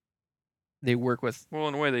they work with Well,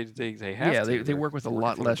 in a way, they have yeah, to. they They're work with a working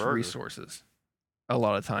lot for their less burger. resources a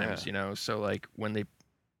lot of times, Yeah. you know. So like when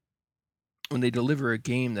they deliver a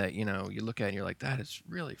game that, you know, you look at and you're like, that is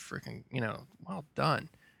really freaking, you know, well done.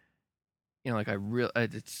 You know, like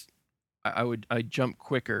it's I jump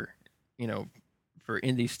quicker, you know, for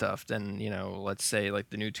indie stuff than, you know, let's say like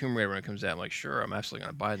the new Tomb Raider when it comes out. I'm like, sure, I'm absolutely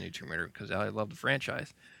gonna buy the new Tomb Raider because I love the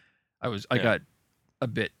franchise. I Yeah. got a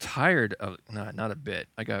bit tired of not a bit.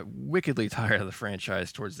 I got wickedly tired of the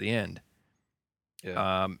franchise towards the end.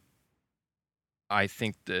 Yeah. Um, I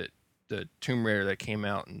think that the Tomb Raider that came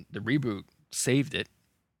out and the reboot saved it.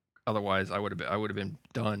 Otherwise, I would have been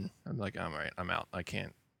done. I'm like, all right, I'm out. I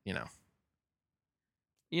can't, you know.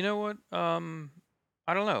 You know what?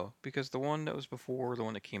 I don't know because the one that was before the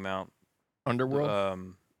one that came out, the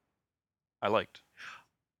Underworld, I liked.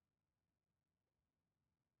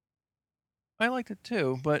 I liked it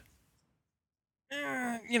too, but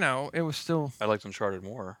you know, it was still, I liked Uncharted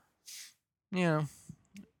more, you know,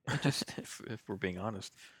 it just, if we're being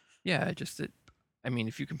honest. yeah, it just it. I mean,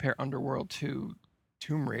 if you compare Underworld to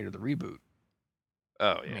Tomb Raider, the reboot,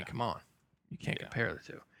 Oh I mean, yeah, come on, you can't yeah, compare the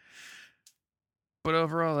two. But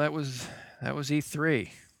overall, that was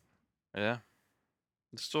E3. yeah.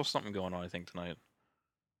 There's still something going on, I think, tonight.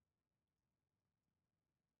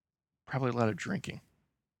 Probably a lot of drinking.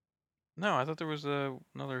 No, I thought there was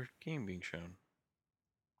another game being shown.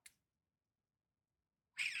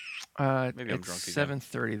 Maybe I'm It's drunk again.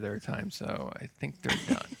 7:30 their time, so I think they're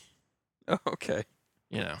done. Oh, okay.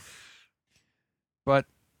 You know, but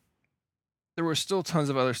there was still tons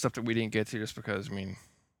of other stuff that we didn't get to just because. I mean,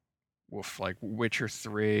 woof, like Witcher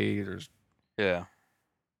 3. There's Yeah.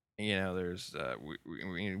 you know, there's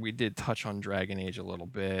we did touch on Dragon Age a little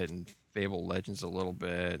bit and Fable Legends a little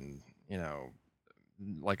bit, and you know,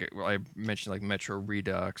 like I mentioned, like Metro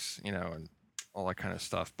Redux, you know, and all that kind of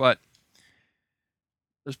stuff. But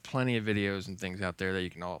there's plenty of videos and things out there that you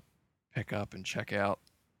can all pick up and check out.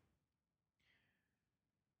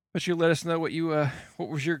 But you let us know what you what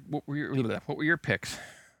were your picks?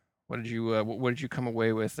 What did you what did you come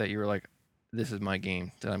away with that you were like, this is my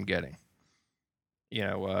game that I'm getting? You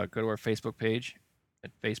know, go to our Facebook page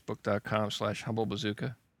at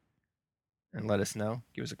facebook.com/humblebazooka and let us know.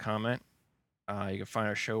 Give us a comment. You can find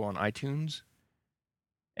our show on iTunes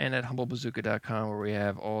and at humblebazooka.com where we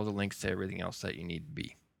have all the links to everything else that you need to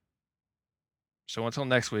be. So until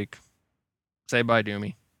next week, say bye,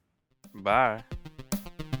 Doomy. Bye.